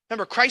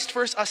 Remember, Christ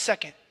first, us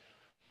second.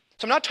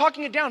 So I'm not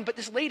talking it down, but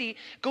this lady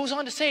goes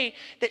on to say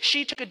that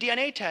she took a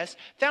DNA test,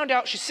 found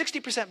out she's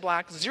 60%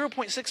 black,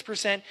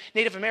 0.6%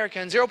 Native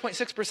American,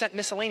 0.6%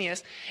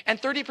 miscellaneous,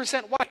 and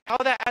 30% white. How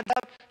that adds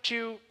up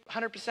to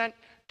 100%,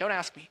 don't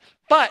ask me.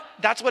 But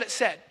that's what it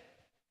said.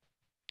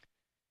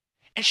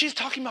 And she's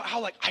talking about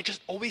how, I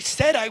just always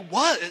said I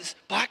was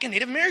black and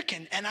Native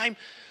American, and I'm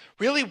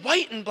really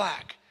white and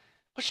black,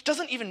 which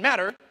doesn't even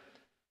matter.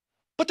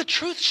 But the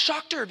truth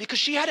shocked her because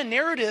she had a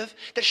narrative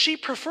that she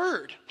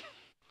preferred.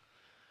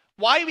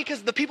 Why?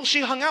 Because the people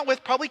she hung out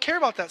with probably care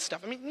about that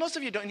stuff. I mean, most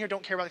of you in here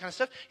don't care about that kind of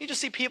stuff. You just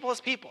see people as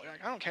people. You're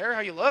like, I don't care how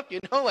you look.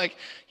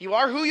 You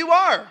are who you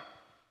are.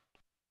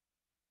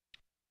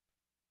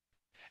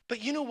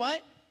 But you know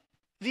what?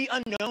 The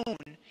unknown,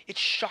 it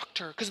shocked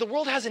her because the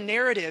world has a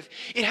narrative.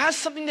 It has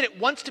something that it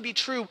wants to be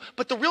true,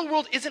 but the real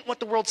world isn't what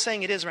the world's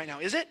saying it is right now,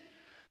 is it?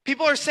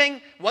 People are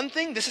saying one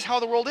thing, this is how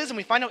the world is, and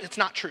we find out it's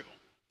not true.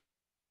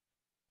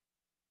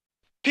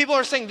 People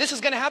are saying this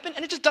is going to happen,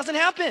 and it just doesn't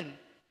happen.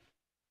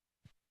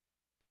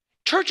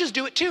 Churches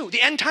do it too.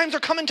 The end times are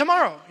coming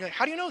tomorrow. You're like,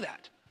 how do you know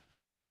that?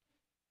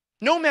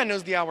 No man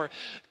knows the hour.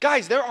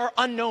 Guys, there are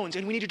unknowns,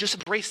 and we need to just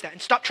embrace that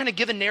and stop trying to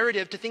give a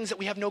narrative to things that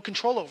we have no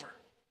control over.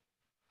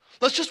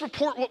 Let's just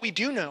report what we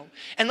do know.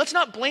 And let's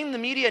not blame the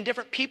media and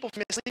different people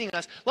for misleading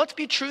us. Let's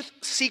be truth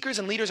seekers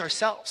and leaders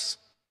ourselves.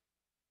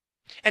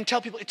 And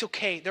tell people it's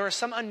okay. There are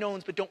some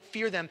unknowns, but don't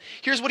fear them.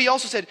 Here's what he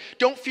also said.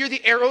 Don't fear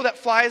the arrow that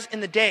flies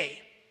in the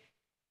day.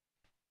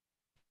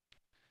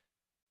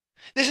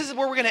 This is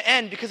where we're going to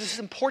end because this is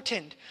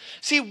important.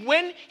 See,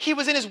 when he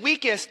was in his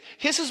weakest,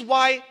 this is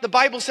why the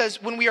Bible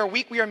says when we are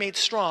weak, we are made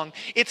strong.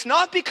 It's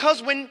not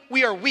because when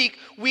we are weak,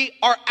 we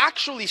are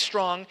actually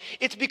strong.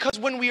 It's because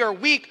when we are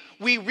weak,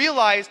 we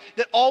realize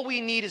that all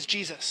we need is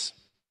Jesus.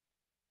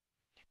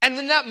 And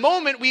in that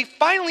moment, we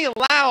finally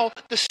allow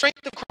the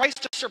strength of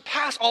Christ to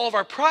surpass all of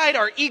our pride,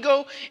 our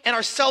ego, and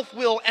our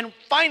self-will. And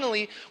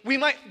finally, we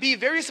might be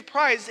very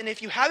surprised, and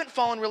if you haven't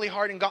fallen really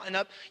hard and gotten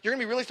up, you're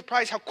going to be really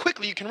surprised how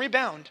quickly you can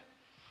rebound.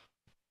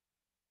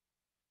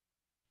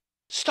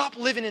 Stop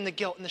living in the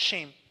guilt and the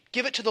shame.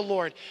 Give it to the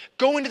Lord.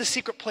 Go into the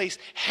secret place.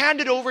 Hand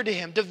it over to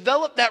him.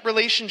 Develop that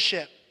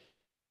relationship.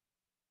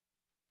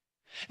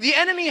 The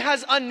enemy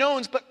has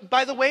unknowns, but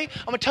by the way,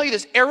 I'm going to tell you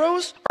this.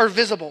 Arrows are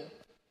visible.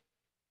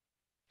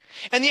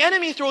 And the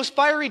enemy throws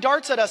fiery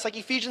darts at us like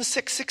Ephesians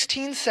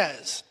 6:16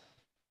 says.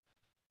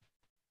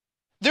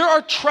 There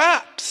are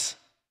traps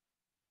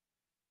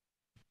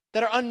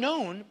that are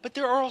unknown, but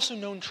there are also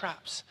known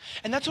traps.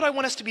 And that's what I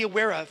want us to be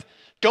aware of.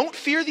 Don't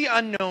fear the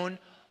unknown,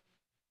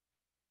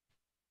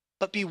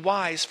 but be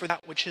wise for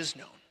that which is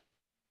known.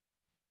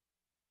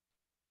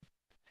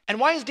 And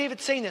why is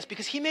David saying this?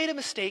 Because he made a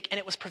mistake and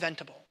it was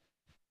preventable.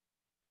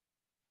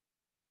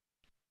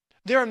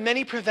 There are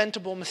many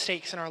preventable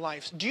mistakes in our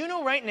lives. Do you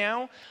know right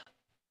now,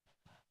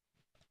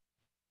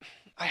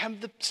 I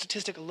have the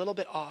statistic a little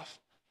bit off,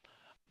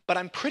 but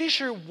I'm pretty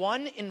sure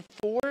 1 in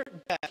 4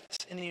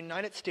 deaths in the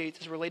United States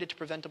is related to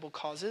preventable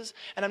causes.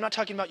 And I'm not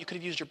talking about you could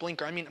have used your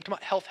blinker. I mean, I'm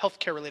talking about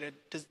healthcare related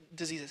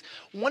diseases.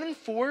 1 in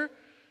 4,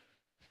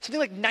 something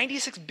like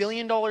 $96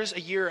 billion a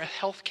year of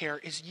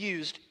healthcare is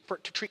used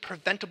to treat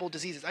preventable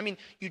diseases. I mean,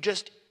 you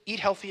just eat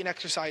healthy and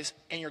exercise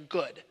and you're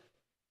good.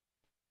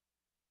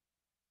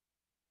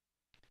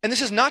 And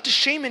this is not to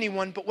shame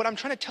anyone, but what I'm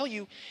trying to tell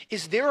you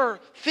is there are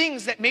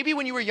things that maybe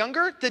when you were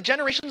younger, the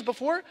generations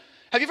before,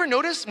 have you ever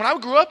noticed when I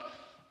grew up,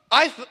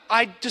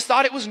 I just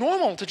thought it was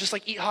normal to just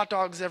like eat hot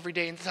dogs every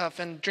day and stuff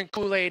and drink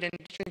Kool-Aid and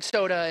drink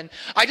soda. And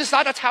I just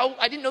thought that's how,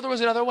 I didn't know there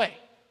was another way.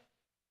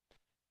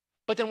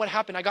 But then what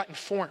happened? I got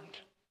informed.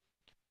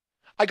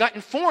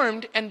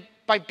 And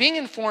by being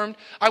informed,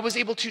 I was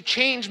able to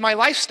change my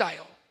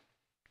lifestyle.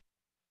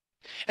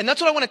 And that's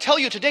what I want to tell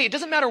you today. It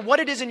doesn't matter what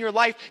it is in your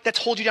life that's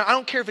holding you down. I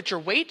don't care if it's your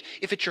weight,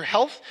 if it's your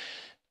health.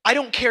 I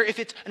don't care if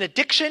it's an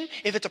addiction,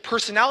 if it's a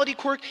personality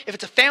quirk, if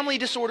it's a family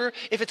disorder,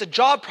 if it's a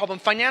job problem,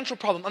 financial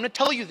problem. I'm going to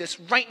tell you this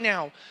right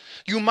now.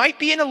 You might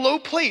be in a low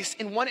place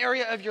in one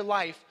area of your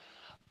life,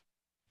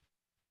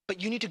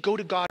 but you need to go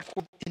to God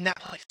in that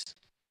place.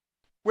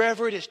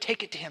 Wherever it is,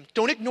 take it to him.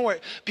 Don't ignore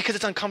it because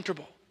it's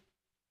uncomfortable.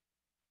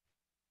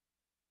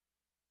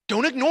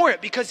 Don't ignore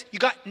it because you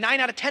got 9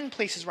 out of 10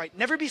 places right.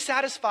 Never be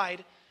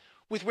satisfied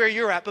with where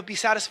you're at, but be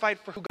satisfied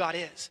for who God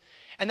is.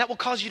 And that will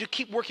cause you to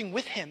keep working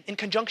with him, in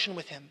conjunction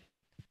with him.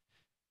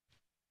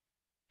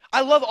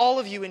 I love all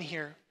of you in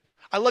here.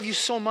 I love you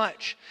so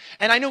much.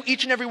 And I know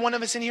each and every one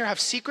of us in here have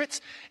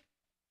secrets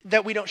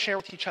that we don't share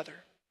with each other.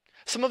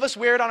 Some of us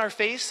wear it on our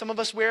face. Some of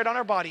us wear it on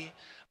our body.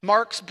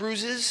 Marks,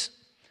 bruises,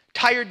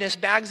 tiredness,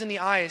 bags in the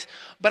eyes.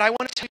 But I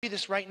want to tell you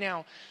this right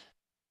now.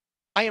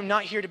 I am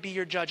not here to be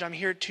your judge. I'm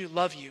here to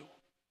love you.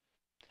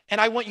 And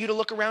I want you to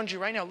look around you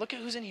right now. Look at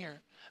who's in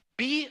here.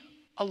 Be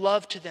a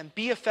love to them.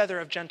 Be a feather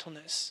of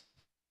gentleness.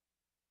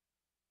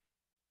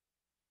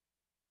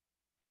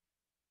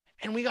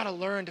 And we got to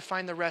learn to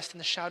find the rest in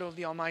the shadow of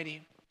the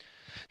Almighty.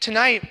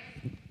 Tonight,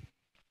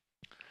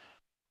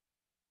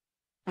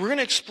 we're going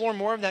to explore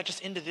more of that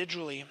just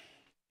individually.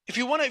 If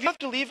you have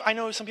to leave, I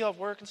know some people have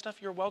work and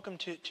stuff, you're welcome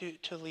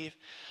to leave.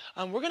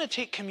 We're going to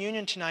take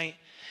communion tonight.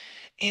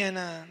 And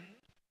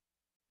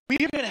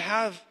we're going to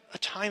have a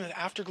time of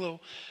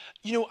afterglow.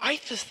 You know, I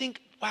just think,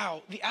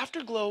 wow, the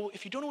afterglow,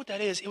 if you don't know what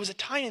that is, it was a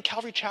time in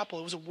Calvary Chapel.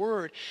 It was a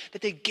word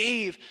that they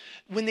gave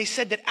when they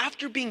said that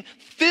after being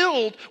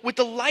filled with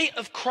the light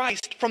of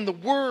Christ from the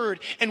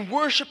word and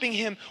worshiping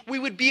him, we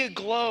would be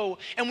aglow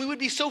and we would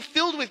be so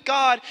filled with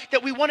God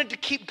that we wanted to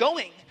keep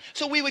going.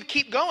 So we would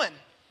keep going.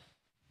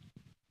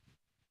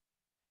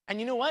 And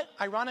you know what?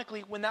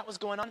 Ironically, when that was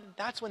going on,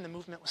 that's when the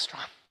movement was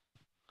strong.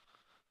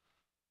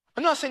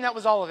 I'm not saying that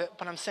was all of it,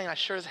 but I'm saying I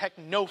sure as heck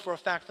know for a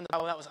fact from the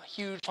Bible that was a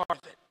huge part of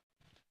it.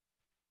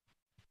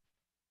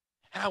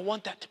 And I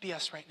want that to be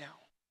us right now.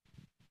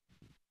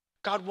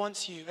 God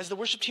wants you. As the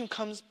worship team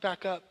comes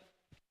back up,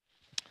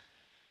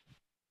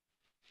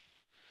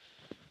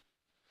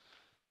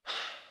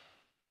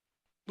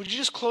 would you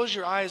just close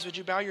your eyes? Would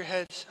you bow your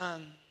heads?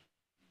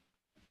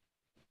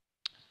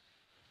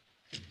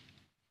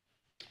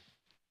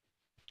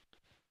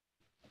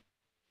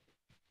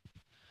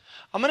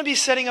 I'm going to be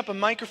setting up a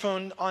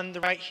microphone on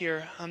the right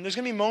here. There's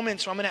going to be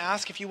moments where I'm going to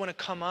ask if you want to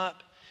come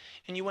up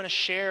and you want to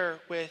share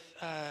with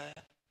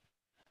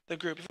the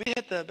group. If we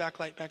hit the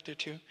backlight back there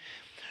too.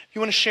 If you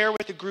want to share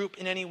with the group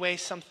in any way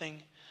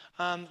something,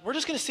 we're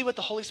just going to see what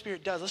the Holy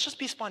Spirit does. Let's just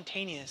be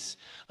spontaneous.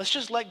 Let's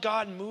just let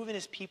God move in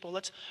his people.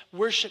 Let's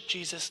worship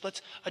Jesus.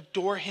 Let's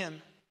adore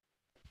him.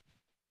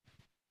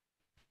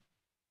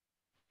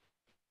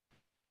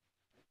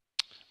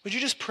 Would you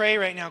just pray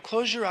right now?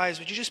 Close your eyes.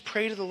 Would you just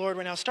pray to the Lord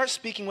right now? Start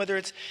speaking, whether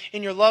it's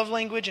in your love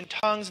language, in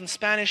tongues, in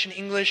Spanish, in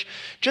English,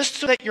 just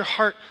so that your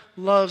heart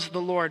loves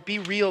the Lord. Be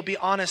real, be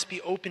honest, be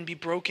open, be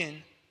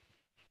broken.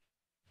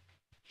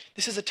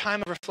 This is a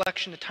time of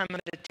reflection, a time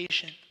of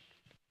meditation.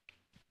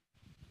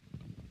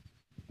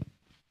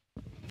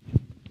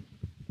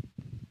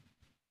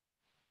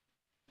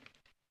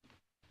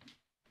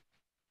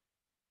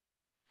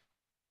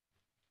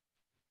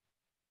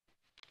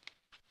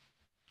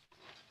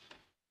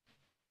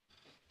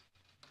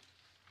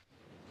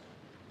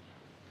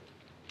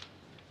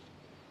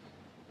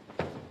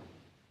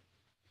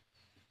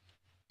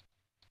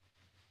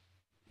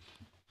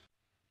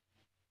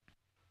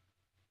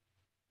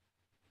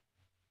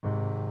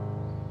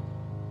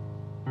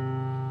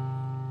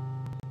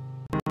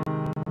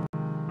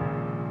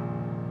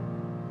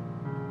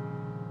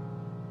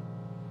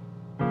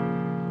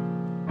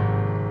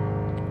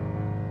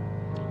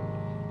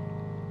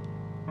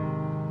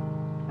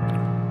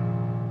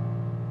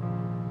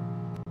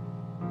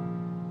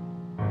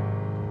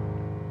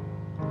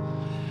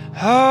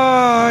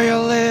 Are you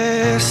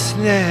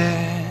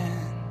listening?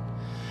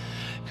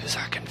 'Cause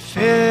I can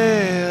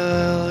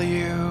feel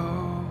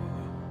you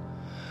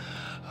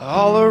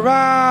all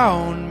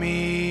around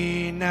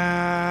me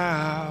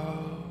now.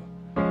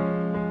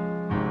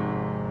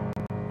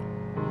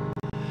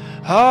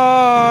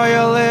 Are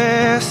you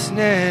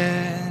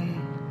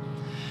listening?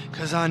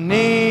 'Cause I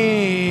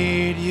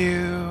need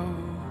you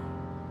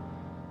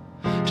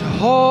to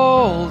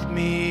hold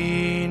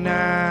me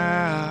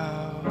now.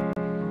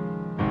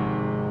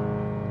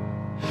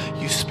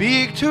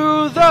 Speak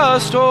to the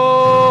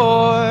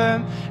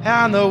storm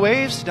and the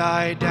waves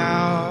die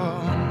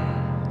down.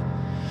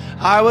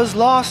 I was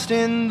lost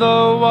in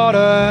the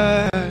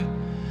water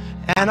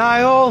and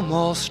I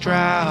almost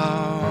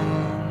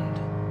drowned.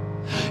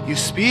 You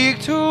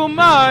speak to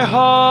my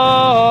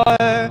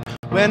heart.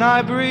 When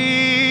I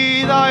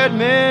breathe, I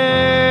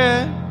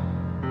admit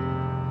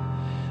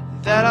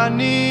that I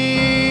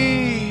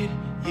need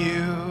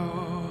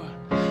you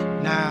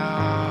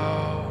now.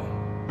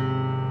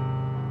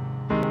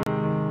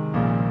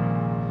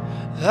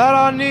 That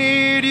I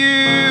need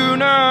you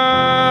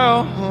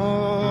now.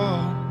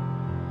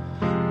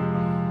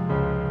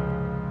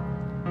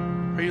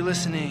 Are you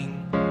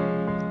listening?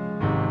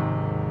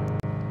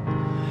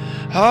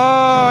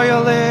 Are you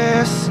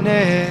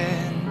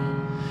listening?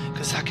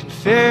 'Cause I can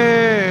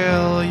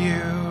feel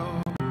you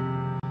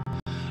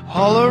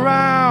all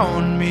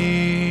around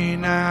me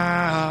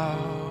now.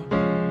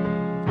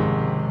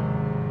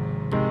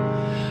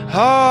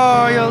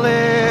 Are you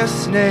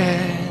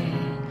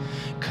listening?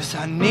 'Cause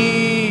I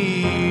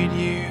need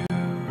you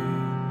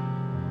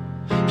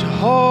to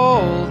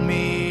hold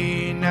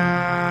me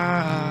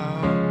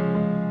now.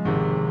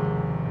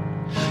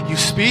 You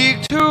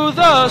speak to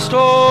the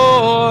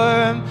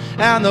storm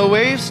and the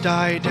waves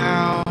die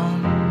down.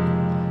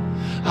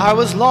 I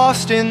was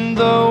lost in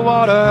the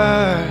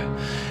water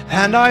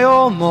and I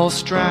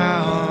almost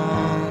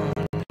drowned.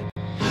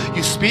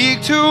 You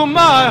speak to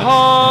my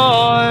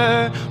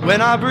heart.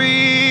 When I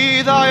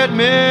breathe, I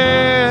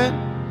admit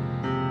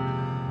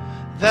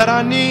that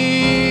I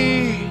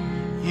need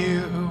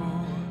you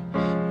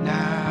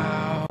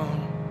now.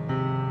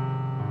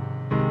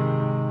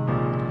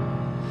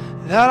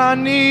 That I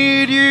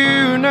need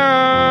you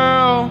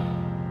now.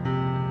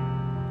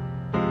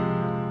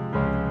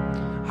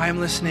 I am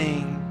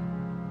listening.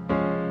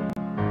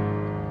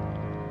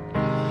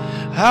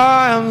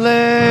 I am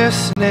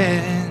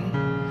listening,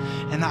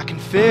 and I can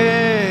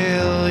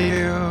feel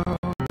you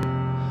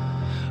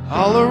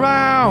all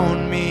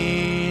around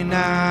me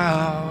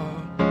now.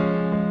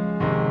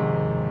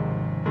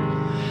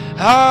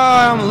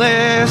 I'm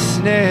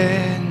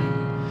listening,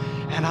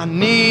 and I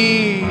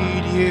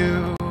need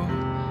you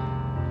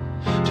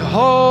to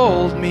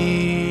hold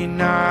me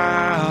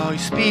now. You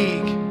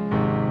speak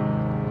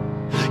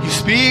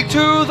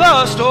to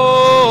the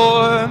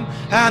storm,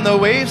 and the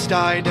waves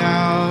die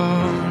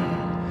down.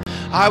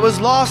 I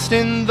was lost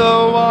in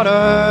the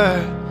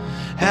water,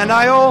 and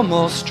I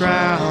almost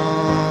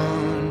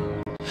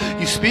drowned.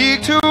 You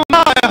speak to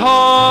my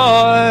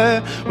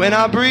heart. When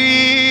I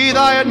breathe,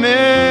 I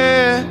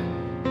admit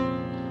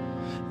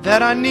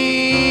that I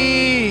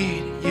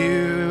need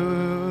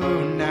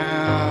you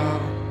now.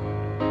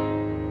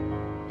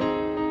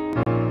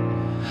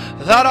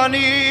 That I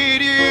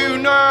need you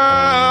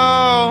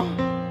now.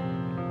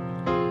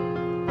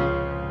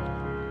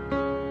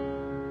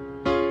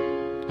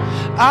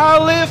 I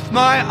lift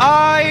my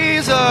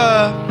eyes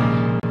up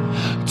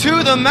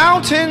to the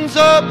mountains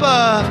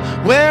above.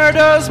 Where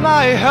does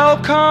my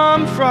help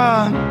come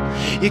from?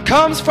 It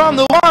comes from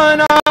the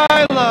one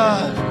I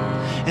love.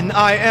 And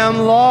I am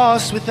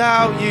lost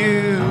without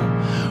you.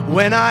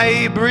 When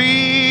I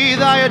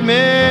breathe, I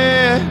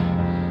admit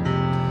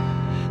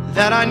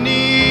that I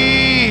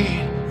need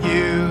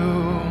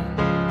you.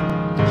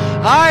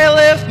 I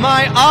lift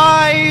my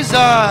eyes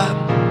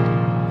up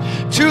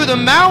to the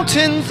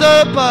mountains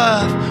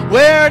above.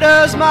 Where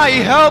does my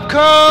help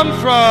come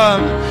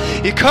from?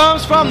 It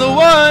comes from the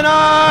one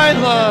I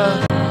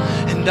love.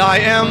 And I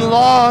am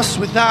lost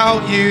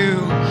without you.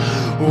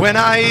 When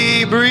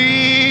I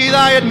breathe,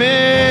 I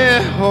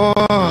admit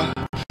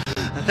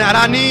that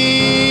I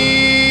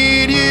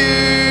need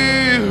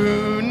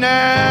you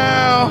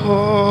now.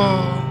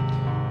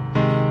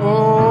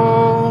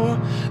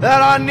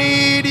 That I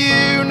need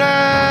you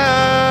now.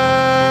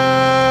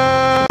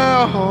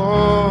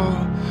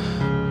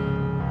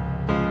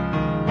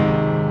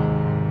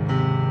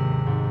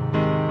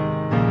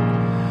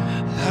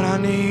 That I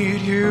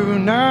need you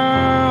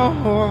now.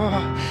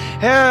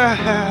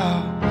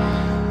 Yeah.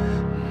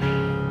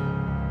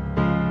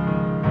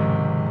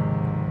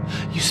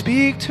 You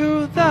speak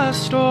to the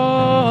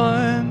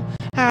storm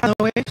and the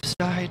waves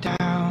die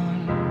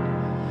down.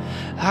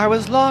 I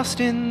was lost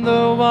in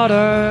the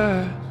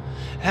water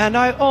and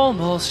I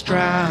almost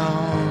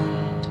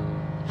drowned.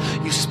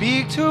 You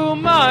speak to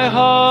my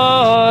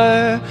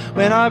heart.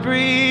 When I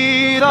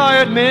breathe, I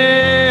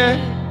admit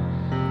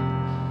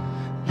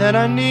that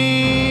I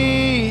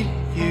need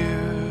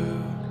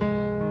you.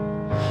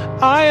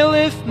 I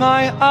lift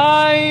my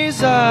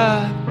eyes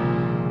up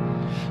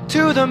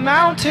to the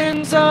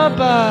mountains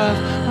above.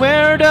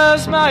 Where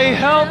does my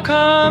help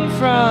come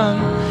from?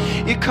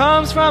 It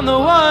comes from the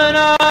one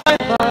I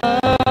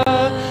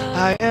love.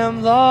 I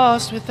am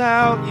lost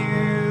without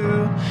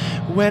you.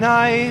 When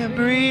I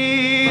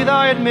breathe,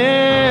 I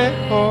admit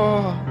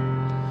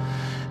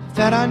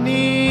that I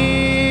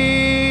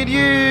need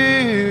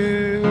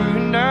you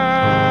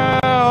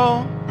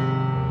now.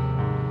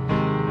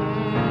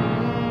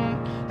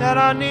 That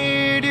I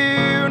need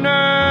you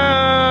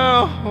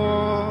now.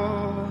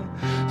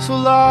 So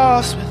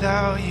lost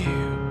without you.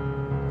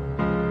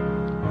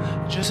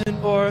 Just an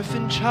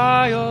orphan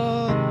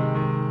child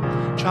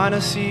trying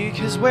to seek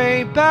his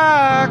way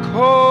back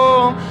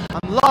home.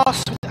 I'm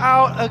lost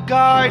without a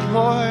guide,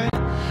 Lord.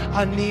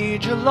 I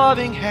need your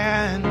loving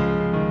hand.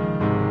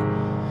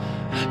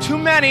 Too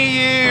many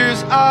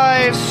years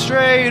I've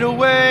strayed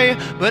away,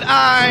 but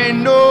I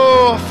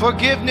know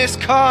forgiveness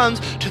comes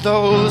to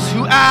those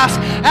who ask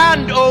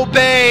and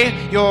obey.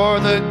 You're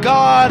the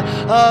God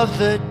of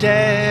the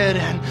dead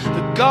and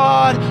the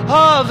God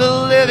of the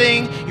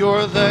living.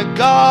 You're the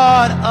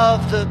God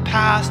of the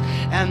past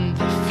and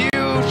the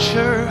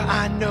future,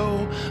 I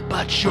know,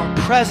 but you're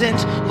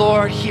present,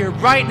 Lord, here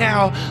right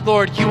now.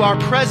 Lord, you are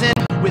present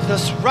with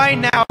us right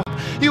now.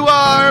 You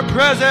are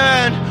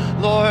present,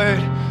 Lord.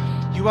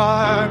 You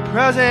are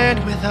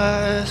present with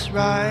us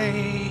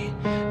right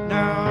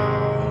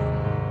now.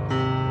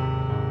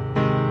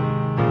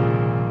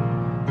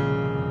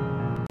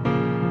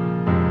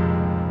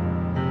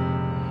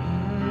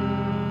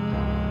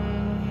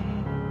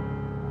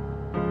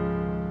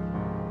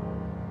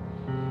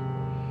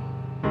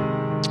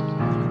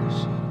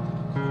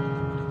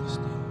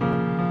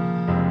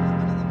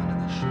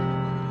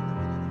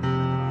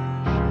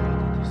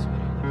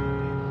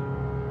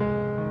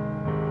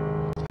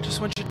 I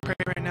just want you to pray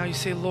right now. You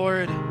say,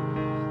 Lord,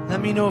 let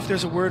me know if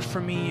there's a word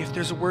for me, if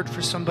there's a word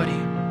for somebody.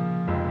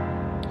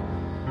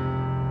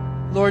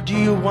 Lord, do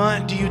you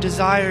want, do you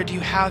desire, do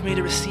you have me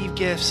to receive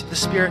gifts of the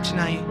Spirit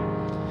tonight?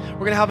 We're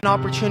going to have an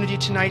opportunity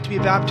tonight to be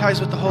baptized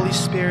with the Holy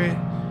Spirit.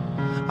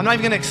 I'm not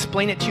even going to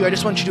explain it to you. I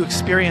just want you to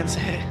experience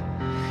it.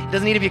 It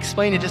doesn't need to be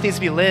explained. It just needs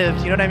to be lived.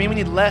 You know what I mean? We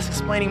need less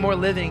explaining, more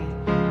living.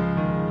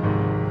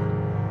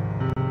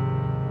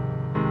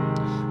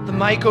 The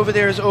mic over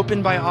there is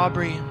opened by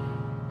Aubrey.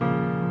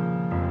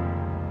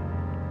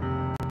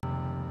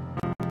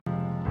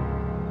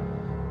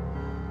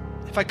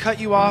 If I cut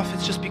you off,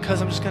 it's just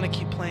because I'm just going to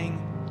keep playing.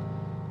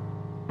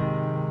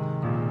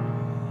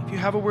 If you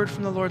have a word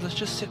from the Lord, let's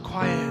just sit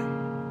quiet.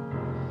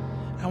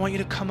 I want you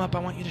to come up. I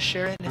want you to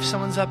share it. And if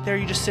someone's up there,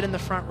 you just sit in the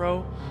front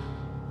row.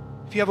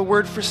 If you have a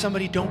word for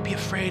somebody, don't be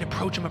afraid.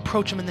 Approach them.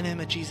 Approach them in the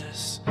name of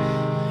Jesus.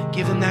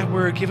 Give them that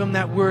word. Give them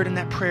that word and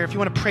that prayer. If you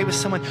want to pray with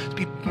someone,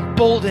 be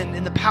emboldened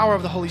in the power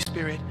of the Holy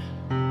Spirit.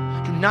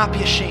 Do not be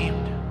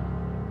ashamed.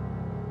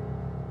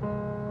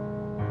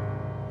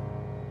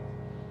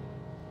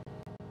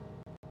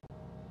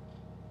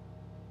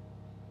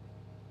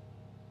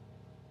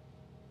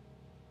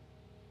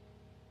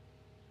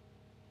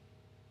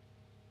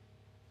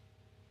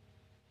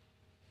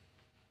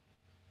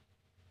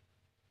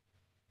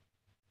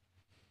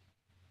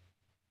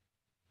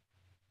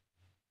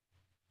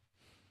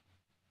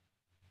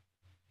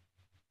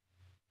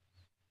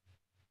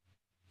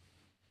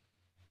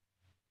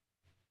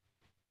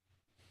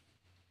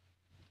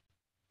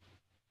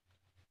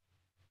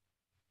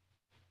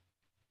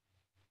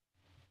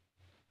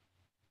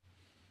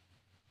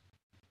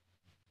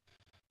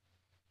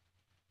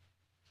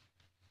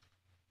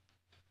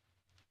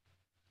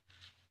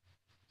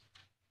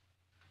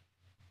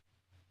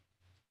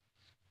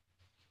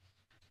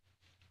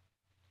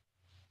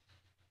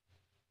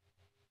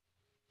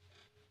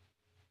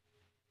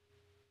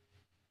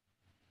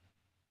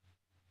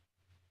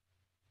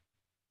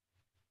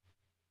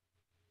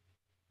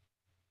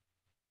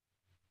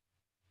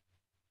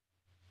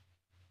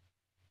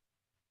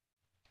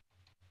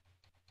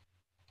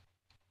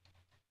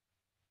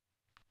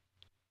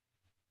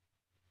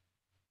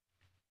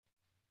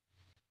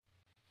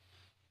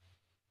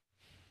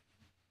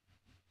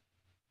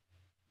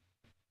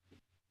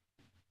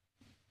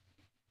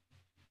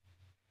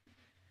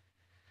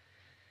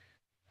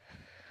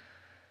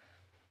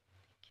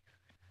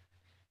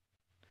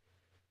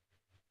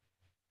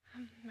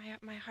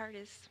 heart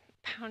is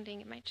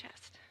pounding in my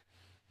chest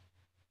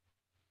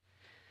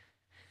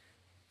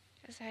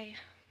as I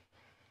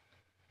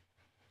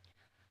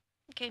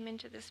came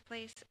into this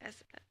place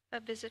as a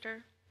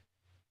visitor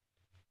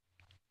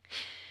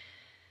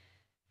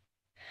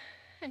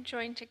and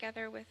joined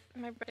together with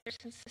my brothers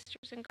and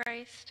sisters in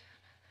Christ.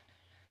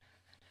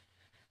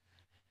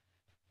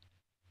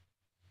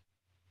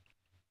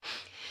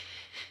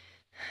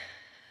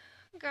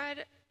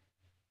 God,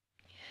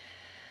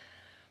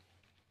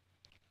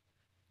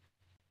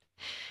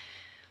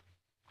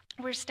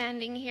 we're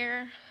standing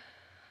here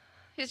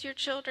as your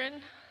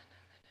children,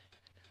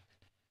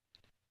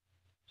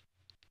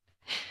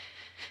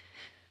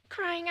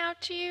 crying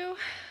out to you,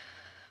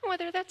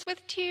 whether that's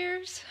with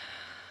tears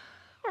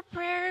or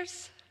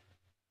prayers.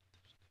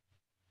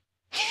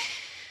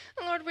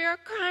 Lord, we are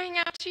crying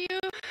out to you.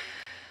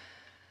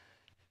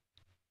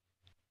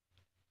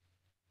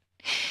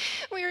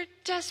 We are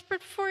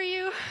desperate for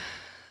you.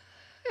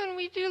 And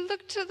we do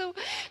look to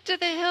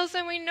the hills,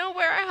 and we know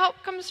where our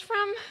help comes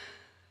from.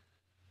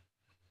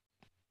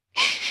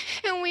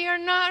 And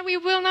we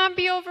will not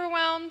be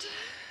overwhelmed.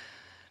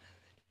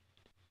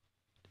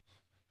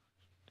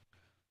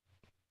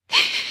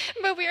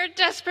 But we are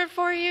desperate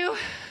for you.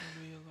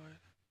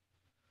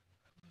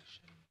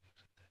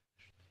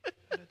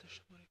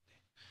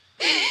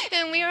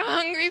 And we are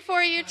hungry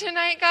for you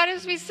tonight, God,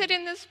 as we sit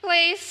in this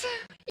place,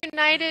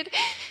 united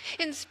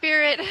in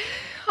spirit.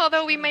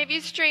 Although we may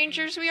be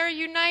strangers, we are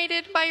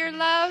united by your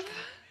love.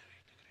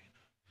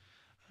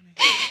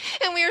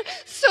 And we are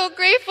so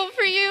grateful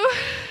for you.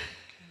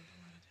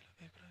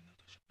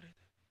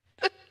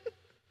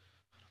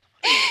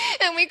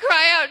 And we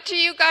cry out to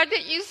you, God,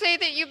 that you say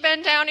that you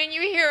bend down and you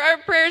hear our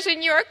prayers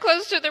and you are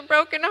close to the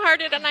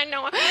brokenhearted. And I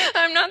know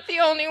I'm not the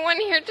only one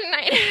here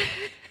tonight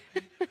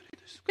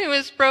who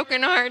is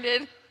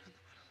brokenhearted.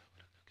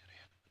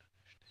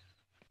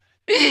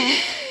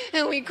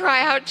 And we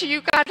cry out to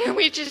you, God, and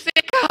we just say,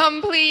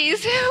 come,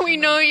 please. We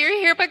know you're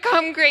here, but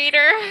come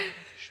greater.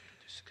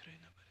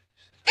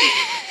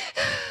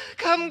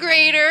 Come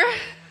greater.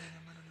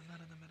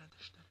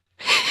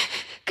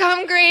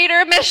 Come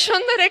greater. Come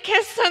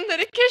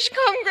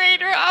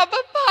greater, Abba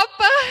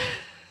Papa.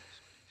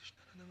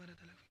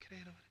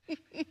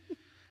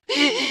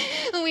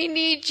 We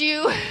need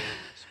you.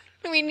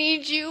 We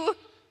need you.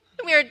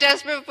 We are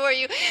desperate for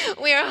you.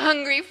 We are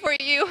hungry for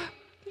you.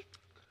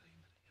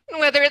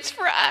 Whether it's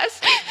for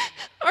us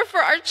or for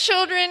our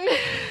children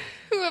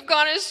who have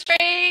gone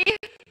astray.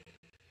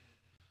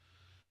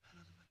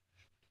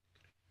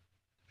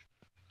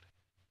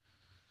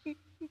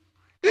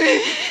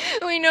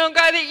 We know,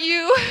 God, that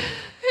you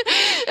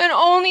and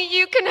only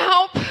you can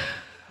help.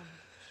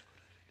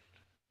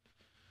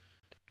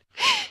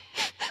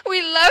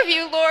 We love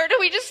you, Lord.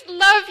 We just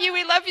love you.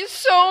 We love you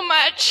so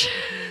much.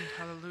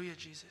 Hallelujah,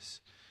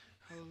 Jesus.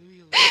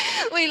 Hallelujah, Lord.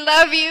 We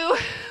love you.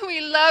 We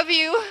love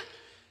you. Oh,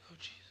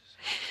 Jesus.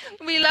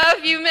 We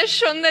love you.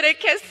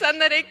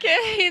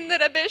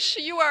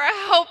 You are a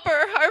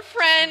helper, our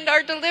friend,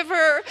 our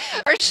deliverer,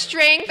 our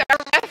strength, our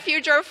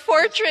refuge, our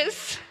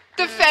fortress,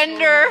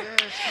 defender.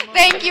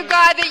 Thank you,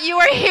 God, that you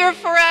are here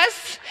for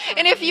us.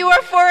 And if you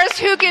are for us,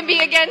 who can be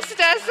against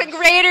us? And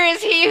greater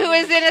is he who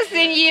is in us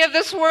than ye of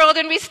this world.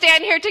 And we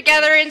stand here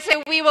together and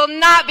say, we will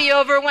not be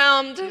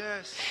overwhelmed.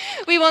 Yes.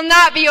 We will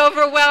not be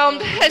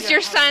overwhelmed as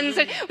your sons.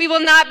 We will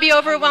not be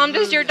overwhelmed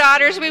as your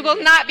daughters. We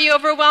will not be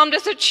overwhelmed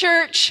as a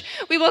church.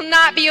 We will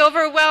not be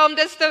overwhelmed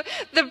as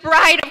the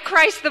bride of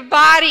Christ, the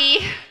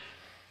body.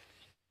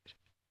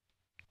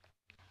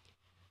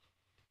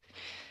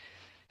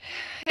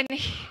 And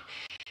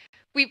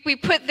we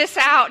put this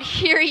out.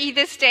 Hear ye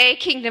this day,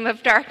 kingdom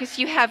of darkness.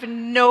 You have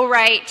no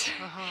right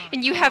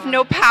and you have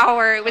no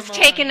power. It was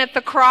taken at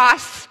the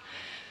cross.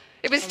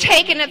 It was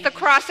taken at the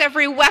cross.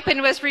 Every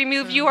weapon was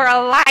removed. You are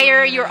a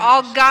liar. You're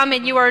all gum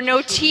and you are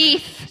no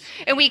teeth.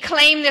 And we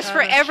claim this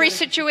for every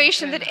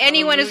situation that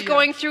anyone is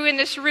going through in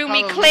this room.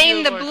 We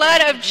claim the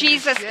blood of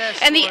Jesus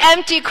and the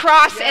empty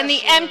cross and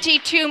the empty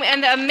tomb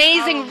and the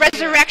amazing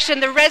resurrection,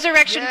 the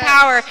resurrection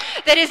power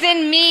that is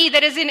in me,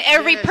 that is in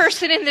every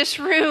person in this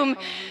room.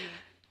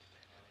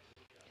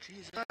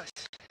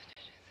 Jesus.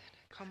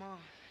 Come on.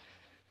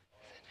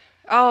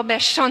 Oh, there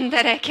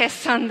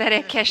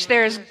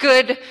is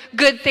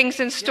good things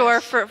in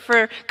store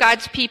for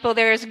God's people.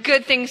 There is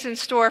good things in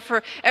store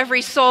for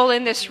every soul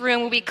in this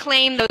room. We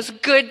claim those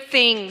good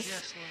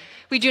things.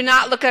 We do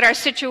not look at our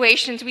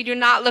situations. We do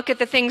not look at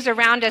the things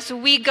around us.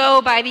 We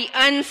go by the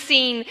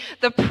unseen,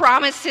 the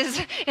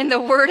promises in the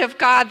Word of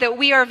God that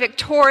we are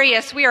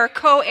victorious. We are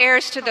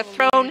co-heirs to the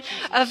throne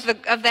of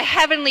the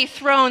heavenly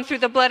throne through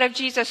the blood of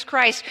Jesus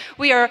Christ.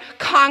 We are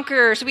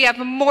conquerors. We have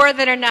more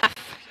than enough.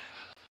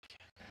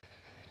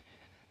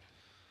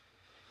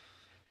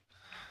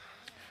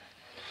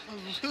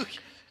 Hallelujah.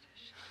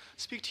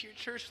 Speak to your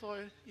church,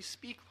 Lord. You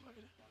speak, Lord.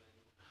 You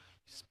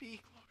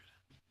speak, Lord.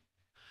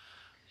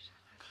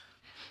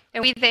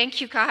 And we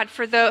thank you, God,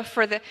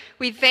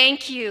 we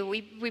thank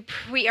you.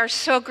 We are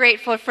so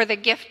grateful for the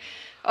gift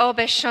Oh,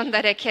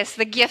 Beshondarekes,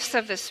 the gifts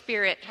of the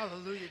Spirit.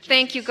 Hallelujah, Jesus.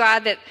 Thank you,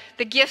 God, that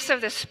the gifts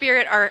of the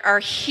Spirit are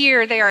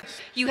here.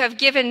 You have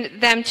given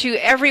them to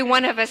every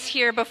one of us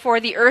here before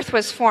the earth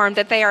was formed,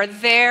 that they are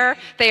there,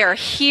 they are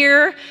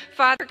here,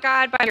 Father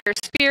God, by your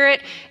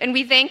Spirit. And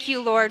we thank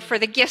you, Lord, for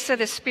the gifts of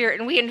the Spirit.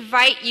 And we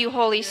invite you,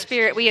 Holy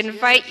Spirit, we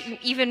invite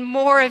even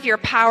more of your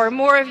power,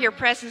 more of your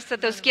presence,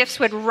 that those gifts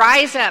would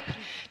rise up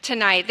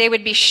tonight. They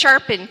would be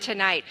sharpened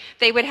tonight.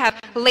 They would have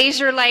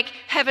laser-like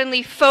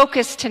heavenly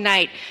focus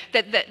tonight.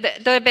 That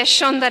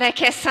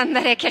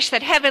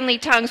that heavenly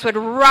tongues would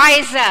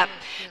rise up.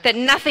 That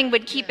nothing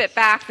would keep it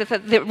back.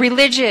 That the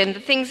religion, the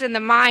things in the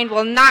mind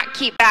will not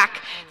keep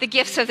back the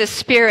gifts of the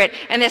Spirit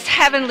and this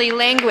heavenly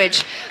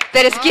language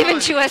that is given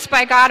to us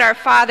by God our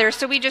Father.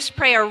 So we just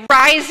pray a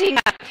rising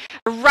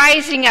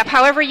up,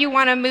 however you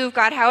want to move,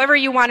 God, however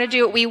you want to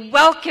do it. We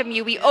welcome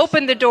you. We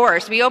open the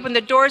doors. We open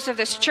the doors of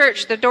this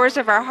church, the doors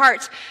of our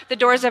hearts, the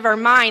doors of our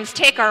minds.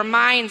 Take our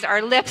minds,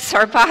 our lips,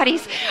 our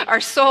bodies,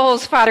 our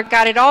souls, Father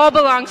God. It all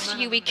belongs to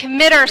you. We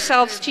commit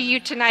ourselves to you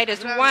tonight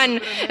as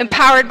one,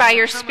 empowered by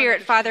your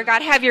Spirit, Father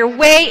God. Have your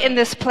way in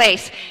this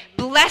place.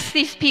 Bless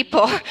these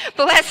people.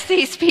 Bless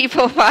these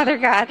people, Father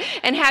God,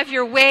 and have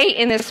your way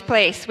in this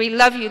place. We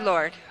love you,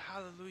 Lord.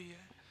 Hallelujah.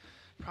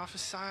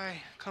 Prophesy.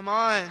 Come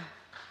on.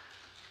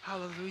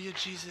 Hallelujah,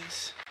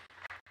 Jesus.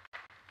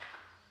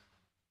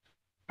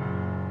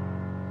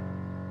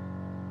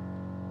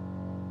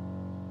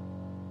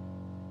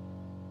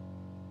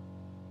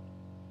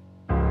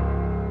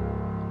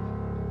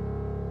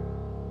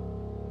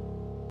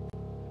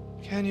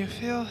 Can you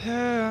feel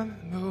him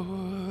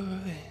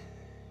moving?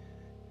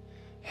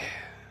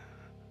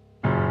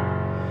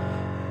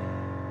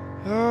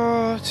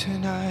 Oh,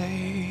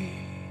 tonight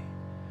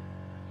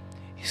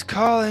he's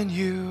calling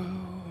you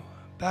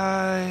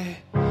by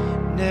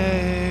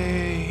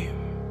name,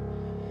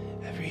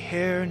 every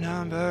hair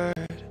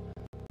numbered.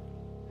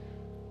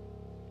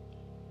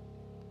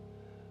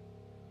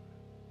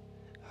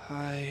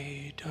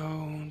 I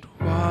don't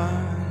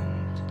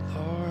want,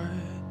 Lord,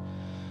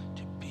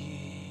 to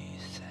be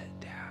set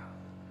down.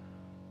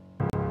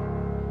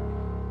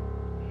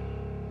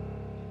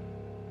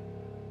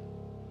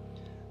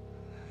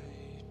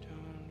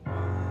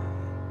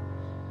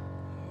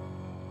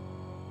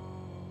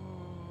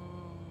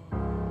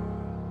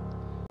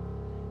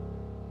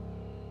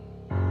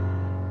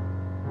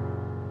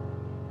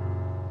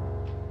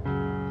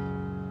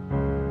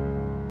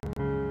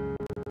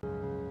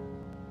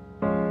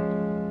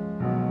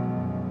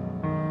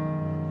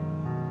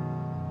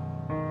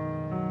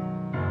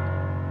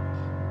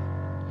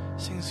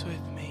 Sing this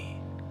with me.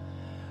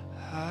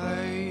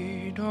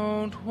 I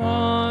don't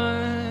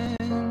want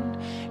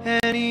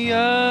any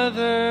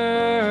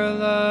other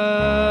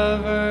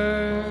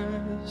lovers.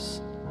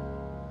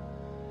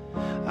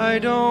 I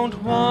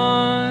don't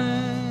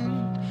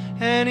want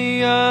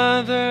any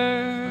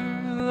other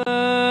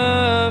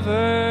lovers.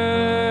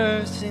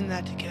 Sing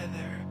that together.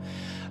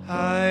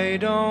 I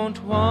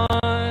don't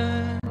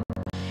want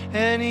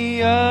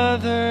any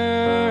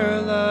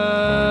other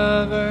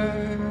lovers.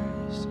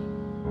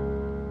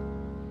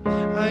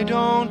 I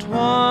don't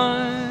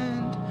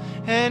want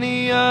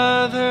any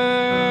other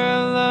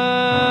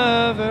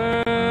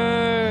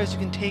lovers. You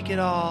can take it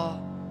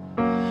all.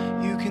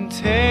 You can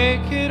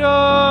take it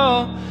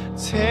all.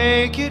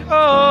 Take it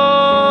all.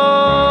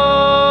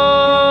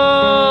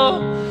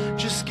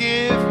 Just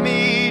give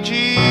me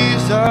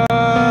Jesus.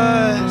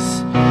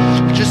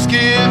 Just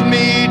give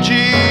me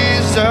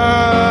Jesus.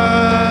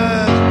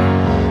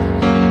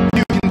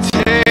 You can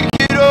take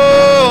it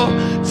all.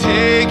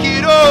 Take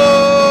it all.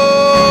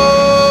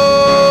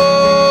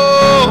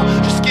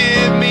 Just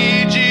give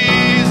me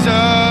Jesus.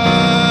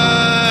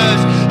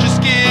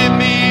 Just give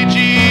me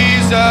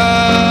Jesus.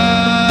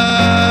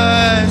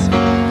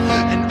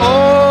 And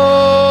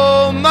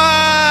all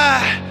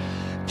my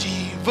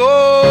devotion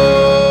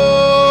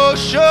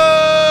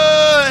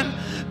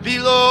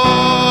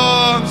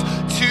belongs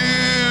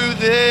to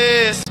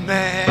this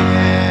man.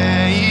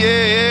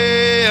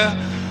 Yeah.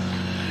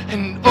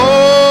 And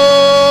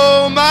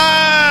all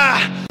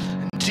my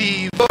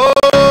devotion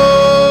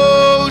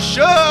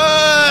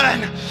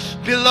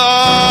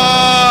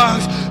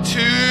belongs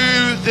to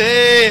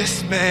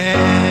this man.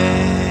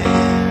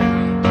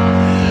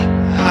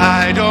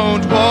 I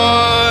don't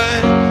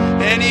want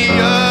any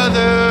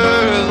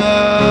other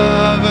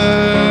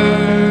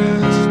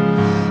lovers.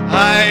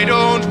 I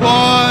don't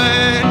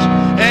want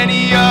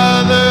any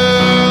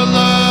other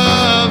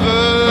lovers.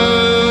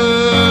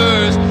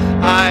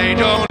 I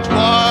don't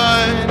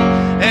want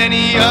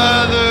any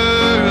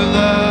other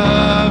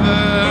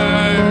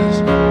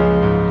lovers.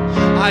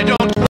 I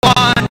don't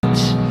want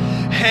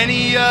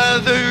any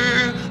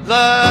other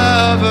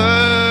lovers.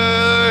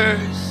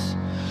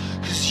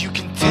 'Cause you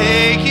can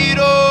take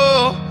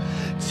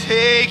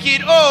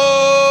it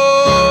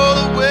all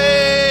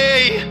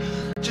away.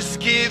 Just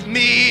give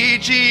me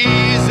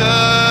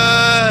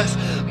Jesus,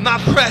 my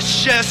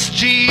precious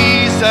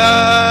Jesus.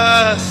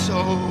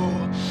 Oh,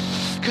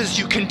 'cause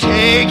you can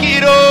take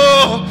it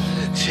all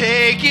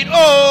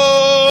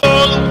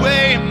all the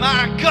way.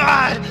 My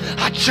God,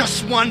 I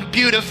just want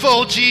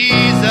beautiful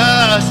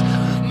Jesus,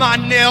 my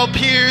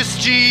nail-pierced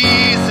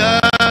Jesus,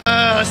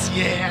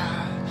 yeah.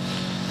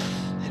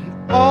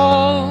 And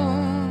all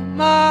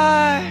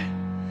my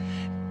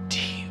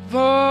devotion,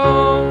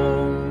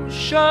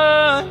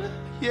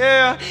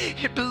 yeah,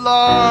 it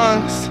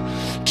belongs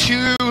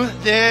to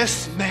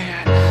this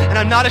man. And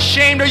I'm not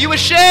ashamed. Are you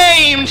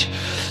ashamed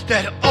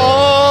that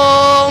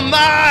all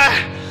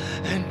my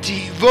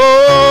devotion,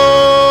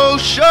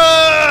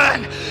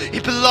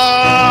 it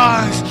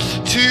belongs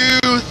to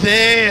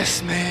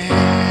this man?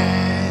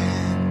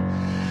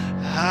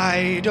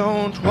 I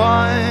don't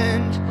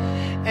want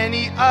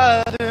any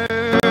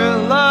other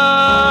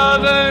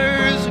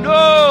lovers,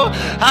 no,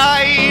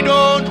 I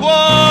don't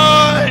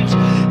want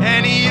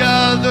any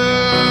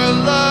other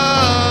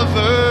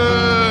lovers.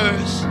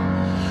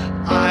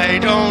 I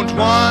don't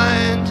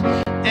want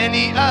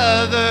any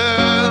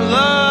other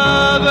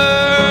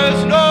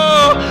lovers,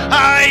 no,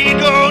 I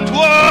don't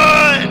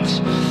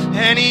want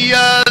any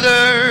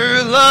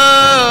other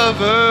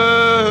lovers.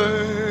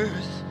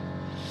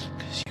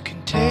 'Cause you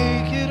can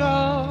take it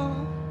all,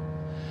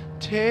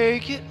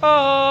 take it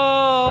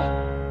all.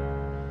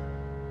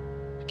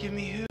 Give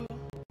me who?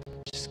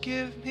 Just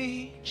give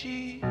me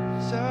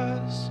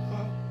Jesus.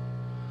 Oh,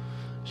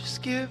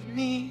 just give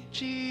me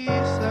Jesus.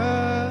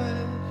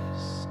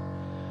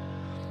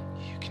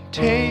 You can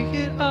take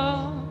it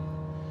all,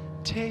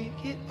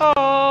 take it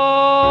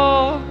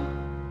all.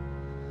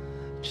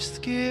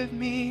 Just give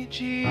me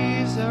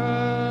Jesus.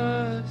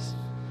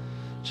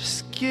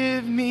 Just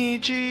give me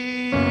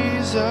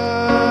Jesus.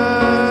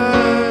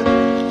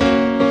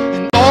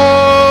 And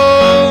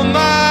all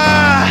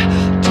my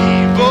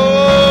devotion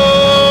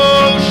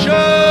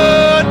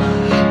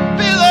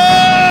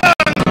belongs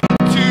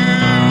to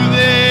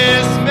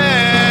this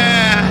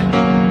man.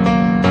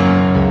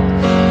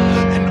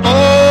 And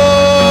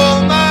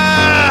all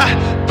my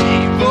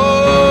devotion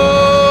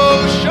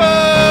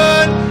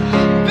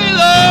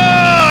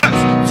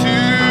belongs to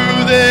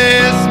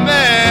this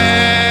man.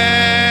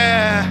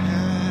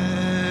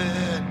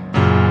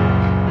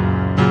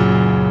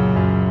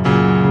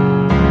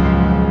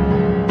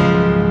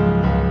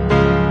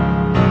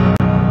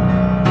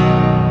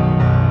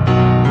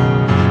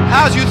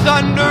 As you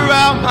thunder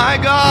out, my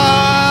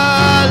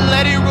God,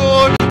 let it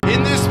roar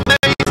in this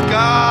place,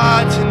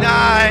 God,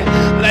 tonight.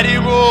 Let it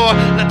roar,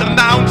 let the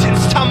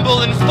mountains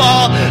tumble and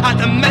fall at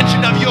the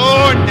mention of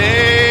your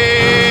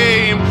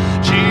name.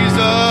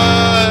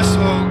 Jesus,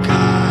 oh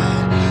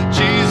God,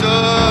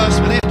 Jesus,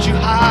 we lift you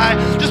high.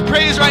 Just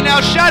praise right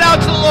now, shout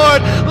out to the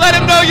Lord. Let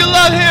him know you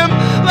love him.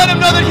 Let him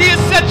know that he has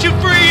set you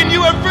free and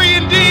you are free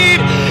indeed.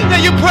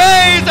 That you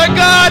praise our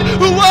God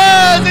who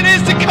was and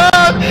is to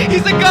come.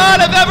 He's a God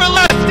of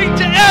everlasting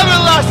to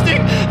everlasting.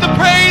 The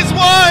praise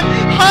one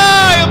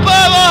high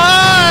above all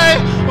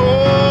high. Oh,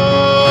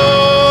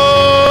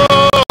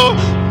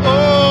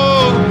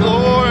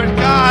 Lord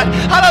God.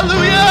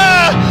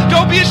 Hallelujah.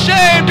 Don't be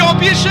ashamed. Don't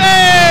be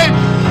ashamed.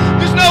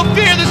 There's no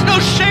fear. There's no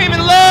shame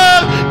in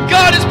love.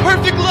 God is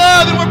perfect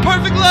love, and where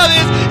perfect love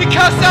is, it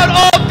casts out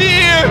all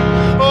fear.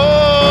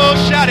 Oh,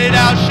 shout it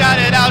out, shout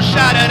it out,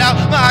 shout it out.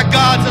 My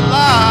God's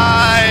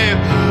alive.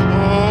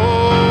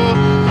 Oh,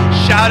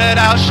 shout it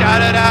out,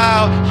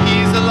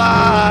 he's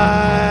alive.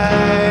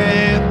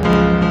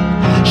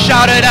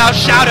 Shout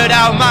it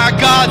out, my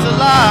God's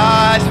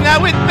alive. Sing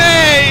that with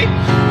me.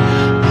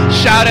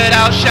 Shout it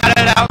out,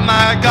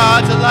 my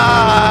God's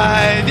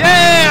alive.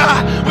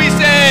 Yeah, we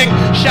sing.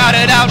 Shout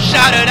it out,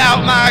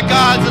 my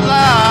God's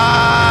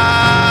alive.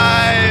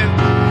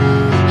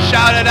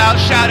 Shout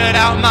it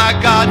out, my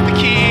God's the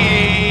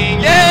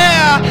King.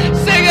 Yeah,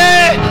 sing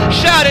it.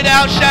 Shout it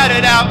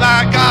out,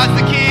 my God's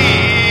the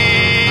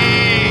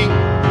King.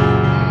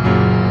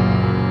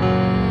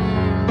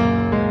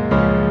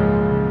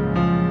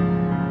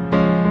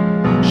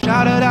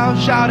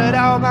 Shout it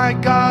out, my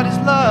God is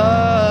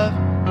love.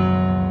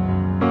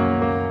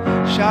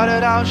 Shout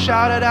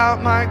it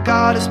out, my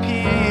God is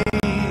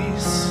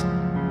peace.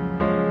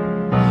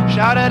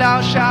 Shout it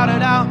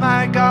out,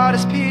 my God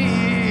is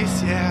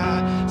peace, yeah.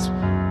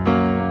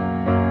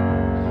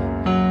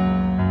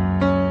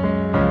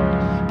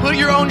 Put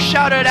your own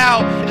shout it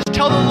out. Just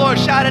tell the Lord,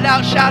 shout it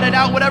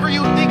out, whatever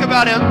you think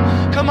about him.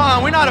 Come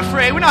on, we're not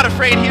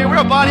afraid here. We're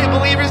a body of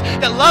believers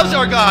that loves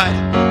our God.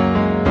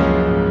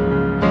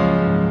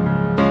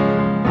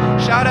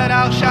 Shout it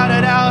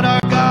out,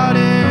 our God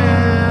is.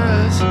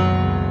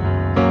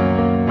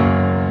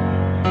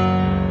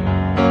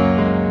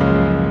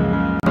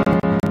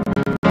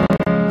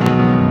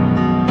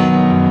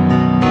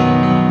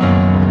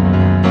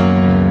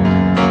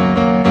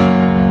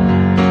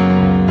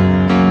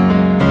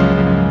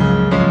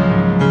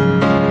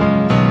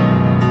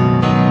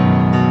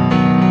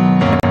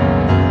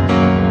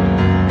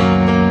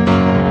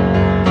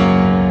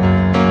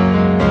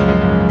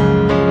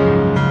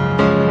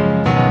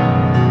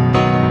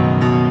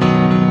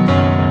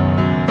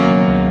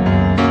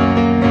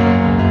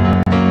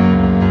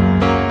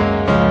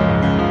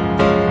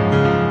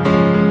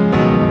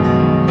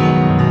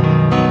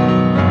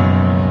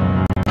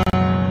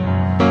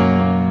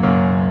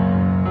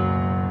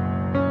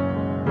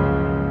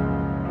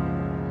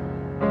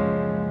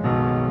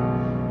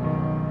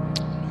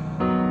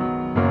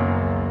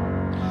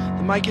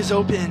 mic is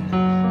open,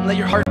 and let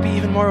your heart be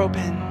even more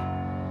open.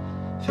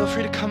 Feel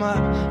free to come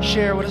up,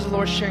 share what is the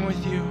Lord sharing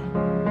with you.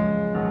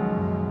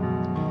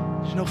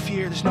 There's no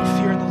fear in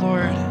the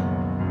Lord.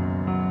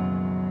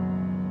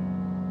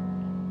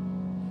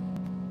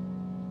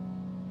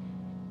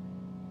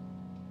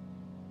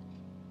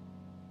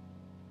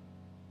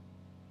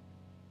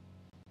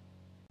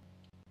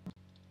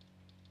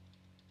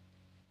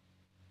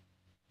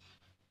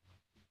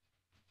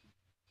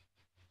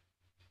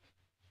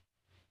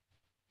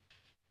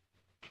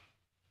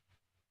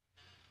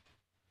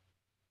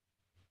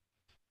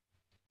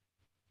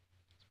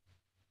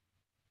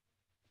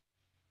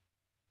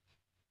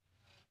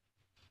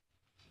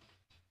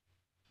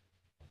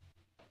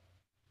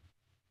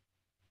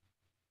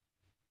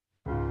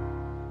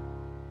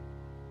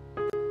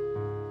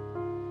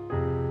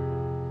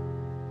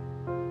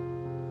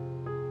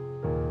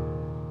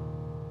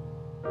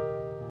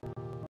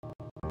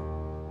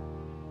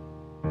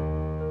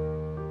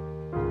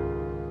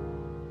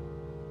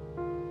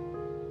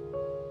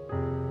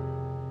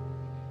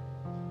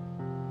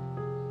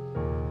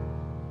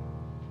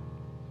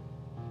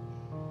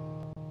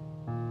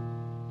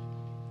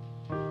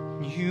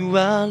 You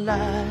are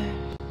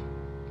life,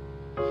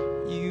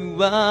 you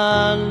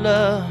are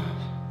love,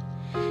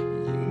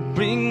 you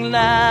bring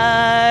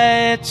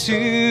light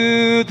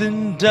to the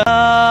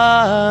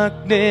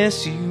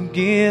darkness, you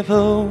give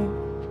hope,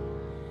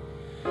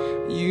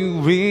 you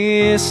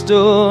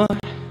restore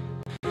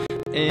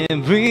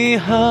every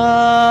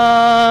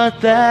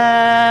heart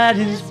that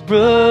is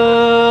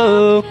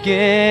broken.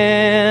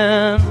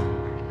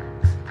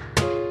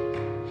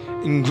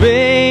 And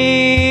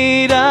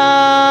great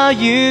are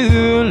you,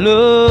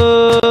 Lord.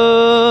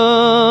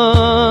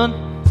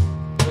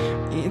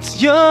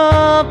 It's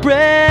your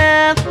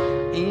breath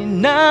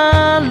in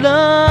our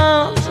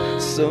lungs,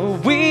 so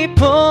we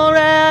pour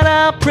out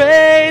our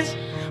praise.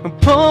 We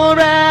pour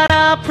out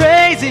our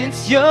praise.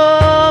 It's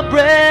your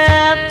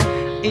breath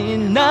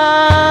in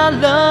our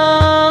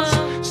lungs,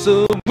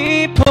 so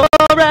we pour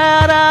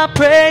out our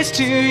praise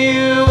to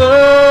you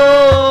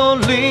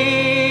only.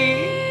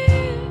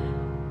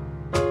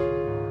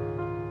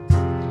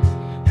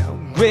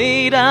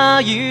 Great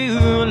are you,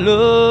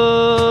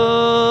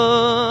 Lord.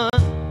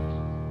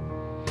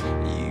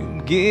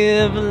 You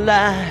give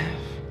life,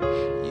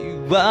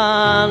 you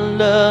are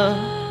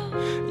love,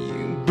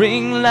 you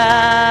bring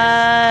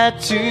light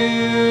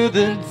to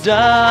the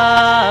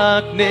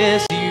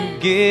darkness, you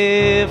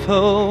give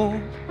hope,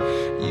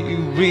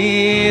 you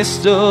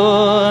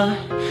restore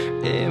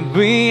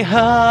every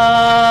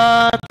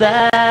heart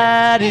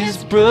that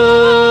is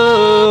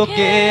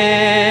broken.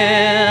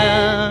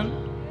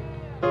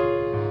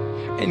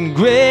 And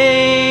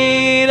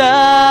great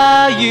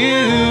are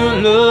you,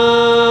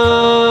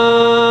 Lord.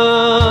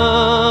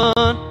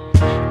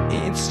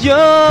 It's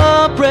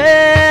your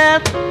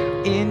breath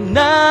in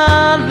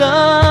our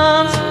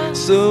lungs,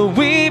 so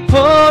we pour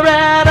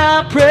out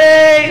our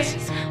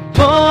praise,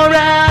 pour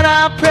out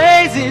our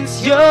praise.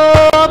 It's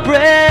your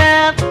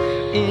breath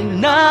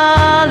in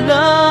our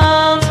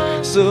lungs,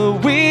 so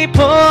we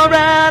pour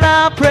out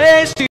our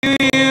praise to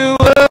you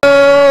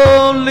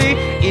only.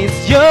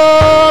 It's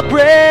your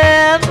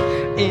breath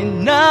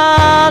in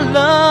our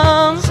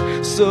lungs,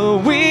 so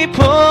we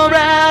pour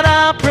out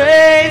our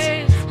praise.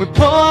 We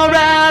pour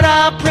out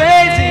our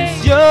praise.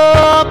 It's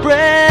your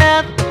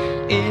breath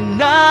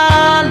in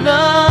our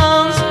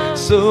lungs,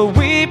 so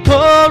we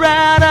pour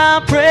out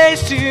our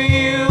praise to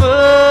you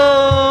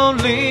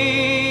only.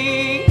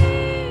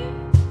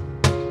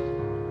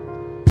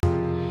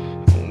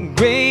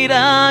 Great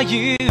are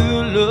you,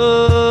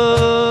 Lord.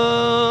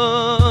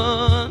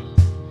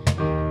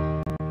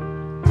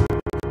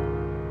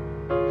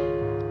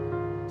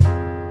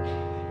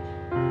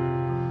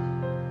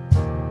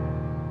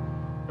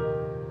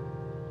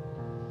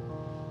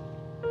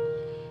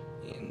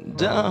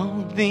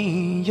 All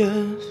the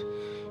earth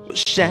will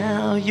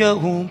shout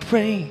your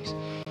praise.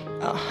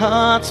 Our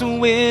hearts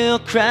will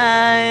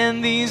cry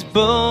and these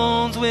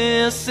bones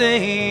will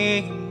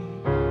sing.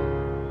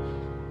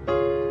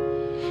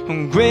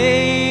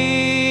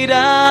 Great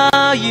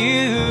are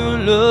you,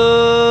 Lord.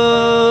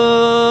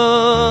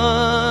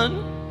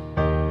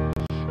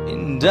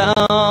 And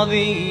all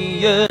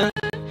the earth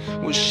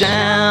will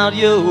shout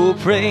your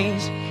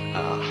praise.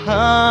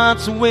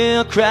 Hearts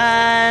will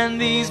cry and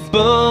these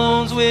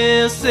bones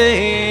will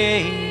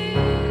sing.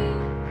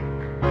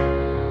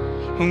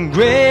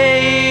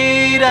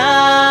 Great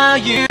are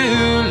you,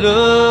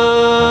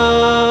 Lord.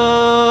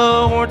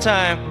 One more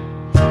time.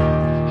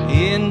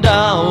 And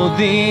all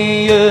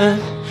the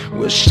earth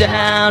will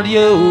shout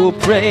your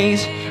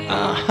praise.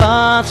 Our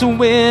hearts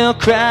will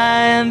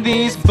cry and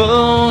these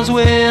bones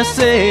will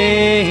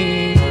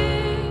sing.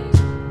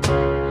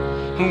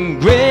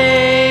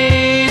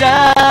 Great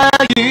are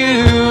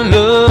you,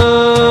 Lord.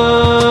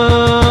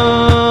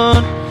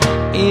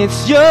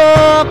 It's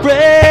your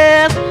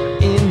breath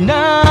in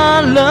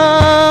our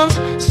lungs,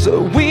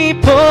 so we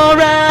pour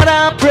out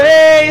our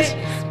praise,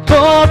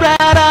 pour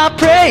out our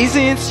praise.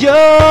 It's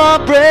your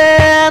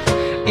breath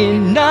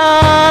in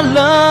our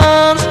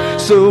lungs,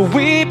 So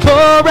we pour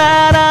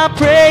out our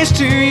praise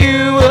to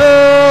you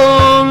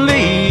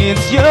only.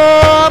 It's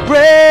your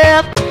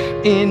breath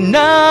in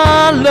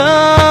our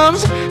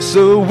lungs.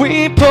 So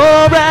we pour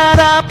out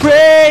our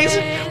praise.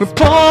 We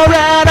pour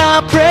out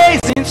our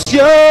praise. It's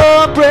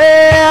your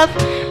breath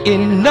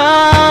in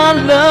our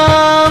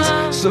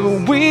lungs. So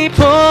we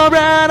pour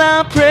out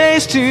our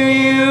praise to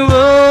you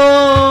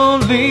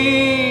only.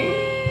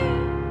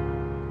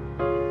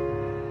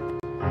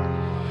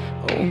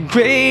 Oh,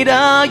 great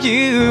are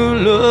you,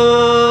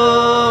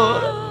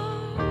 Lord.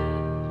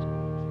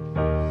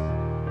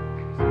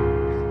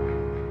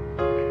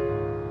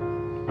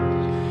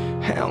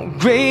 How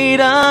great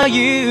are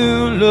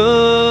you,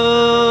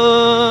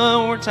 Lord.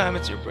 One more time,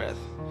 it's your breath.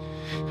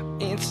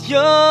 It's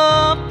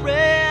your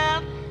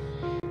breath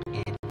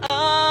in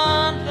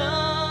our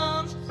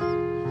lungs.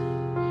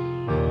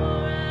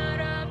 Pour out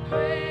our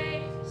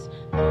praise,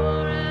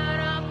 pour out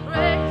our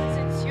praise.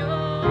 It's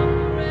your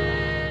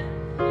breath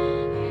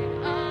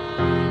in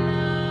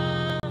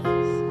our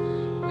lungs.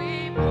 We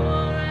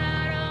pour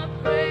out our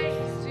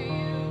praise to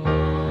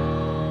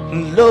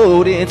you,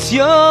 Lord. It's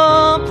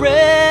your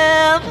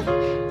breath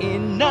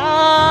in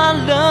our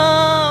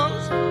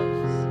lungs.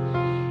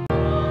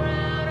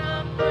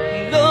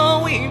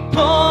 Lord, we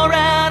pour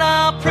out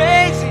our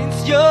praise.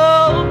 It's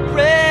your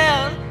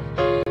breath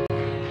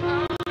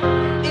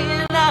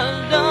in our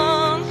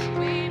lungs.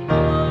 We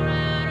pour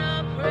out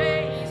our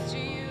praise to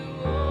you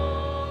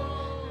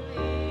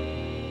only.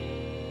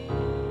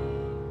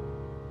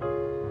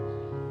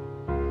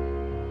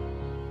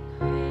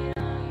 Great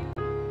are you.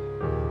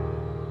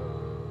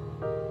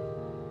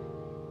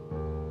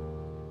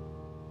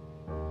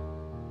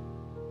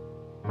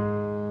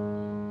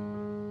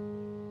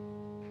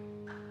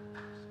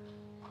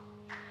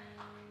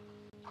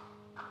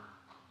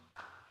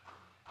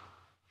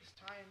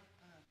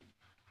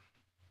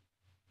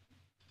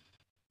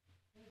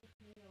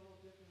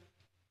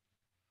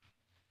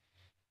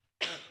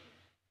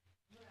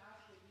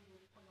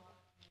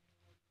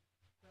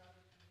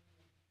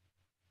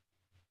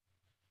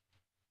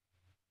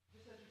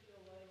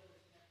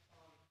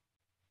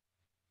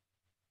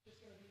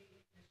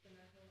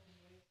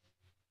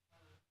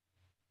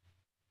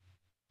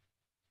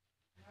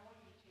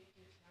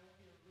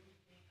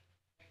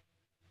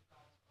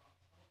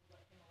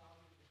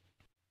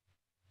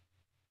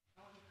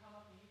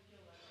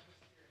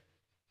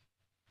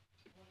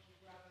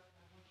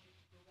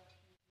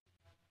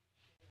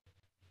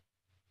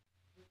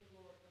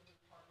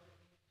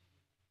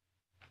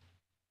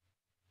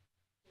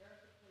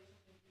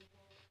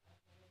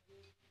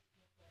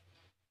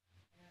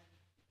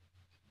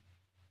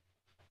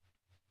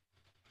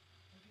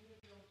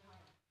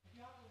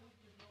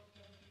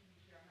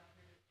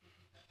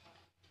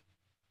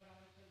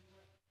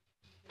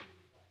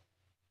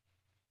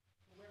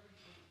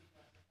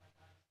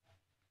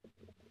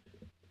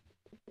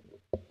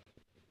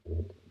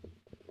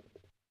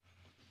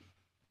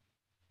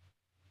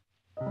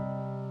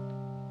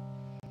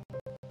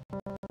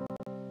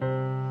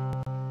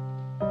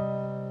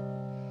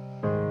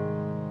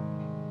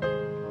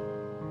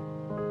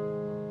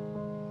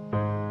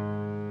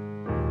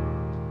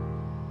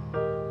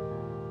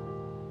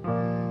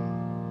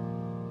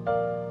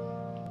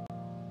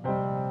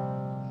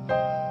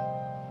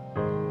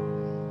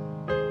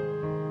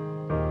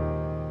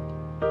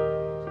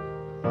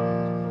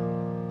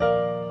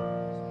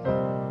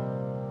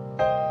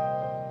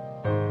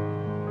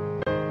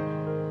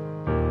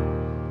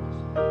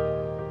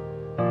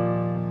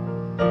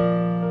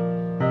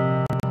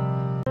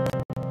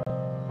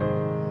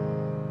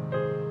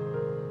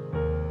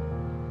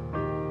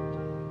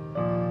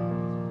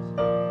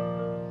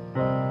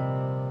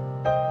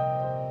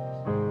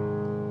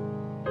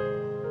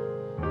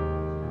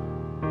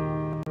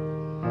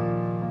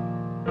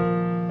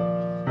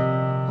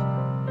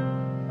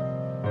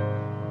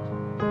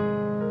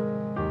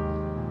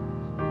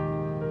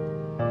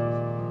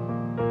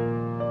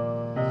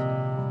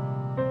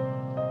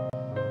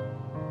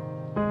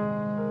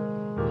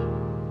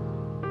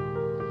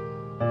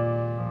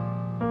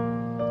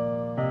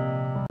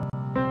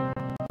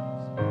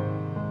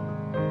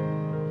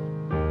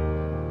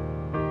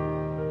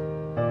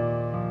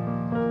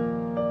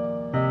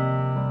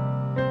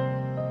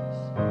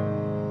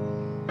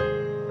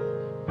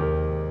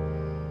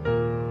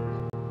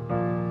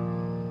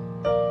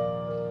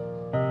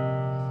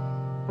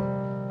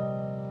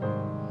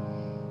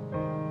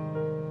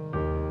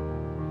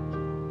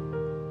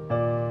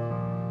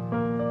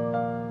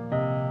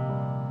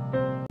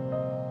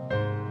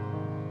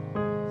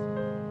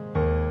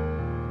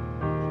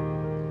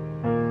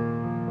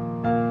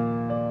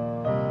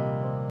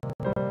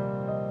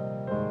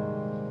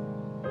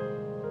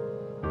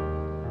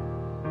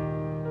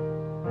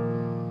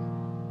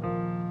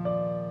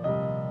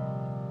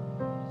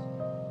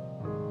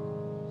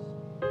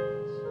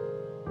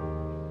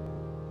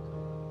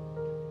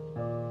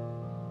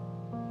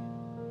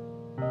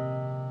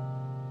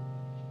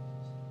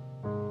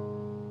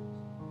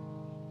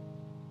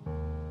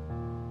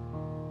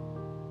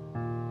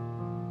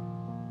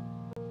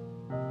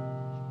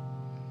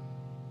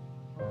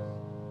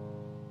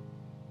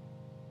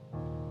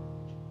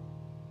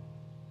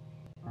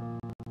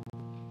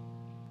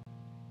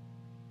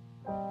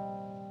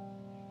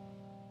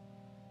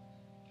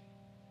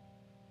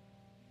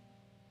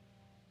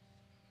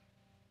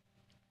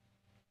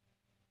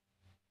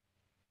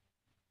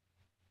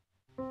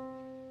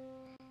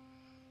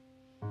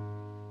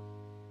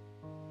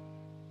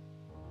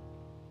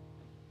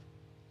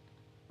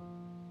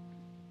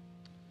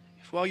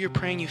 if while you're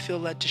praying you feel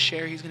led to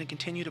share, he's going to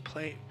continue to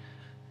play.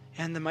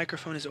 And the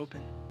microphone is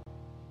open.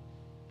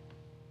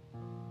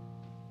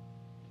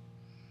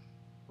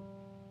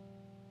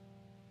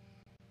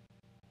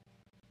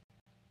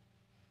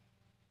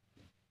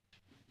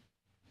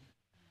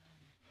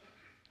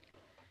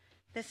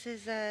 This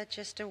is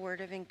just a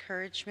word of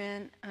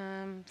encouragement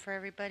for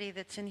everybody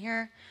that's in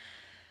here.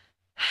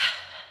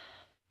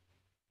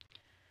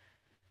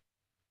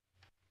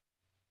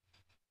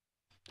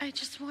 I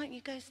just want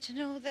you guys to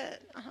know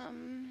that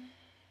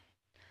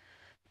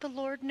the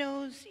Lord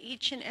knows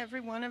each and every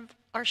one of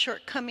our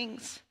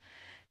shortcomings,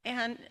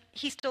 and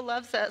he still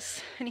loves us,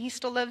 and he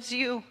still loves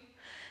you.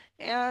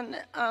 And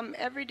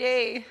every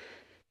day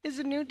is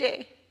a new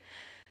day.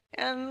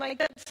 And like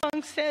that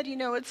song said, you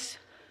know, it's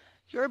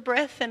your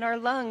breath in our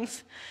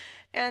lungs.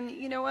 And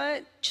you know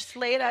what? Just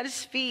lay it at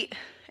his feet,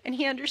 and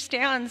he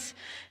understands,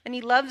 and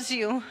he loves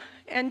you.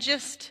 And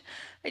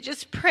I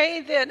just pray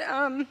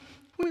that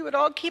we would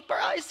all keep our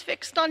eyes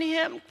fixed on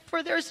him,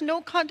 for there's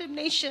no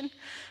condemnation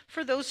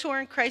for those who are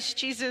in Christ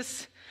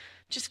Jesus.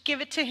 Just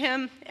give it to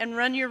him and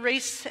run your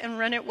race and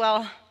run it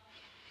well.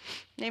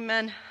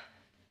 Amen.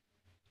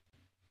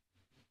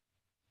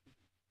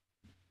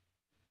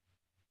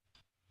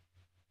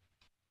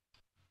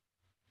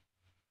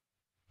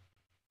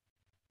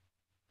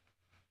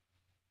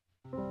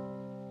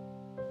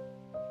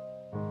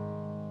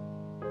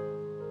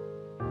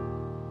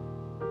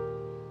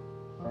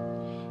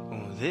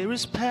 There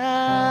is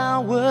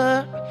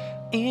power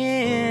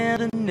in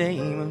the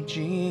name of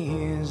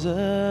Jesus.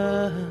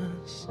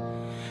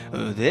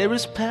 There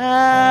is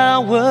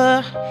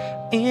power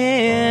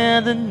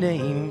in the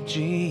name of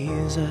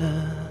Jesus.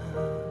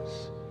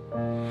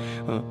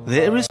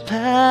 There is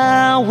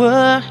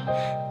power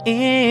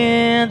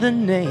in the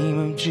name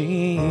of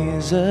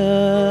Jesus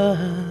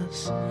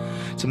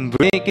to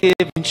break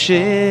every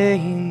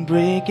chain,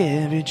 break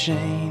every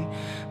chain,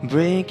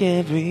 break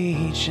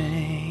every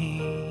chain.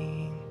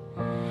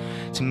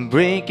 To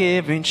break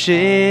every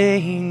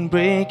chain,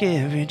 break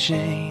every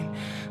chain,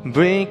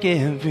 break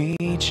every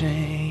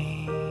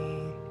chain.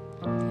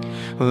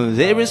 Oh,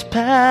 there is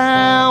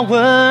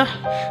power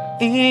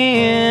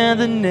in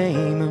the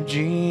name of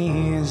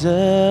Jesus.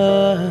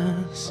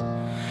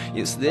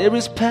 Yes, there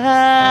is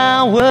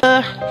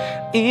power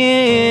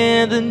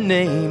in the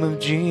name of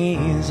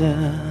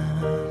Jesus.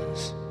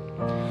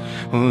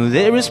 Oh,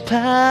 there is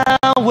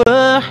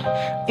power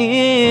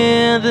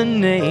in the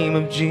name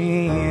of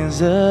Jesus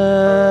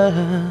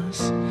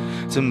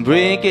to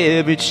break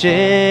every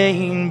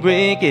chain,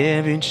 break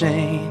every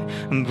chain,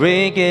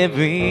 break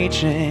every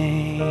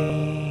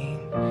chain.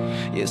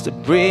 Yes, to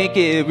break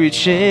every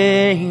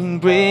chain,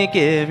 break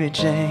every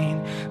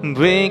chain,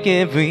 break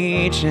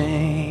every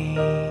chain.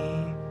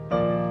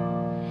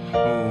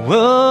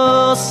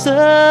 Oh,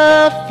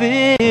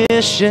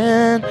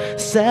 sufficient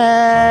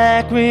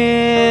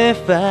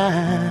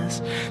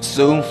sacrifice,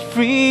 so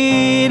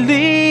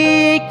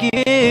freely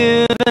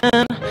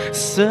given,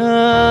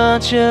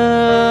 such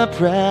a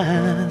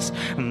price.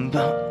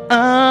 But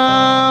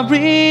our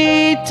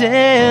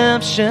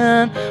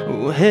redemption,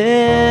 oh,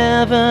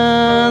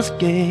 heaven's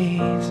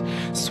gates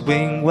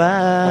swing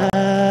wide,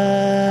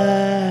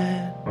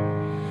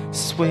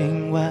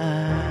 swing wide.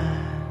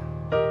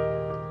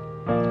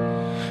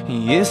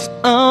 Yes,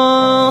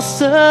 all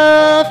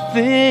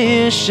sufficient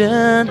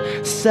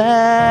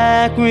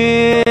sacrifice,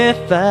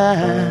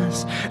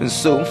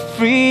 so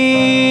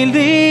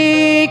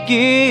freely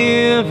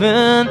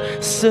given,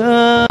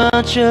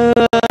 such a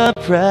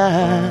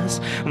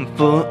price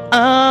for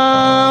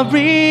our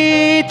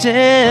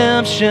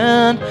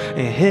redemption.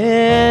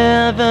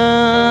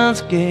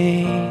 Heaven's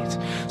gates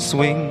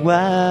swing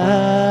wide,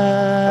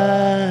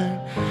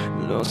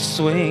 Lord,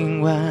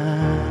 swing wide.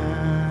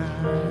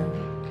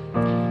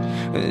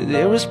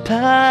 There is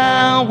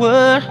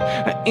power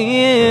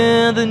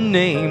in the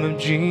name of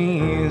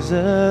Jesus.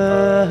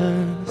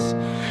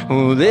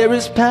 Oh, there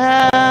is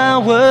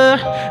power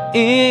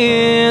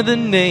in the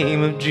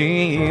name of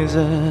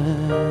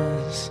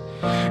Jesus.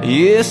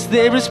 Yes,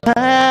 there is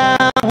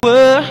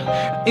power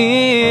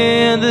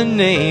in the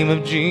name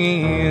of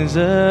Jesus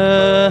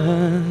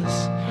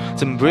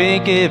to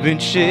break every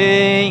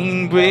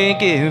chain,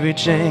 break every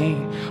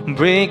chain,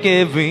 break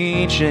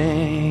every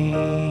chain.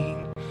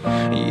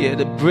 Yeah,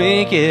 to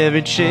break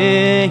every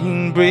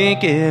chain,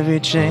 break every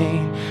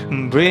chain,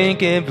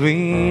 break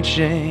every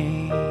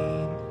chain.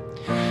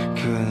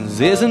 'Cause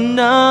there's an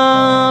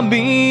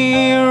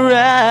army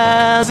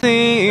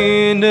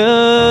rising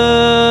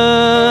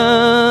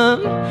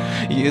up.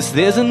 Yes,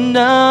 there's an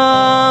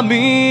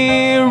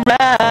army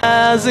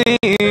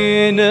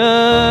rising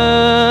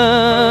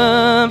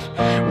up.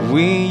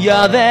 We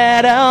are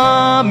that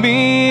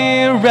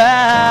army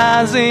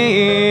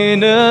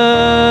rising up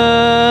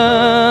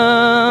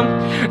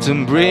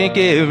to break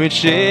every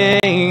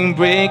chain,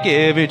 break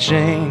every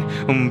chain,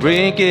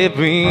 break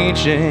every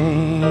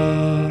chain.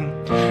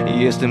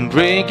 Yes, to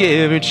break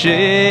every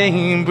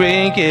chain,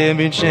 break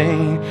every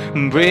chain,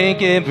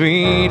 break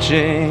every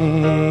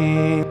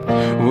chain.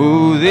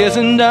 Oh, there's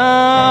an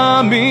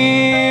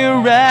army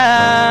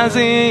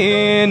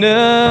rising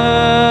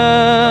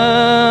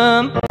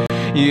up.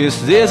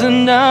 Yes, there's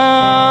an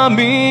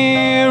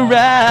army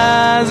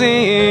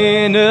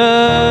rising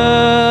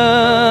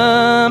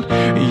up.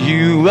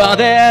 You are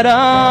that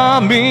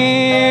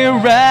army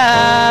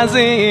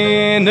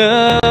rising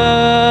up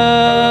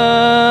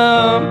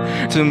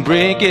to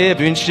break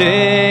every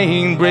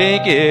chain,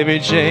 break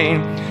every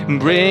chain,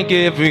 break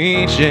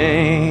every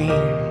chain.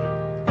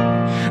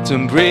 To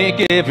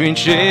break every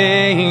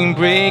chain,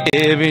 break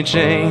every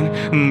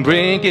chain,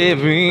 break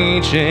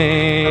every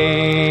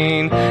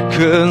chain.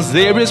 'Cause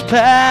there is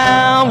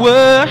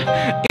power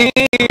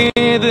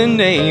in the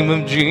name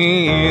of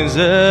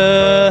Jesus.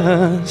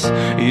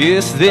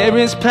 Yes, there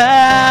is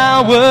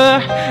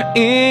power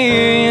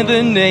in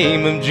the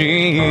name of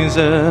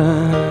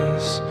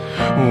Jesus.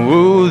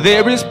 Oh,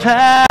 there is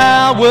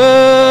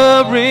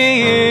power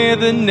in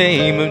the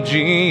name of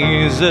Jesus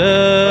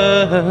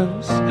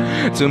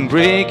to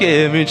break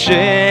every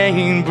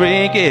chain,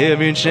 break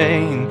every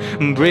chain,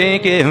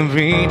 break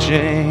every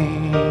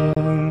chain.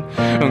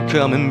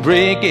 Come and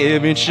break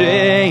every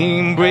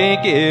chain,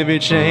 break every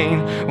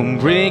chain,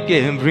 break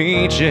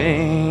every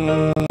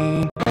chain.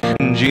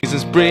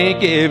 Jesus,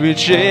 break every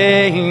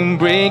chain,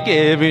 break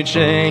every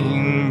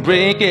chain,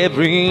 break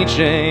every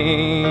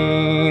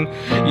chain.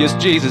 Yes,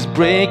 Jesus,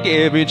 break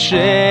every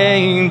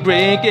chain,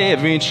 break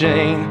every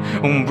chain,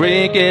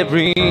 break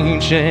every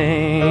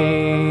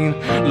chain.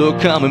 Lord,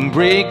 come and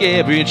break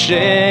every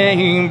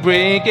chain,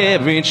 break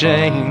every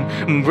chain,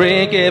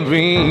 break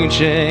every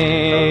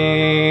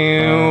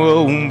chain.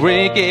 Oh,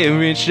 break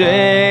every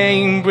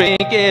chain,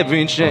 break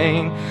every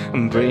chain,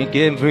 break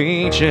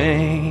every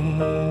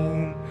chain.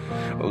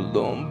 Oh,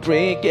 Lord,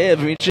 break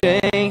every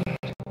chain.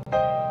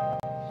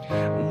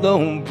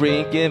 Lord,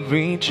 break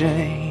every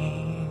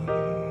chain.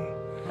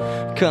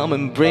 Come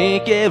and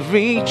break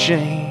every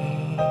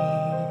chain.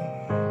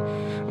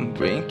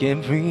 Break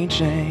every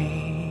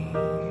chain.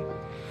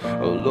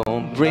 Oh,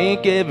 Lord,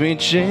 break every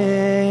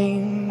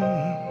chain.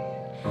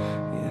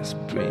 Yes,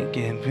 break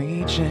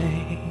every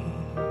chain.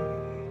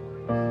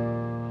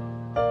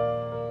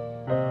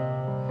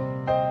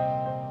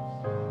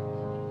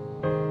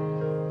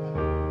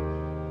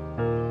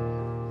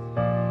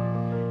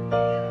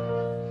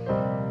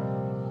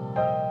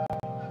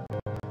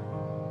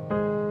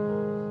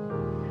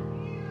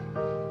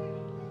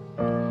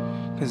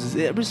 Cause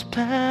there is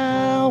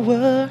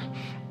power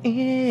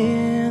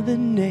in the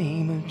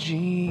name of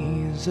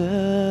Jesus.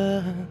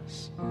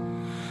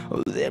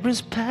 Oh, there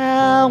is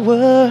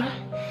power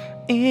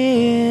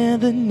in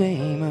the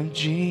name of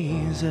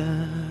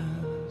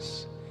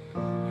Jesus.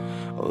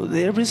 Oh,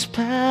 there is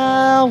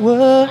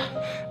power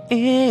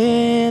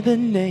in the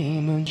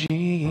name of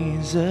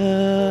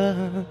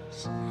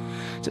Jesus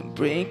to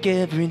break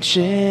every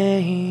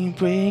chain,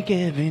 break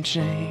every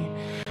chain,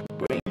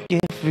 break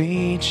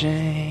every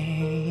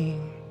chain.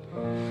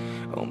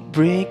 Oh,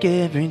 break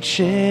every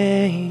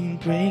chain,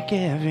 break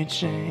every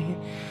chain,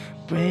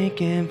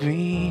 break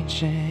every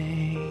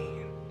chain.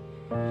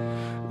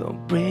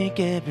 Lord, break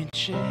every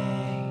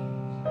chain.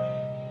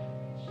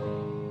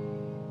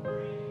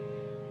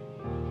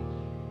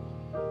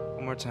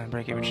 One more time,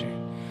 break every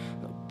chain.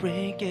 Lord,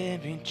 break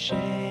every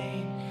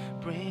chain,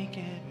 break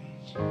every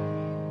chain.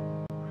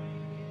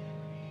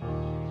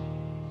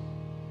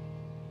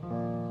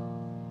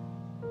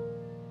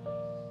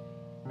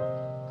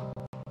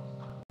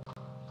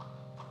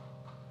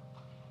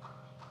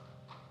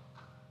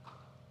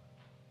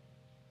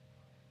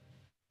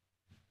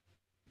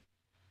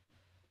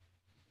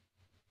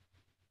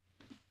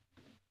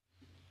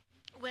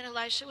 When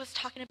Elijah was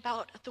talking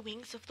about the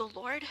wings of the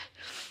Lord,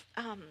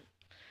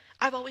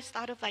 I've always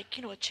thought of like,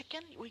 a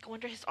chicken. We go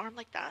under his arm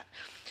like that.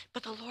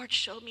 But the Lord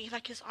showed me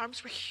like his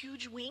arms were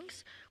huge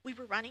wings. We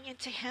were running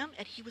into him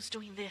and he was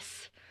doing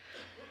this.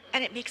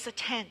 And it makes a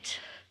tent.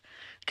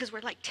 Because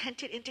we're like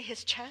tented into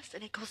his chest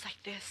and it goes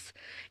like this.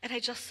 And I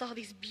just saw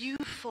these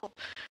beautiful,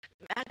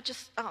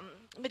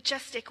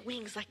 majestic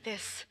wings like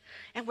this.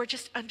 And we're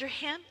just under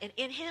him and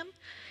in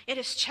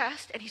his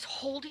chest. And he's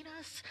holding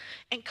us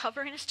and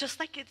covering us just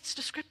like it's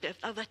descriptive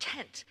of a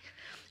tent.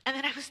 And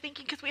then I was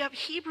thinking, because we have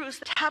Hebrews,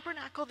 the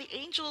tabernacle, the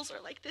angels are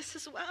like this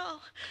as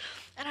well.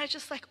 And I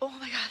just like, oh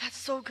my God, that's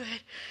so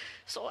good.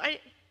 So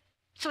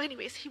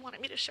anyways, he wanted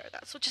me to share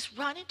that. So just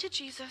run into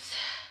Jesus.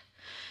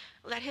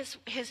 Let his,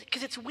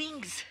 because it's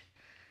wings,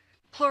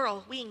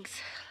 plural,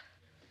 wings,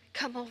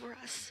 come over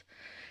us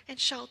and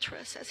shelter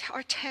us as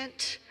our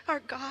tent, our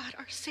God,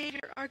 our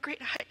Savior, our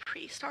great high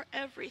priest, our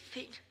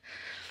everything.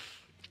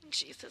 In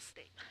Jesus'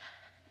 name.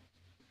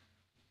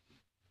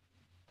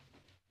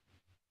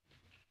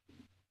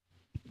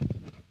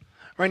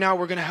 Right now,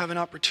 we're going to have an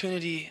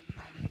opportunity,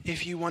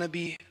 if you want to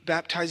be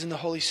baptized in the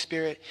Holy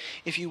Spirit,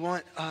 if you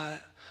want a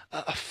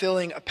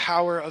filling, a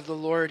power of the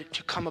Lord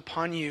to come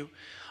upon you,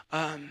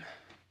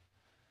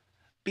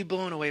 be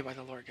blown away by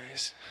the Lord,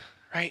 guys.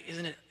 Right?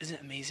 Isn't it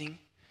amazing?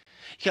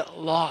 You get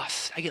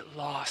lost. I get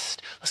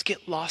lost. Let's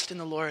get lost in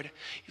the Lord.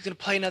 He's going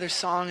to play another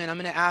song, and I'm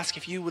going to ask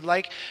if you would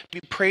like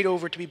to be prayed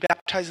over, to be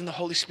baptized in the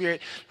Holy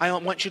Spirit. I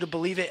want you to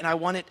believe it, and I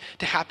want it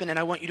to happen, and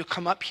I want you to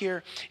come up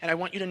here, and I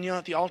want you to kneel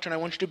at the altar, and I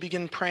want you to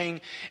begin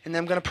praying, and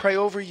then I'm going to pray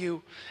over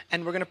you,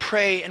 and we're going to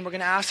pray, and we're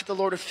going to ask that the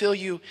Lord would fill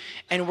you,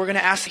 and we're going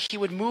to ask that he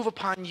would move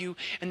upon you,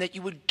 and that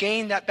you would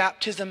gain that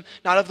baptism,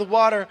 not of the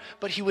water,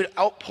 but he would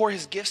outpour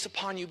his gifts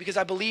upon you, because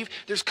I believe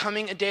there's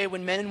coming a day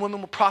when men and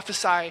women will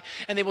prophesy,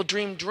 and they will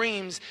dream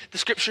dreams. The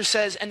scripture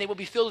says, and they will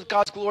be filled with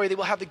God's glory. They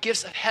will have the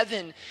gifts of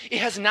heaven. It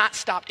has not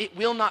stopped. It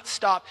will not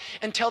stop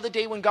until the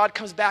day when God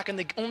comes back, and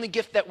the only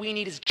gift that we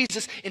need is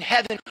Jesus in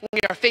heaven when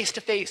we are face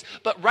to face.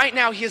 But right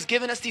now, he has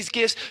given us these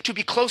gifts to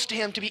be close to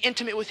him, to be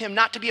intimate with him,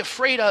 not to be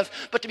afraid of,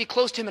 but to be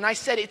close to him. And I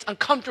said it's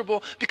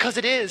uncomfortable because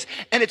it is,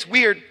 and it's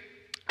weird.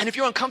 And if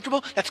you're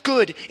uncomfortable, that's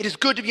good. It is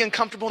good to be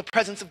uncomfortable in the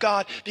presence of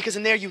God, because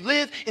in there you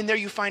live, in there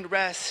you find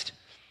rest.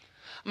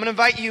 I'm going to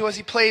invite you, as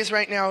he plays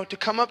right now, to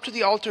come up to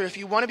the altar. If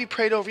you want to be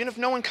prayed over, even if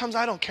no one comes,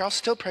 I don't care. I'll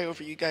still pray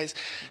over you guys.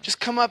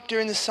 Just come up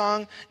during the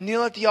song,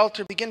 kneel at the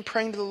altar, begin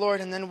praying to the Lord,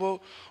 and then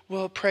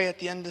we'll pray at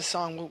the end of the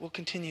song. We'll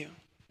continue.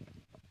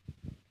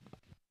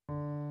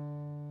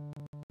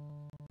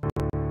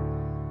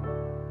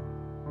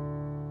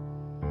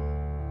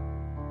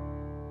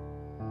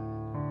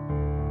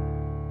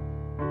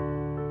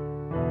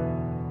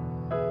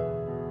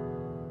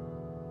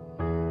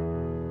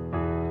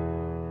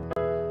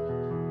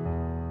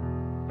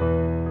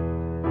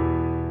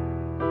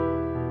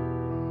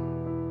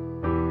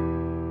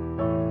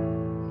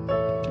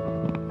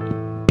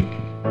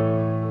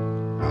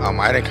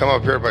 I didn't come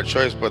up here by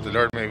choice, but the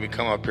Lord made me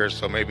come up here,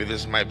 so maybe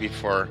this might be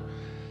for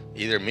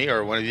either me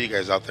or one of you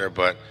guys out there.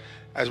 But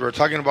as we're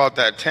talking about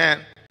that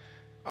tent,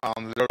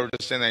 the Lord was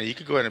just saying that you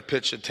could go ahead and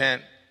pitch a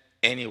tent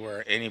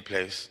anywhere, any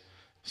place.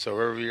 So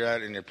wherever you're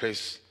at in your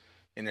place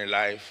in your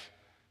life,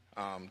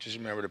 just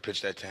remember to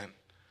pitch that tent.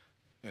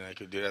 You know, you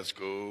could do that at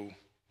school,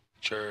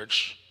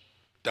 church,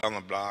 down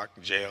the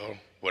block, jail,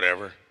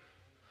 whatever.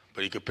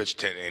 But you could pitch a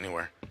tent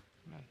anywhere.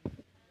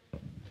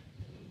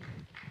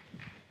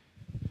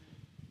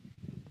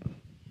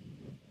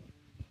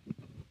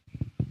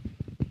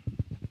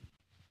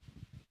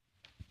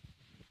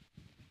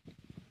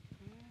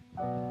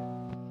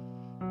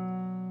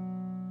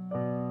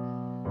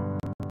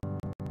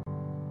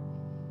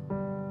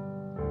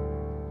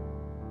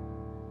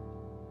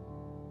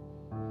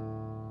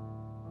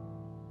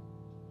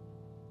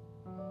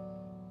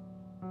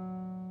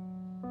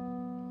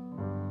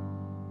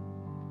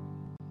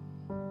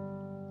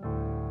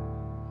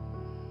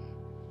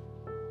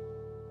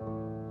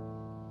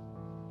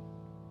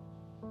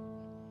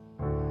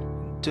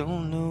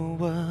 Don't know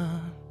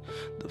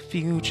what the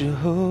future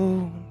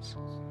holds,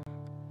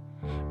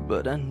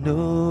 but I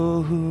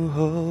know who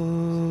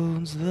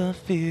holds the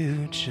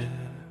future.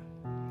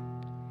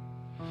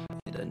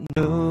 And I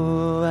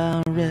know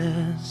I'll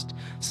rest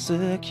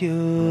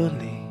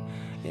securely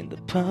in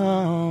the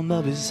palm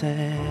of his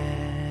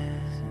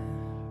hands.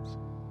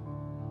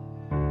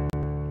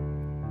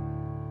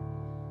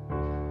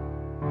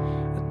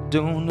 I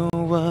don't know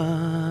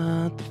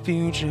what the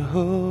future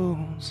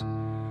holds,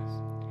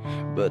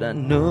 but I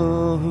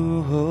know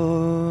who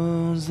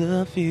holds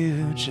the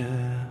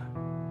future.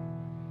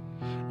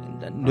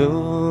 And I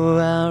know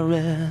I'll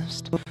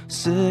rest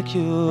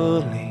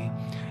securely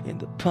in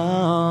the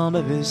palm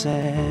of his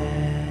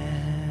hands.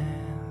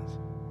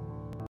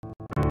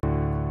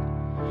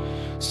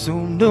 So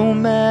no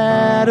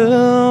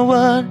matter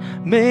what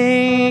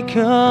may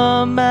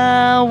come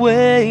my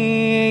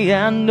way,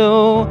 I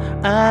know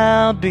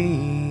I'll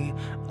be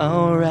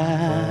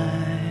alright.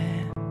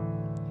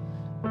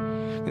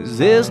 'Cause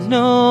there's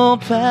no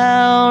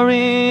power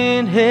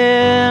in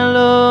hell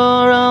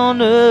or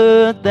on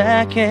earth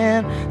that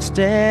can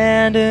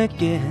stand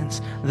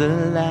against the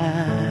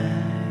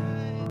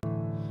light.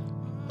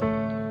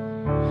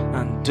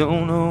 I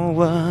don't know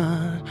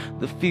what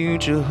the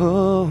future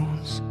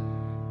holds,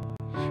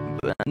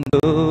 but I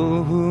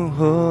know who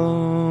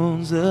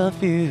holds the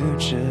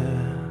future.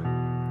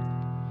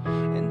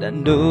 And I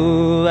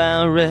know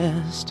I'll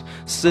rest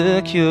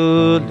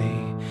securely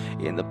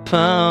in the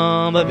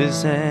palm of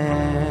his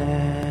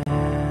hands.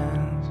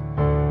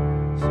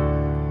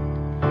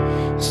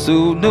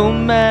 So no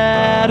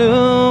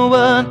matter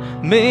what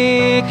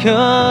may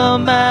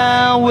come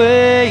my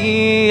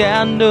way,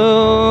 I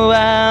know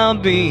I'll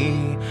be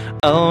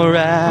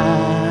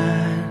alright.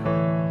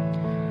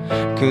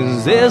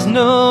 'Cause there's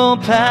no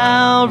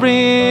power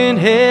in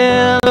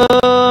hell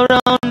or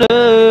on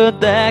earth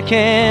that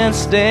can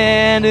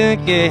stand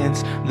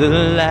against the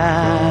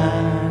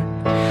light.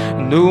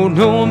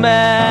 No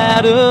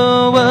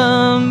matter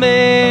what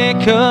may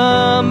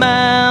come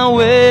my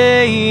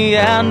way,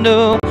 I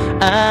know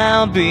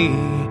I'll be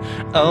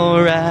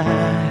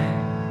alright.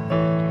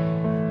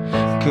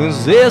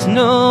 'Cause there's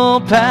no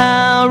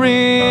power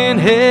in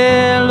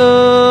hell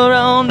or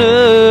on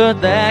earth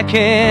that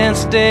can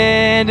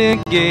stand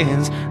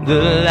against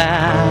the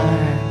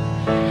light.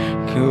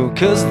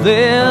 'Cause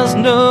there's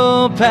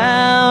no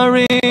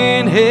power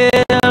in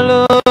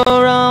hell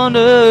or on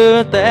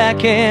that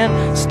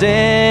can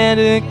stand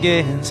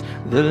against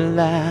the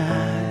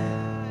light.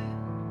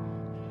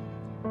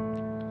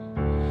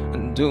 I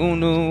don't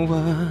know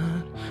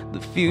what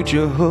the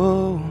future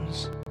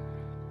holds,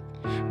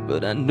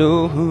 but I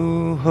know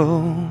who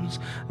holds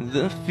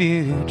the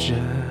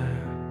future.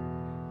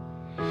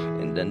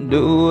 And I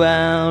know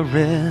I'll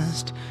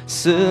rest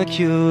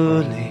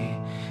securely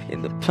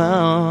in the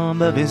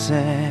palm of his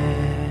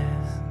hands.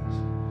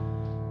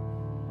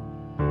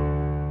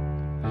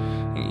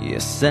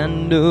 Yes, I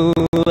know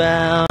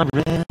I'll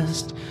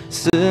rest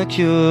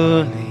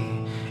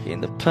securely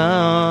in the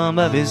palm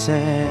of his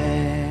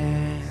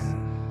hands.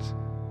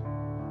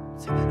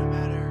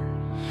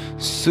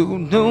 So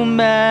no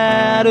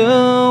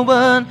matter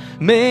what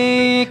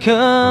may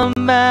come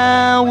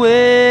my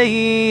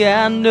way,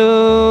 I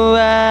know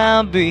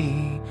I'll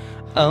be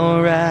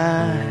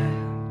alright.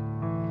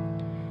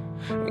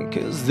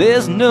 'Cause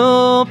there's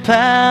no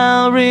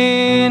power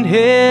in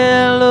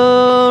hell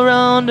or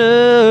on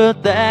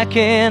earth that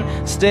can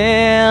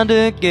stand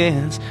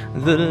against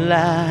the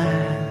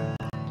light.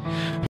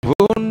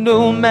 Oh,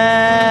 no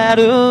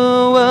matter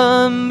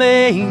what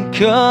may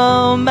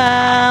come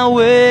my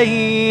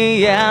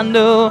way, I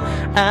know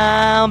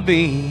I'll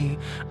be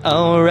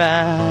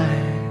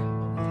alright.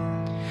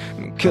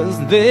 'Cause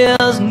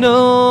there's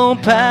no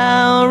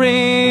power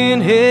in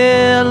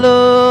hell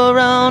or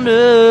on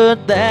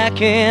earth that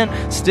can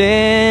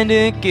stand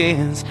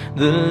against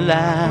the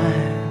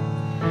light.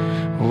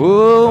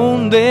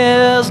 Oh,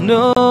 there's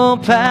no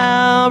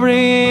power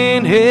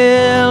in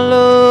hell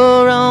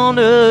or on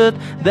earth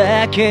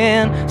that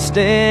can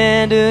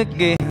stand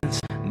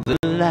against the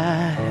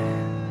light.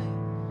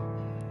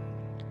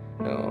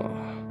 No,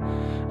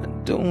 I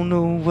don't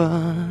know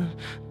what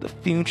the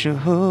future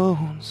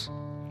holds,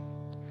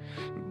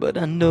 but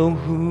I know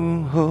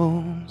who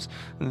holds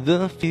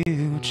the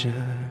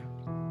future.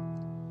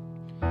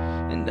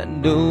 And I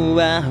know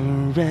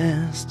I'll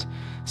rest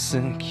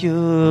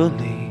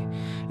securely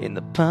in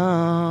the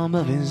palm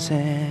of his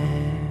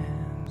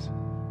hands.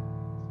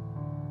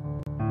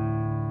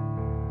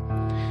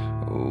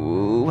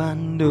 Oh, I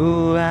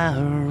know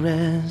I'll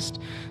rest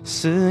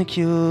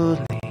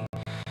securely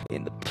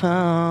in the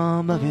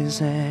palm of his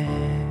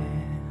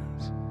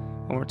hands.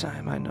 One more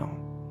time, I know.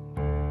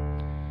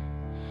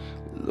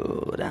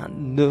 Lord, I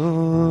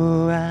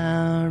know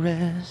I'll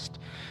rest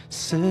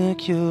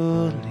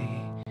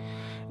securely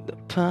in the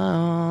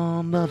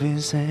palm of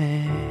his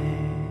hand.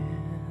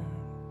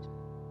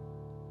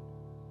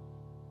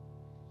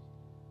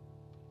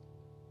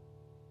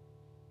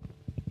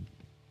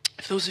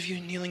 If those of you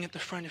kneeling at the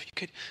front, if you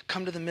could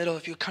come to the middle,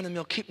 if you come to the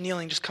middle, keep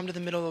kneeling, just come to the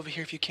middle over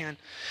here if you can.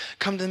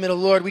 Come to the middle.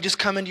 Lord, we just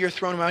come into your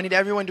throne room. I need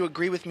everyone to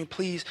agree with me,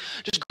 please.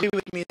 Just agree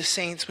with me, the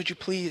saints, would you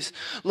please?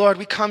 Lord,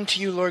 we come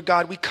to you, Lord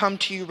God. We come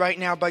to you right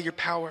now by your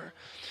power.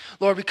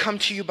 Lord, we come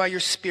to you by your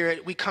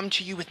Spirit. We come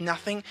to you with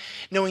nothing,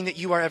 knowing that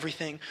you are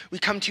everything. We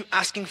come to you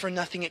asking for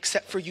nothing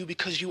except for you,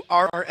 because you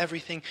are our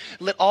everything.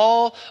 Let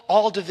all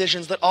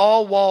divisions, let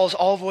all walls,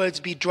 all voids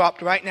be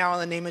dropped right now in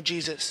the name of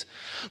Jesus.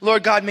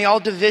 Lord God, may all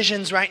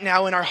divisions right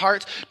now in our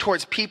hearts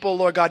towards people,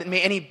 Lord God, and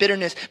may any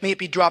bitterness, may it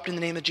be dropped in the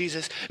name of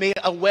Jesus. May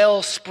a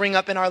well spring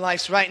up in our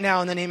lives right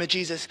now in the name of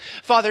Jesus.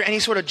 Father, any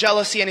sort of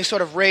jealousy, any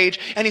sort of rage,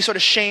 any sort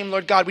of shame,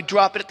 Lord God, we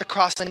drop it at the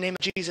cross in the name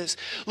of Jesus.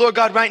 Lord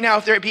God, right now,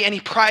 if there be any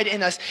pride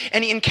in us,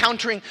 any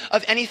encountering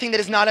of anything that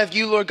is not of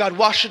you, Lord God,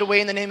 wash it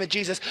away in the name of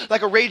Jesus.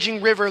 Like a raging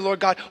river,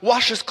 Lord God,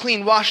 wash us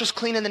clean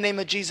in the name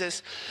of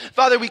Jesus.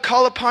 Father, we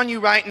call upon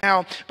you right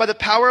now by the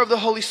power of the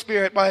Holy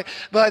Spirit, by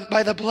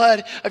the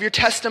blood of your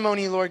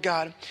testimony, Lord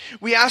God.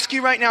 We ask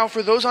you right now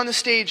for those on the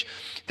stage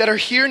that are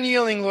here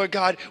kneeling, Lord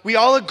God, we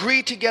all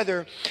agree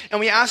together, and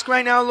we ask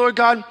right now, Lord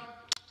God,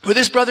 for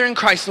this brother in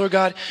Christ, Lord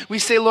God, we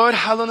say, Lord,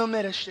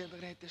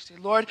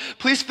 Lord,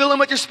 please fill him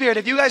with your Spirit.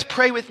 If you guys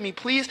pray with me,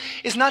 please.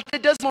 It's not that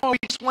it does more. We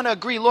just want to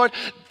agree. Lord,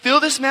 fill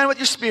this man with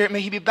your Spirit.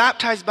 May he be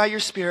baptized by your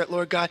Spirit,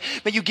 Lord God.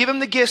 May you give him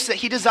the gifts that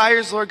he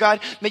desires, Lord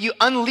God. May you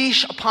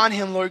unleash upon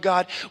him, Lord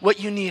God, what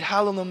you need.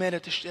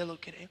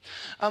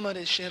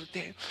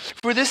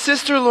 For this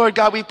sister, Lord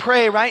God, we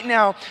pray right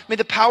now, may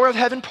the power of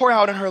heaven pour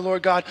out on her,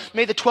 Lord God.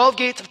 May the 12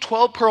 gates of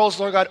 12 pearls,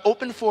 Lord God,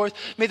 open forth.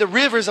 May the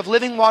rivers of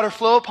living water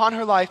flow upon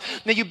her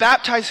life. May you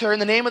baptize her in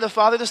the name of the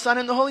Father, the Son,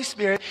 and the Holy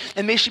Spirit.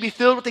 And may she be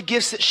filled with the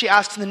gifts that she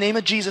asks in the name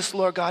of Jesus,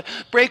 Lord God.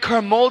 Break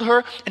her, mold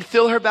her, and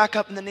fill her back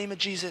up in the name of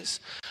Jesus.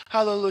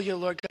 Hallelujah,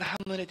 Lord God.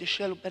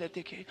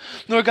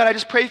 Lord God, I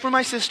just pray for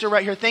my sister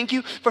right here. Thank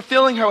you for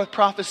filling her with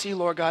prophecy,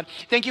 Lord God.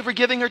 Thank you for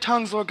giving her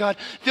tongues, Lord God.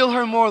 Fill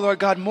her more, Lord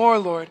God. More,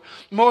 Lord.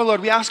 More,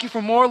 Lord. We ask you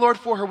for more, Lord,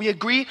 for her. We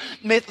agree.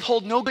 May it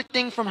hold no good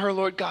thing from her,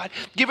 Lord God.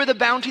 Give her the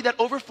bounty that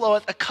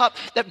overfloweth, a cup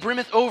that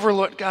brimmeth over,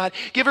 Lord God.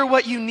 Give her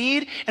what you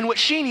need and what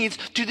she needs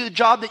to do the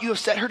job that you have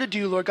set her to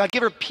do, Lord God.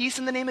 Give her peace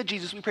in the name of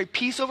Jesus. We pray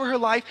peace over her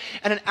life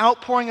and an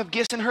outpouring of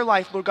gifts in her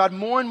life, Lord God,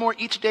 more and more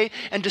each day,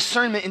 and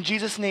discernment in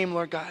Jesus' name,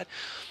 Lord God.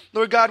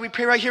 Lord God, we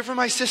pray right here for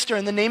my sister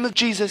in the name of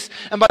Jesus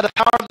and by the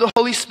power of the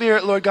Holy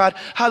Spirit, Lord God.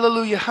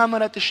 Hallelujah.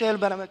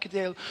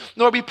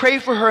 Lord, we pray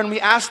for her and we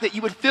ask that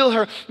you would fill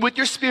her with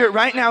your Spirit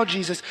right now,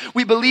 Jesus.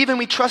 We believe and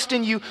we trust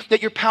in you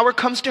that your power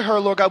comes to her,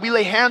 Lord God. We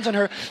lay hands on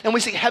her and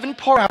we say, heaven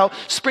pour out,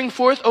 spring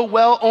forth, oh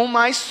well, oh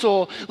my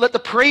soul. Let the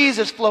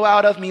praises flow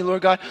out of me,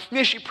 Lord God.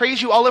 May she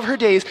praise you all of her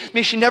days.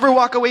 May she never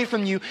walk away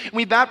from you. And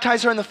we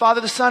baptize her in the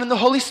Father, the Son, and the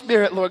Holy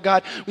Spirit, Lord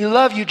God. We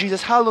love you,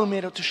 Jesus.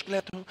 Hallelujah.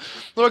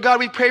 Lord God,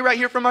 we pray right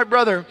here for my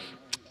brother.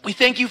 We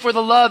thank you for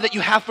the love that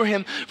you have for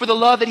him, for the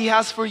love that he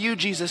has for you,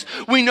 Jesus.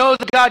 We know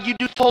that, God, you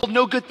do hold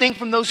no good thing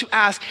from those who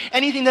ask.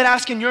 Anything that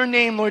ask in your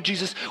name, Lord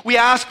Jesus, we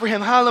ask for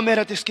him. Lord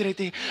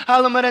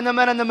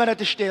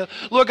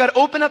God,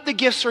 open up the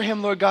gifts for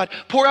him, Lord God.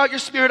 Pour out your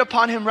Spirit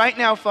upon him right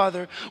now,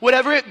 Father.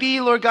 Whatever it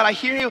be, Lord God, I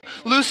hear you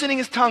loosening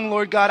his tongue,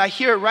 Lord God. I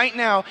hear it right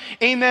now.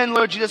 Amen,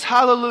 Lord Jesus.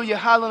 Hallelujah.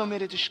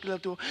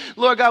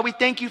 Lord God, we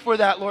thank you for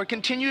that, Lord.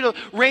 Continue to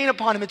reign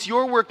upon him. It's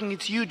your working.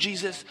 It's you,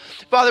 Jesus.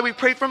 Father, we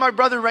pray for my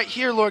brother right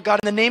here, Lord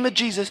God, in the name of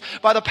Jesus,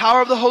 by the power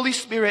of the Holy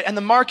Spirit and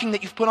the marking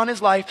that you've put on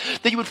his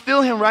life, that you would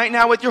fill him right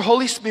now with your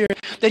Holy Spirit,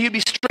 that he would be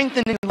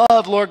strengthened in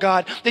love, Lord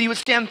God, that he would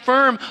stand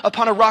firm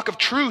upon a rock of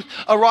truth,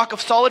 a rock of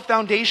solid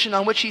foundation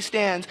on which he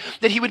stands,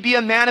 that he would be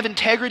a man of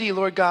integrity,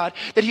 Lord God,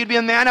 that he would be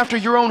a man after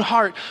your own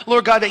heart,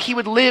 Lord God, that he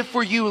would live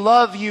for you,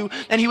 love you,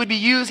 and he would be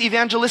used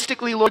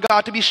evangelistically, Lord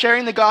God, to be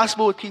sharing the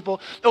gospel with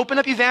people. Open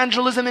up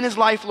evangelism in his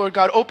life, Lord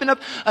God. Open up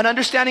an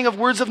understanding of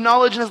words of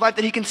knowledge in his life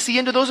that he can see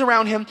into those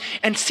around him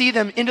and see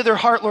them into their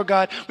heart, Lord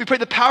God. We pray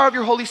the power of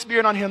your Holy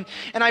Spirit on him.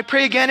 And I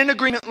pray again in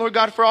agreement, Lord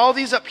God, for all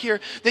these up here,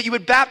 that you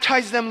would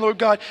baptize them, Lord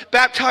God.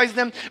 Baptize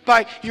them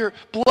by your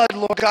blood,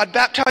 Lord God.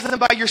 Baptize them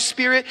by your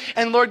Spirit.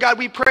 And Lord God,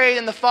 we pray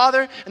in the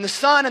Father and the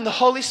Son and the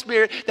Holy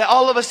Spirit that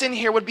all of us in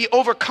here would be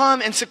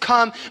overcome and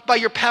succumb by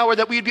your power,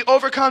 that we would be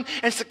overcome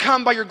and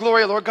succumb by your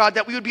glory, Lord God,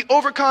 that we would be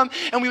overcome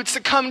and we would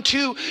succumb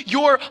to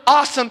your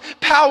awesome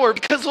power,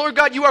 because Lord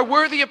God, you are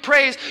worthy of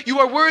praise. You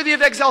are worthy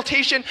of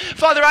exaltation.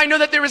 Father, I know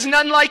that there is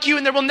none like you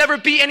and there will never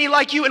be any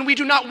like you, and we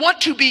do not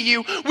want to be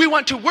you. We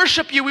want to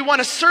worship you. We want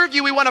to serve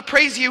you. We want to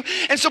praise you.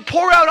 And so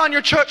pour out on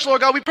your church,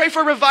 Lord God. We pray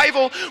for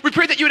revival. We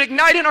pray that you would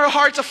ignite in our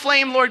hearts a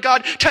flame, Lord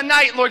God,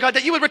 tonight, Lord God,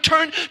 that you would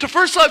return to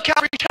First Love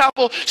Calvary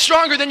Chapel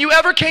stronger than you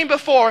ever came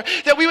before,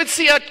 that we would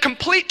see a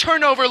complete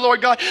turnover,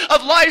 Lord God,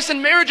 of lives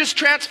and marriages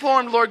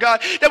transformed, Lord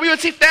God, that we would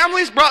see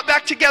families brought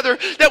back together,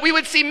 that we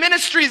would see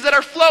ministries that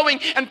are flowing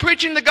and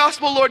preaching the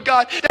gospel, Lord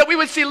God, that we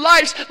would see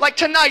lives like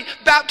tonight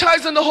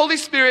baptized in the Holy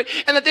Spirit,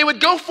 and that they would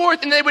go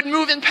forth and they would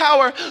move in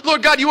power.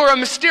 Lord God, you are a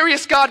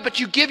mysterious God, but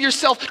you give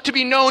yourself to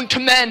be known to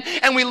men,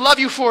 and we love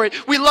you for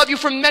it. We love you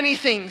for many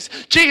things.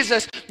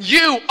 Jesus,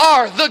 you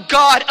are the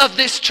God of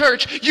this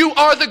church. You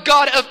are the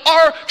God of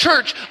our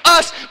church.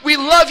 Us, we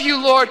love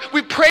you, Lord.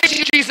 We praise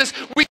you, Jesus.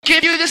 We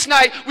give you this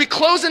night. We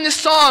close in this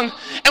song,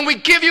 and we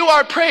give you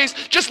our praise.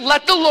 Just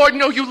let the Lord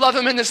know you love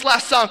him in this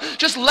last song.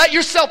 Just let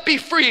yourself be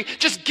free.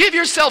 Just give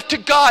yourself to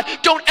God.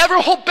 Don't ever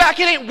hold back.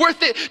 It ain't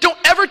worth it. Don't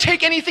ever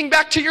take anything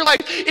back to your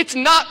life. It's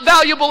not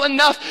valuable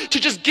enough to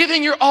just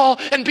giving your all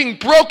and being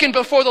broken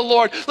before the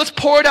Lord. Let's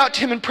pour it out to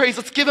him in praise.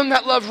 Let's give him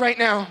that love right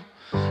now.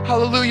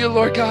 Hallelujah,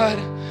 Lord God.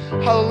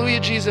 Hallelujah,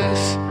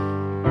 Jesus.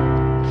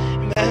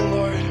 Amen,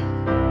 Lord.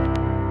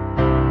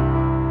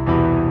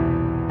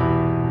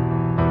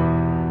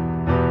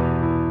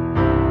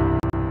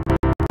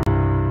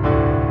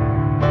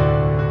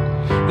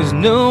 There's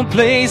no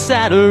place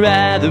I'd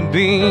rather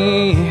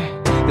be.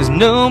 There's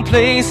no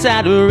place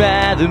I'd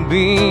rather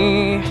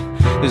be.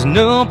 There's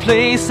no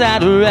place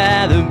I'd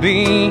rather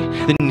be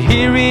than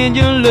here in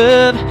your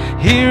love,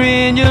 here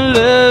in your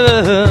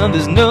love.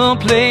 There's no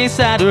place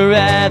I'd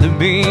rather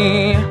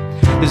be.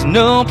 There's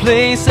no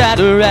place I'd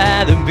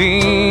rather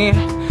be.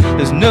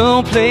 There's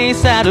no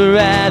place I'd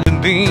rather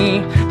be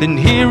than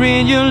here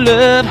in your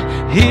love,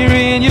 here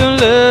in your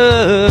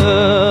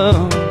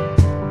love.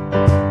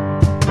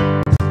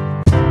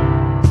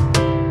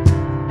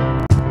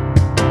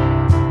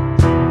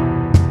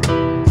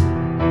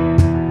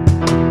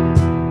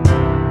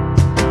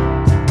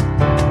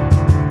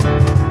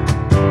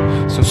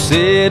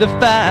 Set a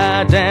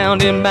fire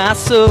down in my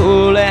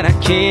soul that I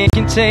can't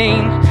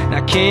contain, and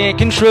I can't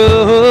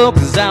control,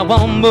 'cause I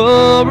want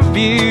more of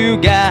you,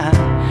 God.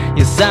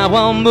 Yes, I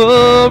want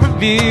more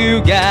of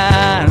you,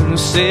 God.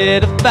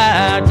 Set a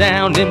fire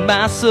down in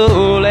my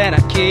soul that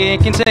I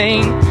can't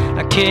contain,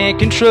 I can't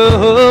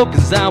control,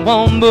 'cause I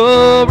want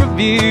more of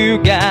you,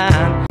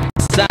 God.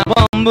 Yes, I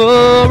want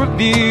more of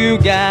you,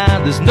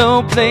 God. There's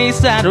no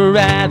place I'd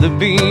rather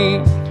be.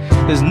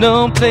 There's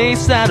no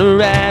place I'd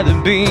rather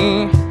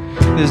be.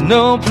 There's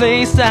no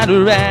place I'd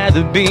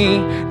rather be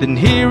than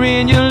here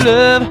in your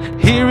love,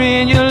 here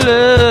in your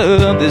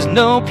love. There's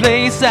no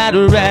place I'd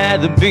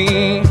rather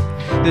be.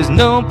 There's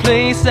no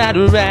place I'd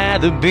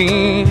rather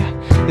be.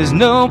 There's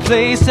no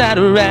place I'd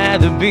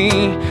rather be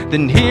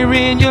than here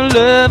in your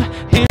love,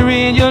 here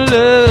in your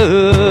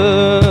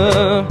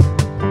love.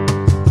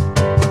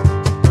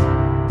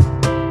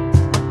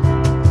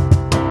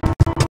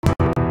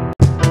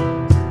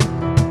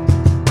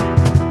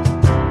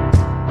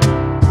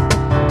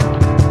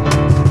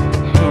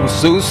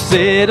 So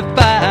set a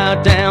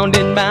fire down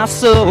in my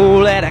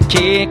soul that I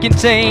can't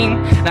contain,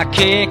 I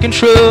can't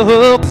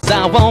control. 'Cause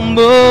I want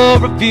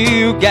more of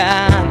you,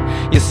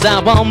 God. Yes,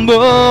 I want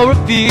more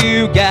of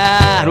you,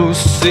 God. Oh,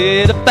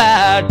 set a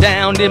fire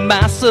down in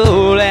my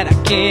soul that I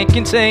can't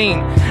contain,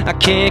 I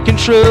can't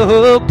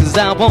control. 'Cause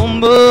I want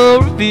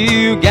more of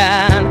you,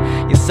 God.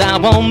 Yes, I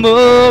want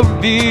more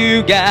of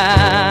you,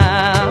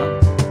 God.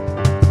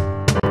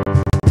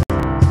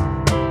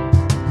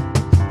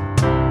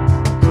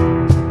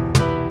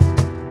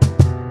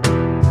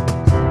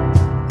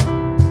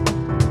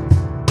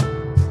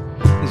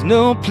 There's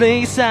no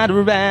place I'd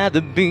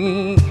rather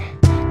be.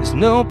 There's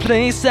no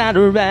place I'd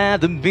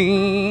rather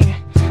be.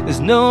 There's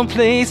no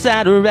place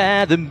I'd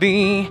rather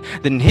be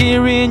than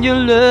here in your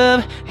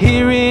love,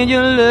 here in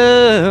your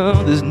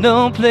love. There's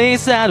no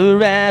place I'd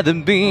rather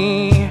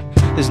be.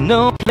 There's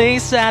no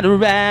place I'd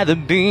rather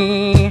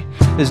be.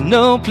 There's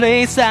no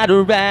place I'd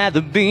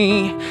rather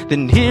be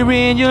than here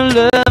in your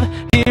love,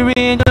 here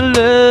in your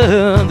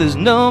love. There's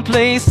no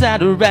place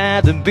I'd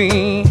rather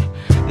be.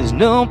 There's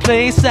no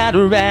place I'd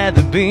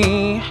rather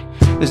be.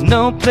 There's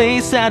no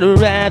place I'd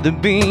rather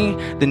be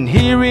than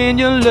here in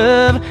your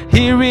love,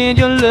 here in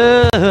your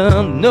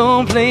love.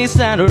 No place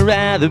I'd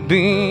rather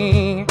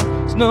be.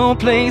 There's no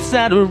place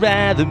I'd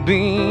rather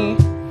be.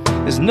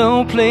 There's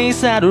no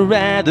place I'd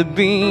rather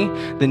be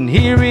than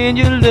here in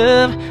your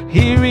love,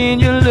 here in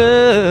your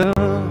love.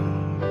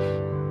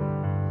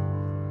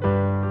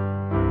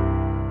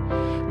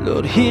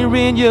 Lord, here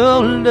in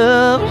your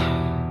love.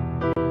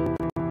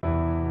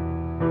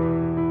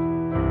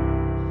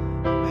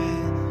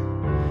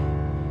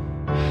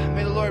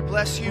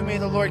 Bless you. May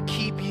the Lord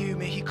keep you.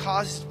 May He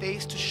cause His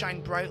face to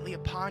shine brightly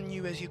upon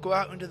you as you go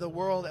out into the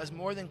world as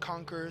more than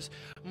conquerors,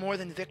 more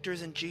than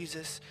victors in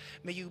Jesus.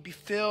 May you be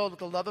filled with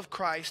the love of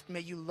Christ.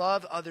 May you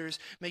love others.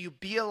 May you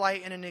be a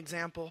light and an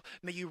example.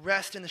 May you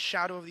rest in the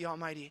shadow of the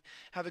Almighty.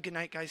 Have a good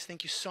night, guys.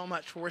 Thank you so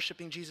much for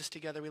worshiping Jesus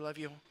together. We love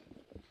you.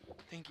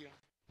 Thank you.